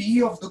the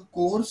fee of the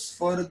course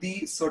for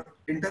the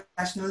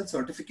international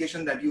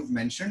certification that you've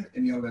mentioned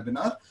in your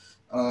webinar?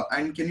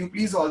 And can you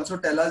please also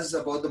tell us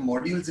about the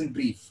modules in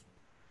brief?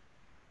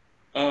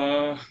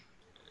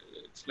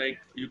 It's like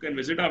you can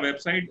visit our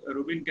website.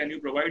 Rubin, can you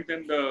provide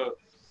them the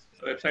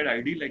website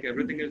ID? Like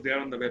everything is there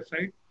on the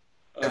website.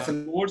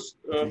 Course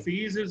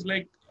fees is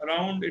like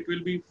around, it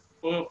will be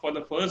for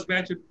the first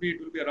batch, it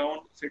will be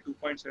around say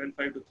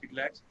 2.75 to 3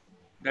 lakhs.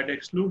 That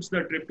excludes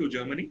the trip to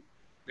Germany.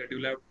 That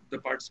the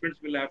participants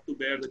will have to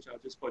bear the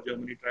charges for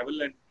Germany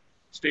travel and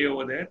stay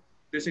over there.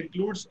 This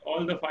includes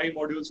all the 5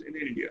 modules in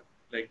India.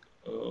 Like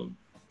from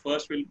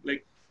first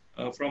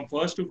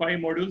to 5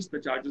 modules, the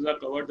charges are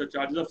covered. The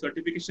charges of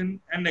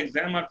certification and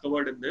exam are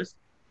covered in this.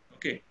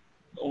 Okay.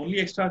 The only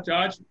extra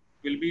charge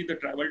will be the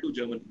travel to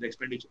Germany, the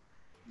expenditure,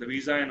 the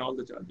visa and all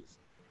the charges.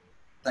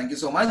 Thank you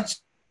so much.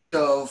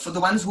 For the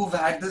ones who've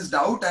had this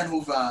doubt and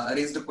who've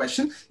raised a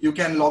question, you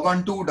can log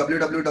on to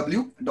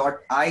www.iaosi.in.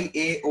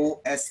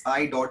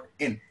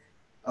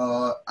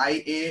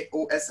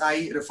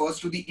 IAOSI refers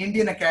to the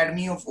Indian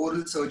Academy of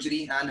Oral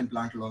Surgery and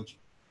Implantology.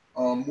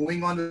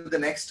 Moving on to the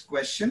next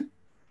question.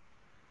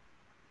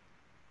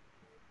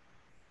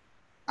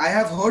 I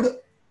have heard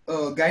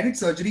guided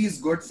surgery is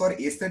good for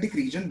aesthetic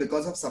region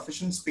because of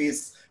sufficient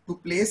space to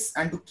place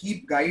and to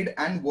keep guide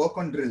and work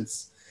on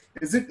drills.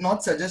 Is it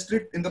not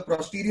suggested in the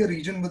posterior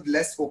region with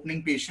less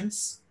opening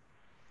patients?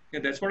 Yeah,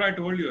 that's what I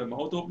told you.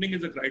 Mouth opening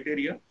is a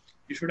criteria.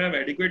 You should have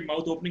adequate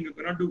mouth opening. You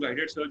cannot do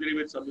guided surgery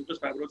with submucous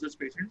fibrosis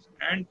patients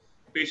and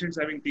patients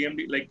having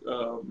TMD, like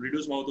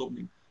reduced mouth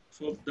opening.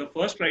 So the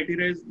first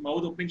criteria is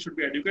mouth opening should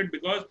be adequate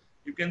because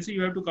you can see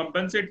you have to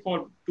compensate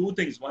for 2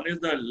 things. One is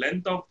the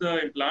length of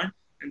the implant,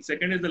 and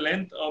second is the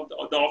length of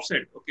the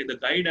offset. Okay, the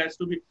guide has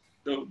to be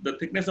the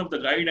thickness of the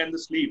guide and the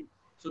sleeve.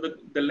 So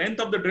the length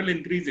of the drill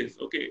increases.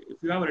 Okay,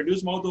 if you have a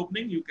reduced mouth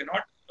opening, you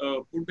cannot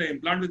put the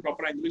implant with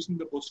proper angulation in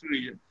the posterior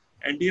region.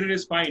 Anterior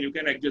is fine, you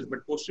can adjust,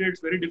 but posterior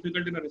it's very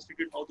difficult in a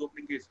restricted mouth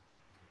opening case.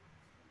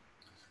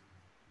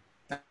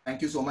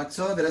 Thank you so much,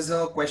 sir. There is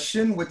a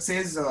question which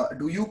says,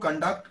 do you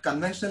conduct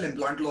conventional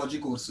implantology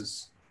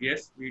courses?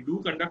 Yes, we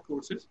do conduct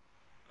courses.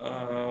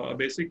 A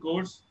basic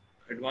course,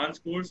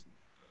 advanced course,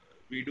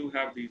 we do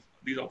have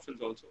these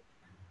options also.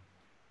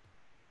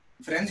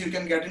 Friends, you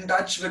can get in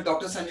touch with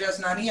Dr. Sanjay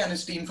Asnani and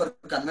his team for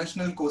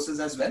conventional courses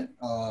as well.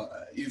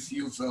 If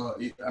you've,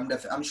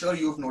 I'm sure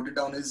you've noted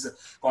down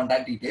his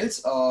contact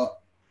details.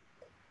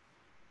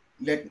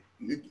 There's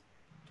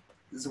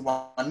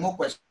one more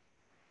question.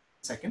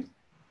 Second.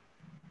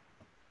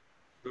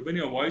 Ruben,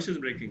 your voice is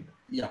breaking.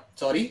 Yeah,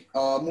 sorry.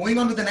 Moving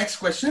on to the next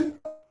question.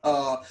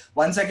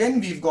 Once again,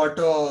 we've got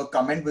a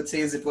comment which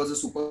says it was a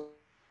super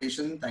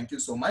presentation. Thank you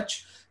so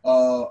much.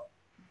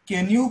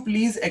 Can you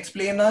please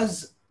explain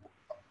us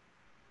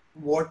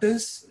what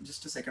is,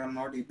 just a second, I'm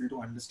not able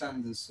to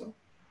understand this. So,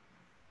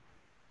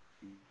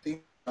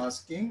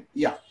 asking,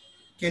 yeah.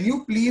 Can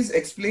you please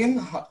explain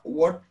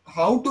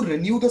how to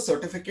renew the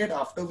certificate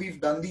after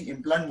we've done the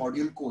implant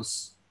module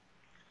course?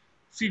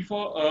 See,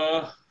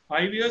 for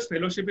 5 years,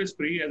 fellowship is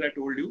free, as I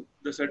told you.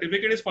 The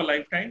certificate is for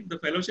lifetime. The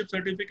fellowship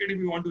certificate, if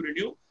you want to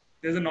renew,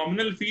 there's a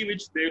nominal fee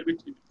which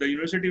the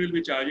university will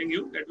be charging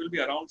you. That will be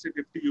around, say,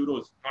 50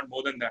 euros, not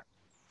more than that,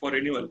 for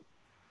renewal.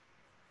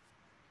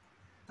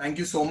 Thank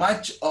you so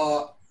much.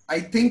 I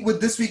think with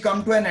this we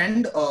come to an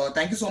end.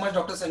 Thank you so much,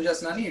 Dr. Sanjay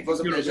Asnani. It was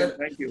a pleasure.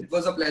 Thank you. It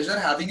was a pleasure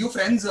having you,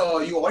 friends.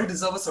 You all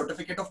deserve a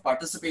certificate of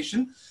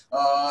participation.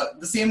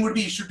 The same would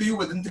be issued to you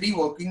within 3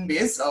 working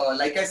days.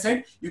 Like I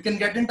said, you can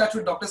get in touch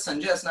with Dr.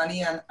 Sanjay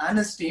Asnani and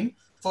his team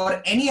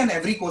for any and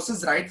every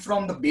courses, right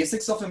from the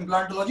basics of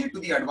implantology to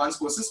the advanced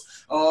courses.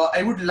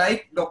 I would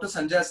like Dr.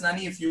 Sanjay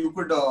Asnani, if you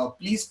could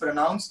please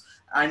pronounce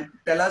and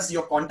tell us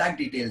your contact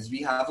details.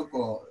 We have a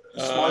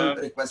small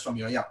request from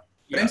you. Yeah.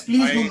 Friends,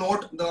 please do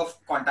note the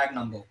contact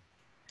number.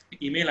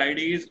 Email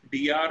ID is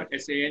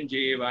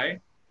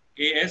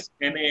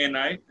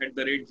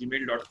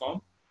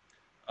drsanjayasnani@gmail.com.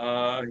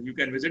 You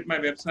can visit my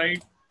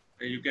website.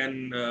 You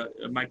can.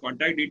 My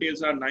contact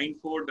details are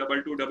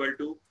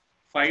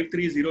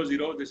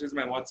 9422225300. This is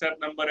my WhatsApp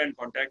number and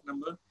contact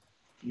number.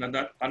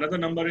 Another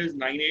number is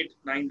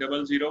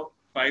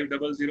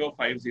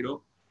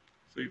 98900505050.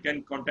 So you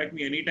can contact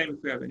me anytime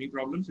if you have any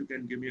problems. You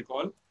can give me a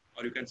call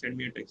or you can send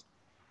me a text.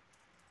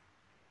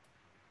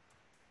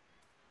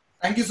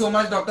 Thank you so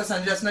much, Dr.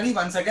 Sanjay Asnani.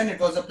 Once again, it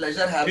was a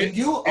pleasure having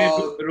you.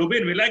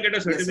 Ruben, will I get a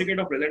certificate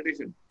of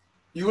presentation?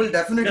 You will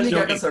definitely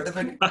get a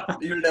certificate.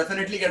 You will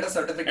definitely get a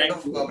certificate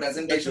of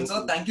presentation.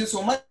 So thank you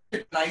so much.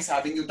 It's nice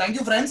having you. Thank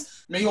you,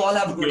 friends. May you all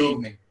have a good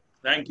evening.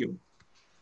 Thank you.